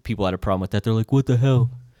that's people had a problem with that. They're like, what the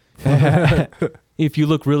hell? If you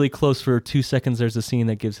look really close for 2 seconds, there's a scene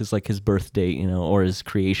that gives his birth date, or his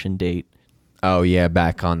creation date. Oh yeah,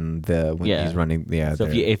 back on when he's running. Yeah. So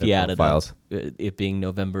if you added files, up, it being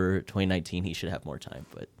November 2019, he should have more time.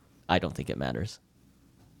 But I don't think it matters.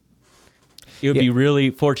 It would be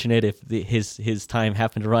really fortunate if his time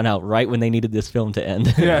happened to run out right when they needed this film to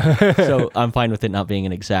end. Yeah. So I'm fine with it not being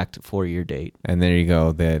an exact 4-year date. and there you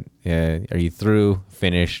go. That are you through?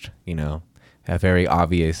 Finished? Very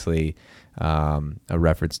obviously a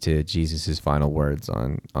reference to Jesus' final words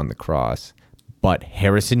on the cross. But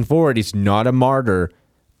Harrison Ford is not a martyr.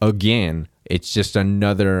 Again, it's just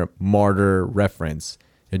another martyr reference,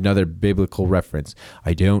 another biblical reference.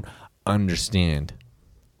 I don't understand.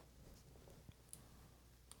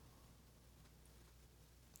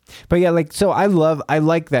 But yeah, so I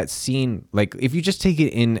like that scene. Like if you just take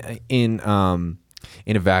it in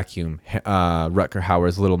a vacuum, Rutger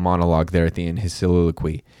Hauer's little monologue there at the end, his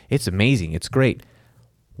soliloquy, it's amazing. It's great.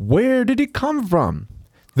 Where did it come from?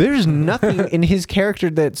 There's nothing in his character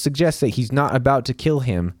that suggests that he's not about to kill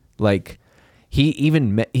him. Like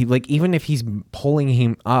even if he's pulling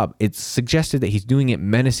him up, it's suggested that he's doing it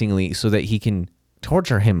menacingly so that he can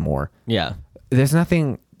torture him more. Yeah. There's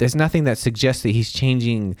nothing that suggests that he's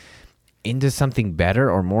changing into something better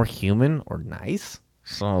or more human or nice.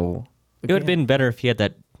 So It would have been better if he had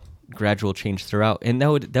that gradual change throughout, and that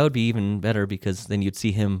would be even better because then you'd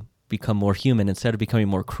see him become more human instead of becoming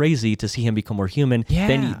more crazy. To see him become more human,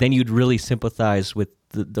 Yeah. then you'd really sympathize with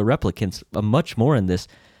the replicants much more in this.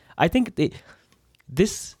 I think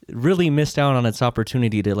this really missed out on its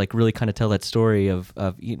opportunity to really kind of tell that story of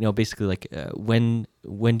basically when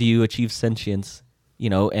do you achieve sentience,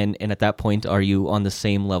 and at that point are you on the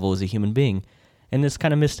same level as a human being, and this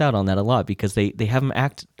kind of missed out on that a lot because they have him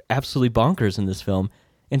act absolutely bonkers in this film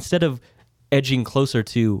instead of edging closer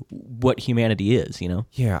to what humanity is.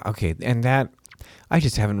 Yeah, okay. And that, I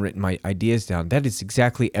just haven't written my ideas down. That is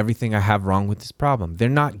exactly everything I have wrong with this problem. They're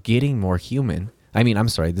not getting more human. I mean, I'm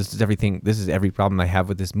sorry. This is every problem I have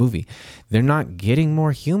with this movie. They're not getting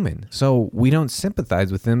more human. So we don't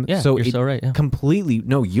sympathize with them. Yeah, so you're so right. Yeah. Completely.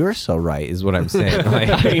 No, you're so right is what I'm saying.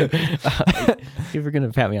 You were going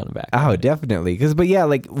to pat me on the back. Oh, definitely. But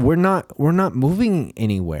we're not moving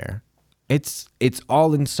anywhere. It's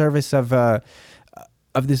all in service of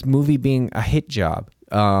this movie being a hit job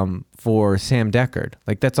for Sam Deckard.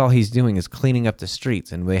 That's all he's doing is cleaning up the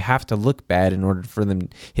streets, and they have to look bad in order for him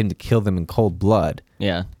to kill them in cold blood.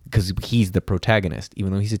 Yeah, because he's the protagonist,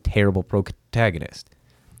 even though he's a terrible protagonist.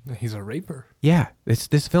 He's a raper. Yeah, this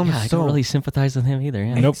film is I so don't really sympathize with him either.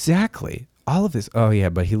 Yeah. Nope. Exactly. All of this. Oh yeah,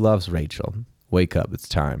 but he loves Rachel. Wake up, it's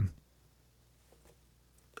time.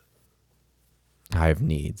 I have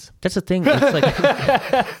needs. That's the thing.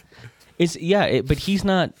 It's but he's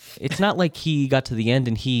not. It's not like he got to the end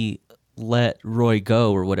and he let Roy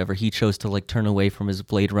go or whatever. He chose to turn away from his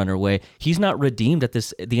Blade Runner way. He's not redeemed at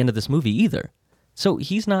the end of this movie either. So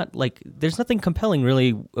he's not there's nothing compelling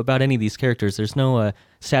really about any of these characters. There's no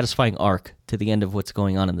satisfying arc to the end of what's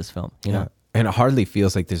going on in this film. You know? And it hardly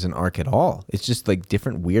feels like there's an arc at all. It's just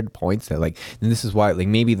different weird points that and this is why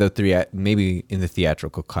maybe maybe in the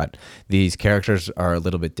theatrical cut these characters are a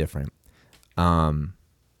little bit different.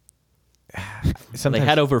 They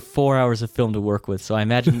had over 4 hours of film to work with, so I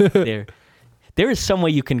imagine there is some way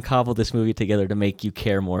you can cobble this movie together to make you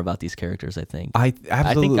care more about these characters. I think. I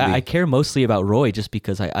absolutely. I think I care mostly about Roy just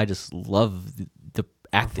because I just love the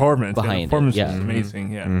acting performance behind the performance it. Yeah, is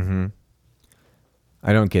amazing. Yeah, Mm-hmm.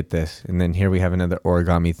 I don't get this, and then here we have another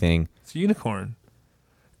origami thing. it's a unicorn.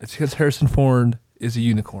 It's because Harrison Ford is a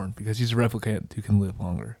unicorn because he's a replicant who can live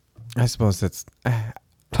longer. I suppose that's.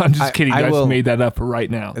 I'm just kidding. I I will- just made that up right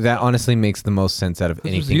now. That honestly makes the most sense out of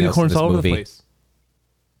There's anything else in unicorns this all over the movie. place.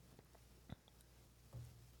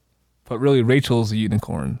 But really, Rachel's a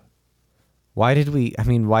unicorn. Why did we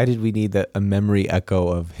need a memory echo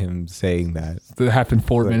of him saying that? That happened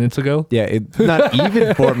 4 minutes ago. Yeah, it's not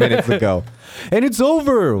even 4 minutes ago. And it's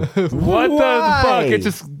over. What the Why? fuck? It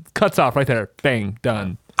just cuts off right there. Bang,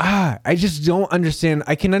 done. I just don't understand.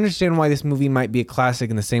 I can understand why this movie might be a classic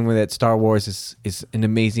in the same way that Star Wars is an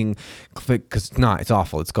amazing, because it's not. It's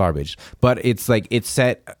awful. It's garbage. But it's it's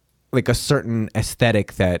set a certain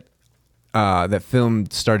aesthetic that that film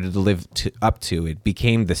started to live up to. It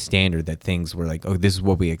became the standard that things were oh, this is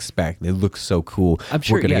what we expect. It looks so cool. I'm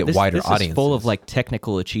sure we're gonna get wider this audiences. is full of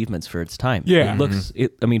technical achievements for its time. Yeah. It looks.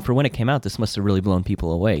 I mean, for when it came out, this must have really blown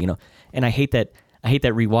people away. And I hate that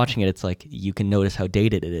rewatching it. It's you can notice how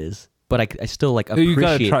dated it is, but I still like You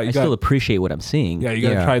gotta appreciate. try- you I still gotta- appreciate what I'm seeing. Yeah, you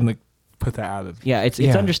gotta Yeah. try and like put that out of. Yeah, it's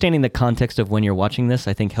Yeah. understanding the context of when you're watching this.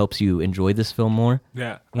 I think helps you enjoy this film more.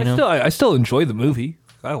 Yeah, You know? I still enjoy the movie.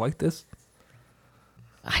 I like this.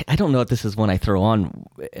 I don't know if this is one I throw on,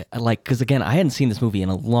 like, because again, I hadn't seen this movie in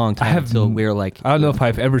a long time. have So n- we're like, I don't know if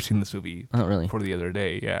I've ever seen this movie oh really? before the other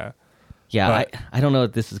day. Yeah. Yeah, but- I don't know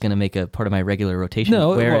if this is going to make a part of my regular rotation. No,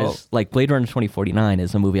 whereas well- like Blade Runner 2049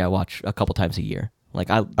 is a movie I watch a couple times a year. Like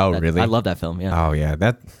Really? I love that film. Yeah. Oh yeah,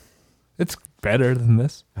 It's better than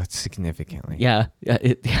this. that's significantly. Yeah.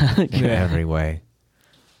 In Yeah. every way.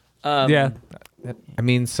 Yeah. I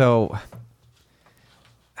mean, so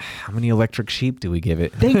how many electric sheep do we give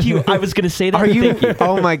it? Thank you. I was going to say that. Are you? Thank you.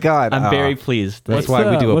 Oh my god! I'm Oh. very pleased. That's why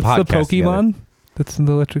we do a what's podcast the Pokemon that's in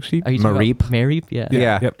the electric sheep? Are you talking Mareep? about Mareep? Yeah.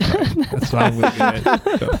 Yeah. Yep. That's what I'm looking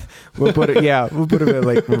at. So, We'll put it. Yeah, we'll put it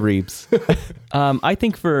like reaps. I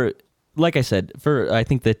think like I said, I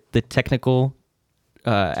think that the technical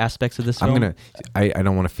aspects of this film. I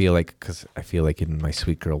don't want to feel like, because I feel like in my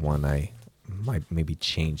Sweet Girl one I might maybe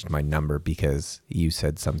changed my number because you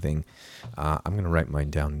said something. I'm gonna write mine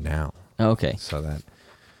down now Okay. so that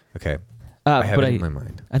I have but it in my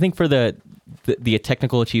mind. I think for the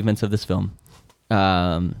technical achievements of this film,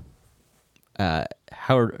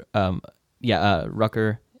 Howard,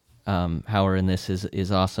 Rucker, Howard in this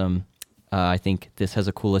is awesome. I think this has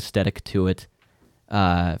a cool aesthetic to it.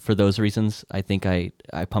 For those reasons, I think I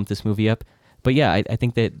pumped this movie up. But yeah, I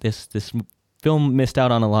think that this film missed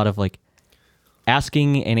out on a lot of like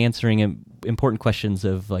asking and answering important questions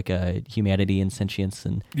of like humanity and sentience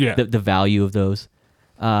and Yeah. the value of those.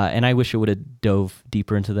 And I wish it would have dove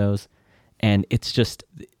deeper into those. And it's just,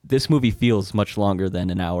 this movie feels much longer than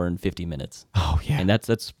an hour and 50 minutes. Oh yeah. And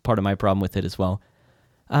that's part of my problem with it as well.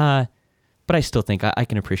 But I still think I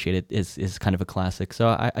can appreciate it is kind of a classic. So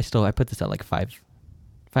I put this at like 5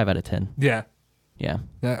 out of 10. yeah. Yeah.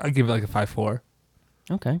 I give it like a 5.4.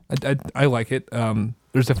 Okay. I like it.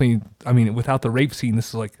 There's definitely, I mean, without the rape scene, this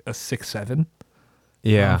is like a 6-7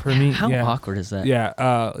 yeah. for me. How yeah. awkward is that? Yeah.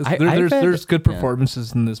 I There's read- good yeah.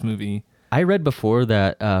 performances in this movie. I read before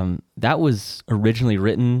that that was originally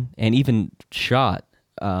written and even shot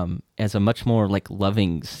as a much more like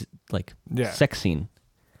loving Yeah. sex scene.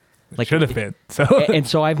 Like should have been. So And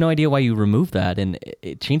so I have no idea why you removed that and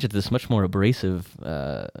it changed it to this much more abrasive.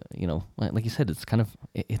 Like you said, it's kind of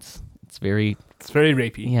it's very it's very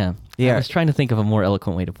rapey. yeah. Yeah. I was trying to think of a more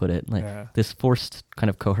eloquent way to put it. Like Yeah. this forced kind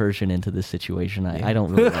of coercion into this situation. I don't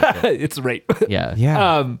really like it. It's rape. Yeah.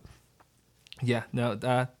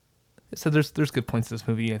 Yeah. So there's good points in this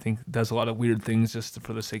movie. I think it does a lot of weird things just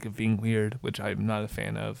for the sake of being weird, which I'm not a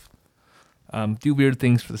fan of. Do weird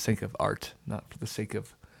things for the sake of art, not for the sake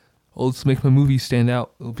of, oh, let's make my movie stand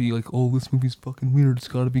out. It'll be like, oh, this movie's fucking weird. It's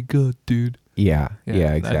got to be good, dude. Yeah,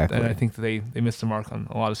 exactly. And I think that they missed the mark on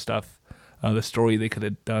a lot of stuff. The story they could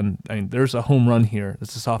have done. I mean, there's a home run here.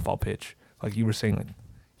 It's a softball pitch, like you were saying. Like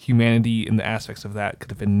humanity and the aspects of that could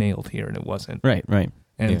have been nailed here, and it wasn't. Right.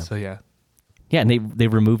 And Yeah. so yeah, Yeah, and they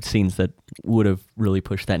removed scenes that would have really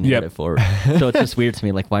pushed that narrative forward. So it's just weird to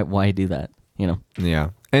me, like why do that? You know? Yeah.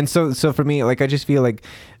 And so for me, like, I just feel like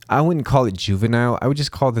I wouldn't call it juvenile. I would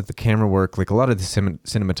just call it the camera work. Like a lot of the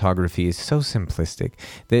cinematography is so simplistic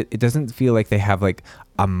that it doesn't feel like they have like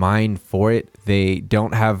a mind for it. They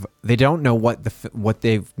don't know what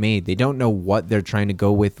they've made. They don't know what they're trying to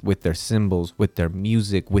go with their symbols, with their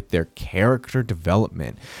music, with their character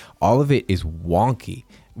development. All of it is wonky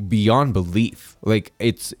beyond belief. Like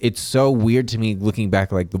it's so weird to me looking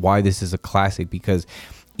back, like why this is a classic, because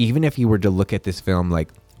even if you were to look at this film like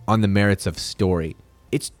on the merits of story,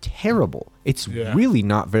 it's terrible. It's really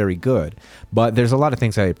not very good. But there's a lot of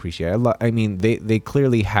things I appreciate. I mean, they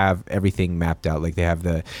clearly have everything mapped out. Like they have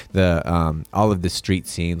the all of the street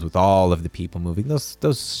scenes with all of the people moving. Those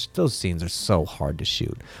scenes are so hard to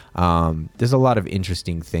shoot. There's a lot of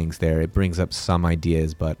interesting things there. It brings up some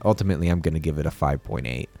ideas, but ultimately I'm going to give it a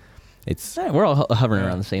 5.8. It's We're all hovering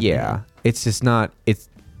around the same thing. yeah. It's just not.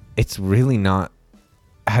 It's really not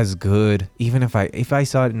as good. Even if I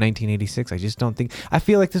saw it in 1986, I just don't think. I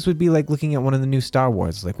feel like this would be like looking at one of the new Star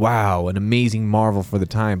Wars. Like, wow, an amazing Marvel for the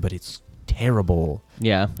time, but it's terrible.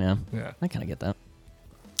 Yeah. yeah. I kind of get that.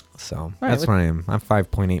 So right, that's where I am. I'm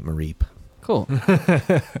 5.8 Mareep. Cool.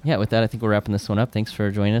 Yeah, with that, I think we're wrapping this one up. Thanks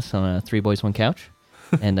for joining us on Three Boys, One Couch.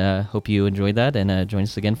 And hope you enjoyed that and join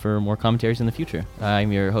us again for more commentaries in the future.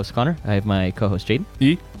 I'm your host, Connor. I have my co-host, Jaden.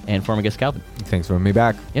 E. And former guest, Calvin. Thanks for having me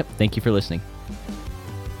back. Yep. Thank you for listening.